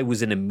I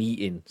was in a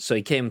meeting. So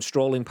he came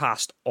strolling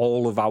past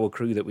all of our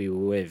crew that we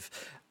were with,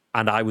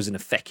 and I was in a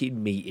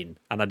fucking meeting,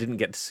 and I didn't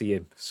get to see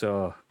him.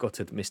 So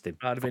gutted, missed him.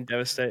 I'd have been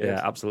devastated.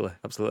 Yeah, absolutely,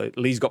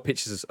 absolutely. Lee's got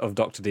pictures of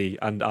Dr. D,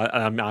 and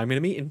I'm in a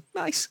meeting.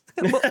 Nice.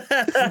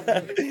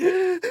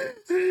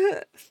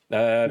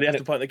 Did he have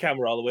to point the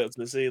camera all the way up to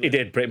the ceiling? He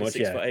did, pretty much,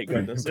 6'8"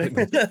 greatness.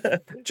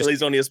 Just-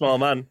 He's only a small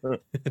man.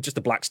 Just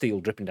a black steel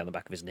dripping down the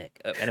back of his neck.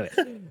 Anyway,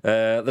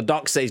 the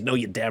doc says, "No,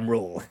 you damn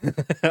rule."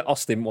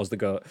 Austin was the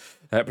goat.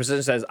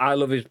 Precision says, "I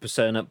love his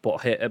persona,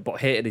 but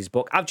hated his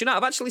book."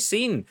 I've actually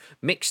seen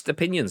mixed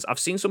opinions. I've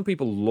seen some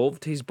people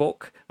loved his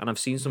book, and I've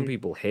seen some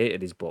people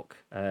hated his book.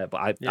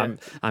 But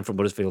I'm from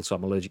Huddersfield, so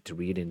I'm allergic to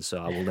reading, so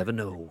I will never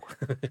know.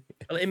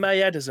 Well, in my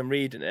head, as I'm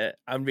reading it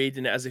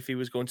as if he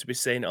was going to be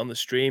saying it on the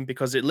stream,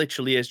 because it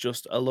literally is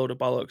just a load of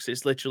bollocks.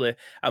 It's literally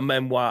a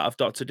memoir of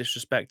Dr.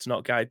 Disrespect,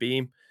 not Guy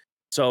Beam.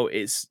 So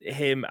it's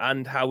him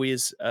and how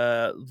his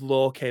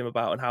lore came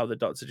about and how the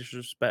Dr.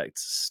 Disrespect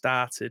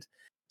started.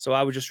 So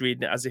I was just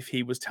reading it as if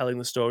he was telling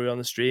the story on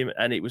the stream,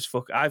 and it was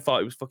I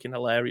thought it was fucking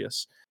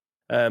hilarious.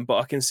 But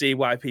I can see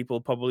why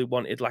people probably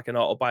wanted like an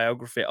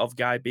autobiography of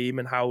Guy Beam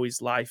and how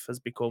his life has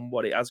become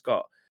what it has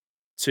got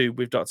to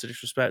with Dr.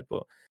 Disrespect.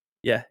 But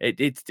yeah,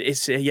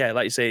 it's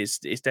like you say,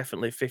 it's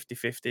definitely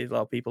 50-50. A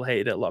lot of people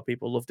hated it, a lot of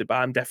people loved it, but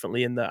I'm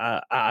definitely in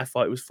the I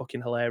thought it was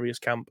fucking hilarious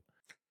camp.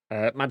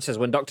 Mad says,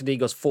 when Dr. D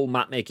goes full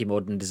map making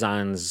mode and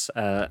designs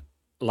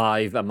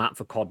live a map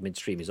for COD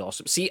midstream is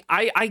awesome. See,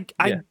 I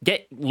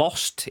get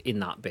lost in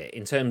that bit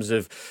in terms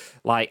of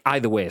like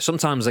either way.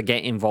 Sometimes I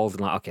get involved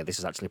in like, okay, this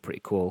is actually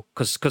pretty cool.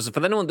 Because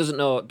for anyone who doesn't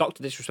know,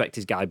 Dr. Disrespect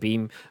is Guy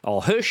Beam,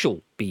 or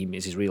Herschel Beam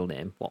is his real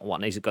name.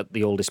 What he's got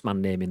the oldest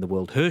man name in the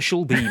world,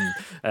 Herschel Beam.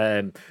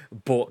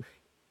 But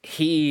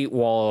he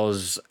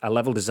was a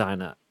level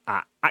designer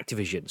at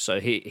Activision.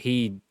 So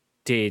he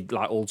did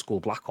like old school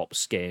Black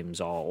Ops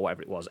games or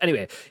whatever it was.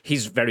 Anyway,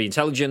 he's very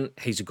intelligent.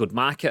 He's a good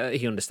marketer.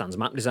 He understands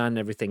map design and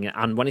everything.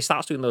 And when he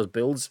starts doing those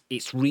builds,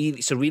 it's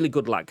a really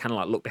good like kind of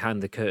like look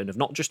behind the curtain of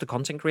not just a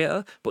content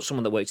creator, but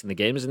someone that works in the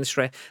games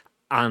industry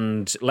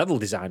and level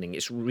designing.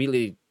 It's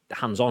really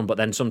hands-on, but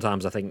then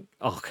sometimes I think,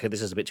 oh, okay,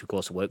 this is a bit too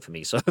close to work for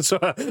me. So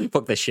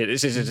fuck this shit.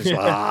 This is just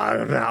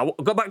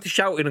go back to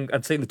shouting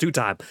and saying the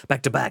 2-time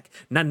back to back,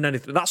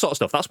 that sort of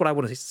stuff. That's what I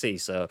want to see.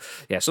 So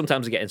yeah,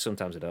 sometimes I get in,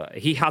 sometimes I don't.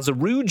 He has a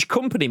Rouge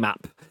company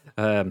map.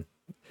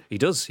 He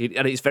does,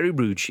 and it's very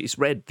Rouge. It's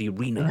red, the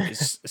arena,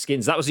 it's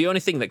skins. That was the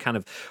only thing that kind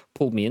of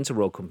pulled me into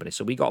Rogue Company.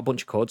 So we got a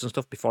bunch of codes and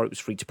stuff before it was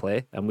free to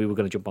play, and we were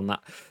going to jump on that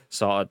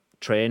sort of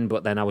train.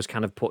 But then I was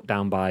kind of put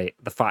down by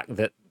the fact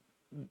that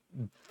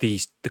the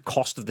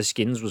cost of the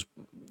skins was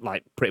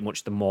like pretty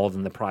much the more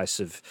than the price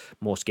of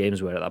most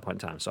games were at that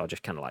point in time. So I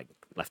just kind of like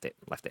left it.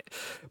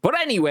 But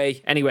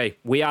anyway,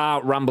 we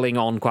are rambling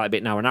on quite a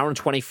bit now. An hour and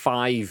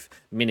 25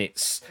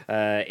 minutes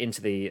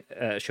into the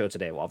show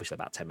today. Well, obviously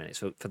about 10 minutes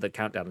for the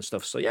countdown and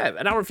stuff. So yeah,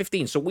 an hour and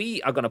 15. So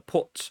we are going to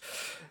put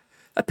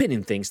a pin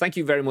in things. Thank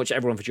you very much,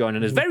 everyone, for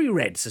joining us. Very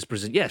red, says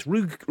President. Yes,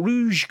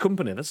 Rouge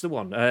Company, that's the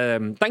one.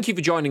 Thank you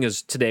for joining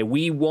us today.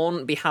 We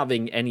won't be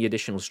having any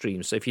additional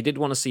streams, so if you did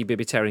want to see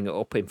Bibby tearing it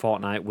up in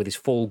Fortnite with his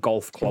full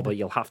golf clobber,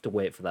 you'll have to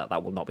wait for that.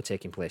 That will not be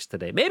taking place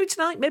today. Maybe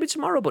tonight, maybe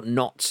tomorrow, but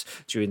not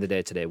during the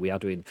day today. We are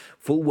doing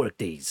full work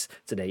days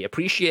today.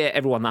 Appreciate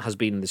everyone that has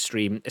been in the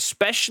stream,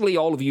 especially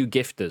all of you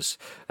gifters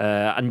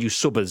and you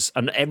subbers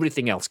and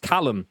everything else.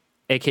 Callum,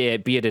 aka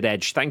Bearded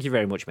Edge, thank you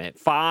very much, mate.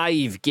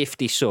 5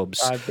 gifty subs.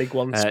 5 big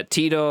ones.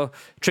 Tito,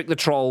 Trick the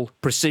Troll,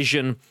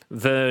 Precision,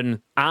 Vern,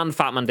 and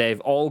Fatman Dave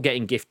all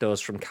getting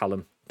giftos from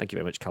Callum. Thank you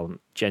very much, Callum.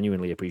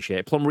 Genuinely appreciate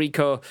it. Plum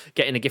Rico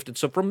getting a gifted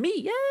sub from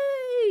me.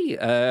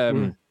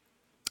 Yay!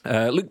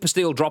 Luke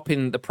Pastille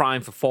dropping the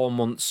Prime for 4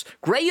 months.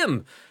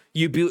 Graham,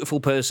 you beautiful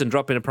person,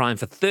 dropping a Prime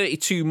for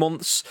 32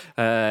 months.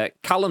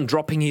 Callum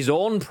dropping his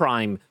own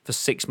Prime for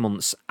 6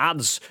 months.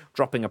 Ads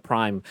dropping a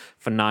Prime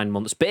for 9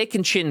 months.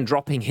 Bacon Chin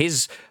dropping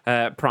his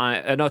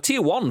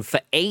Tier 1 for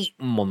 8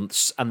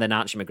 months. And then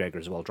Archie McGregor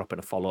as well, dropping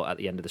a follow at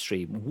the end of the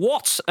stream.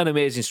 What an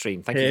amazing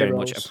stream. Thank you very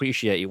much.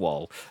 Appreciate you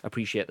all.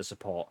 Appreciate the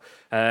support.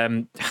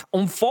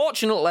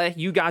 Unfortunately,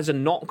 you guys are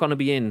not going to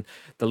be in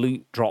the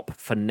loot drop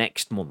for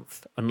next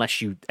month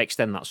unless you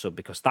extend that sub,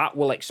 because that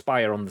will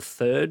expire on the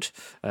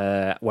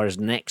 3rd, whereas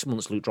next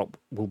month's loot drop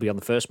will be on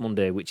the first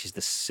Monday, which is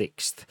the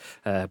 6th.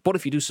 But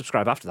if you do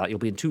subscribe after that, you'll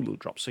be in 2 loot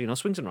drops. So,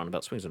 swings and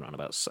roundabouts.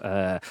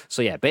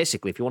 So, yeah,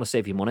 basically, if you want to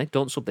save your money,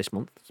 don't sub this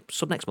month,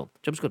 sub next month.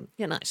 Job's good.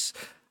 Yeah, nice.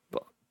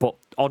 But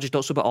or just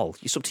don't sub at all.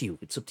 It's up to you.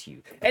 It's up to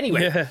you.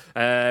 Anyway,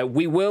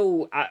 we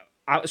will...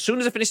 as soon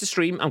as I finish the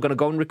stream, I'm going to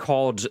go and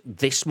record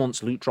this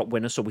month's loot drop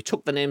winner. So we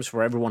took the names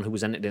for everyone who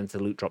was entered into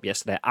the loot drop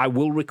yesterday. I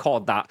will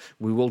record that.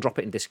 We will drop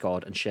it in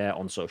Discord and share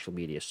on social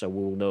media. So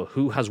we will know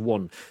who has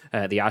won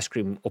the Ice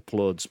Cream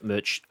Uploads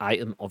merch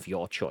item of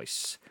your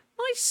choice.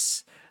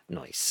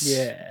 Nice.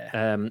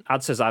 Yeah.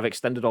 Ad says, I've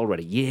extended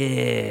already.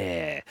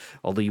 Yeah.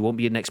 Although you won't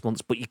be in next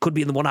month's, but you could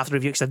be in the one after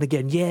if you extend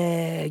again.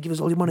 Yeah. Give us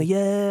all your money.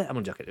 Yeah. I'm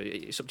on jacket.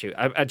 It's up to you.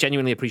 I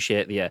genuinely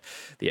appreciate the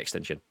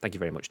extension. Thank you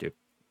very much, dude.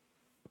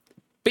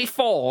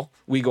 before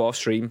we go off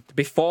stream,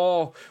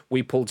 before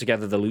we pull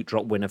together the loot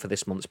drop winner for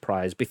this month's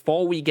prize,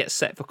 before we get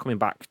set for coming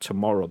back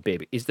tomorrow,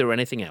 babe, is there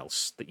anything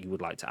else that you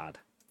would like to add?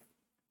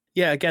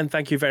 Yeah, again,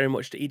 thank you very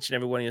much to each and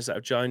every one of you that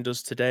have joined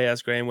us today.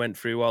 As Graham went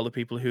through, all the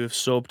people who have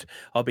subbed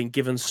or been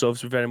given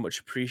subs, we very much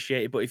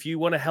appreciate it. But if you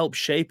want to help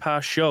shape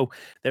our show,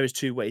 there is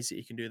 2 ways that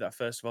you can do that.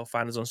 First of all,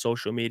 find us on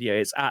social media.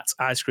 It's at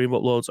Ice Cream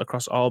Uploads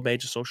across all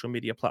major social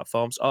media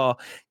platforms, or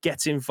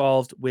get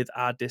involved with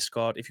our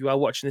Discord. If you are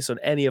watching this on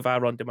any of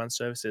our on-demand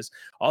services,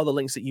 all the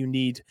links that you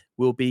need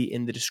will be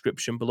in the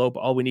description below.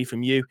 But all we need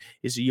from you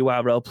is a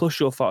URL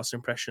plus your thoughts and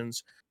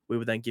impressions. We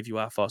will then give you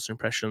our thoughts and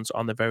impressions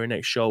on the very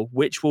next show,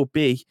 which will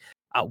be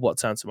at what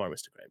time tomorrow,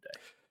 Mr. Graham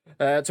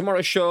Day?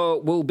 Tomorrow's show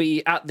will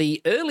be at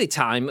the early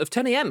time of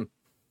 10 a.m.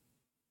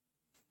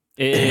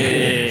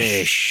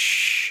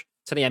 Ish.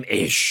 10 a.m.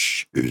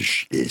 Ish.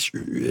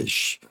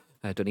 Ish.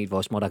 I don't need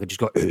voice mod. I could just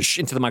go ish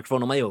into the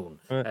microphone on my own.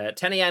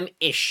 10 a.m.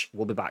 ish.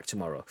 We'll be back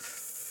tomorrow.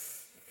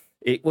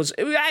 It was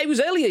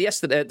earlier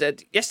yesterday.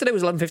 Yesterday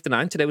was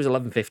 11:59. Today was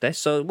 11:50.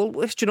 So, well,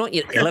 do you know what?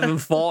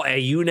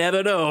 11:40. You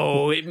never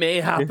know. It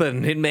may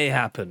happen. It may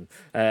happen.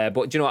 But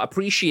do you know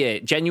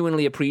what?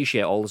 Genuinely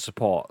appreciate all the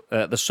support.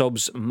 The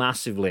subs,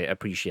 massively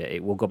appreciate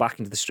it. We'll go back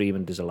into the stream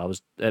and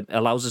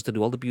allows us to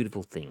do all the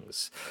beautiful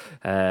things.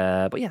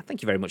 But yeah,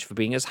 thank you very much for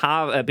being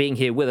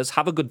here with us.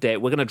 Have a good day.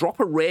 We're going to drop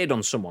a raid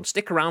on someone.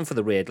 Stick around for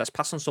the raid. Let's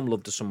pass on some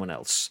love to someone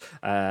else.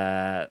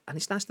 And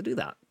it's nice to do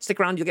that. Stick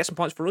around. You'll get some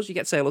points for us. You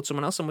get to say hello to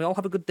someone else, and we all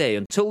have a good day.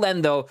 Until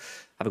then, though,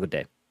 have a good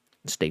day.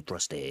 Stay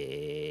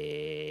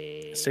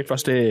frosty. Stay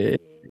frosty.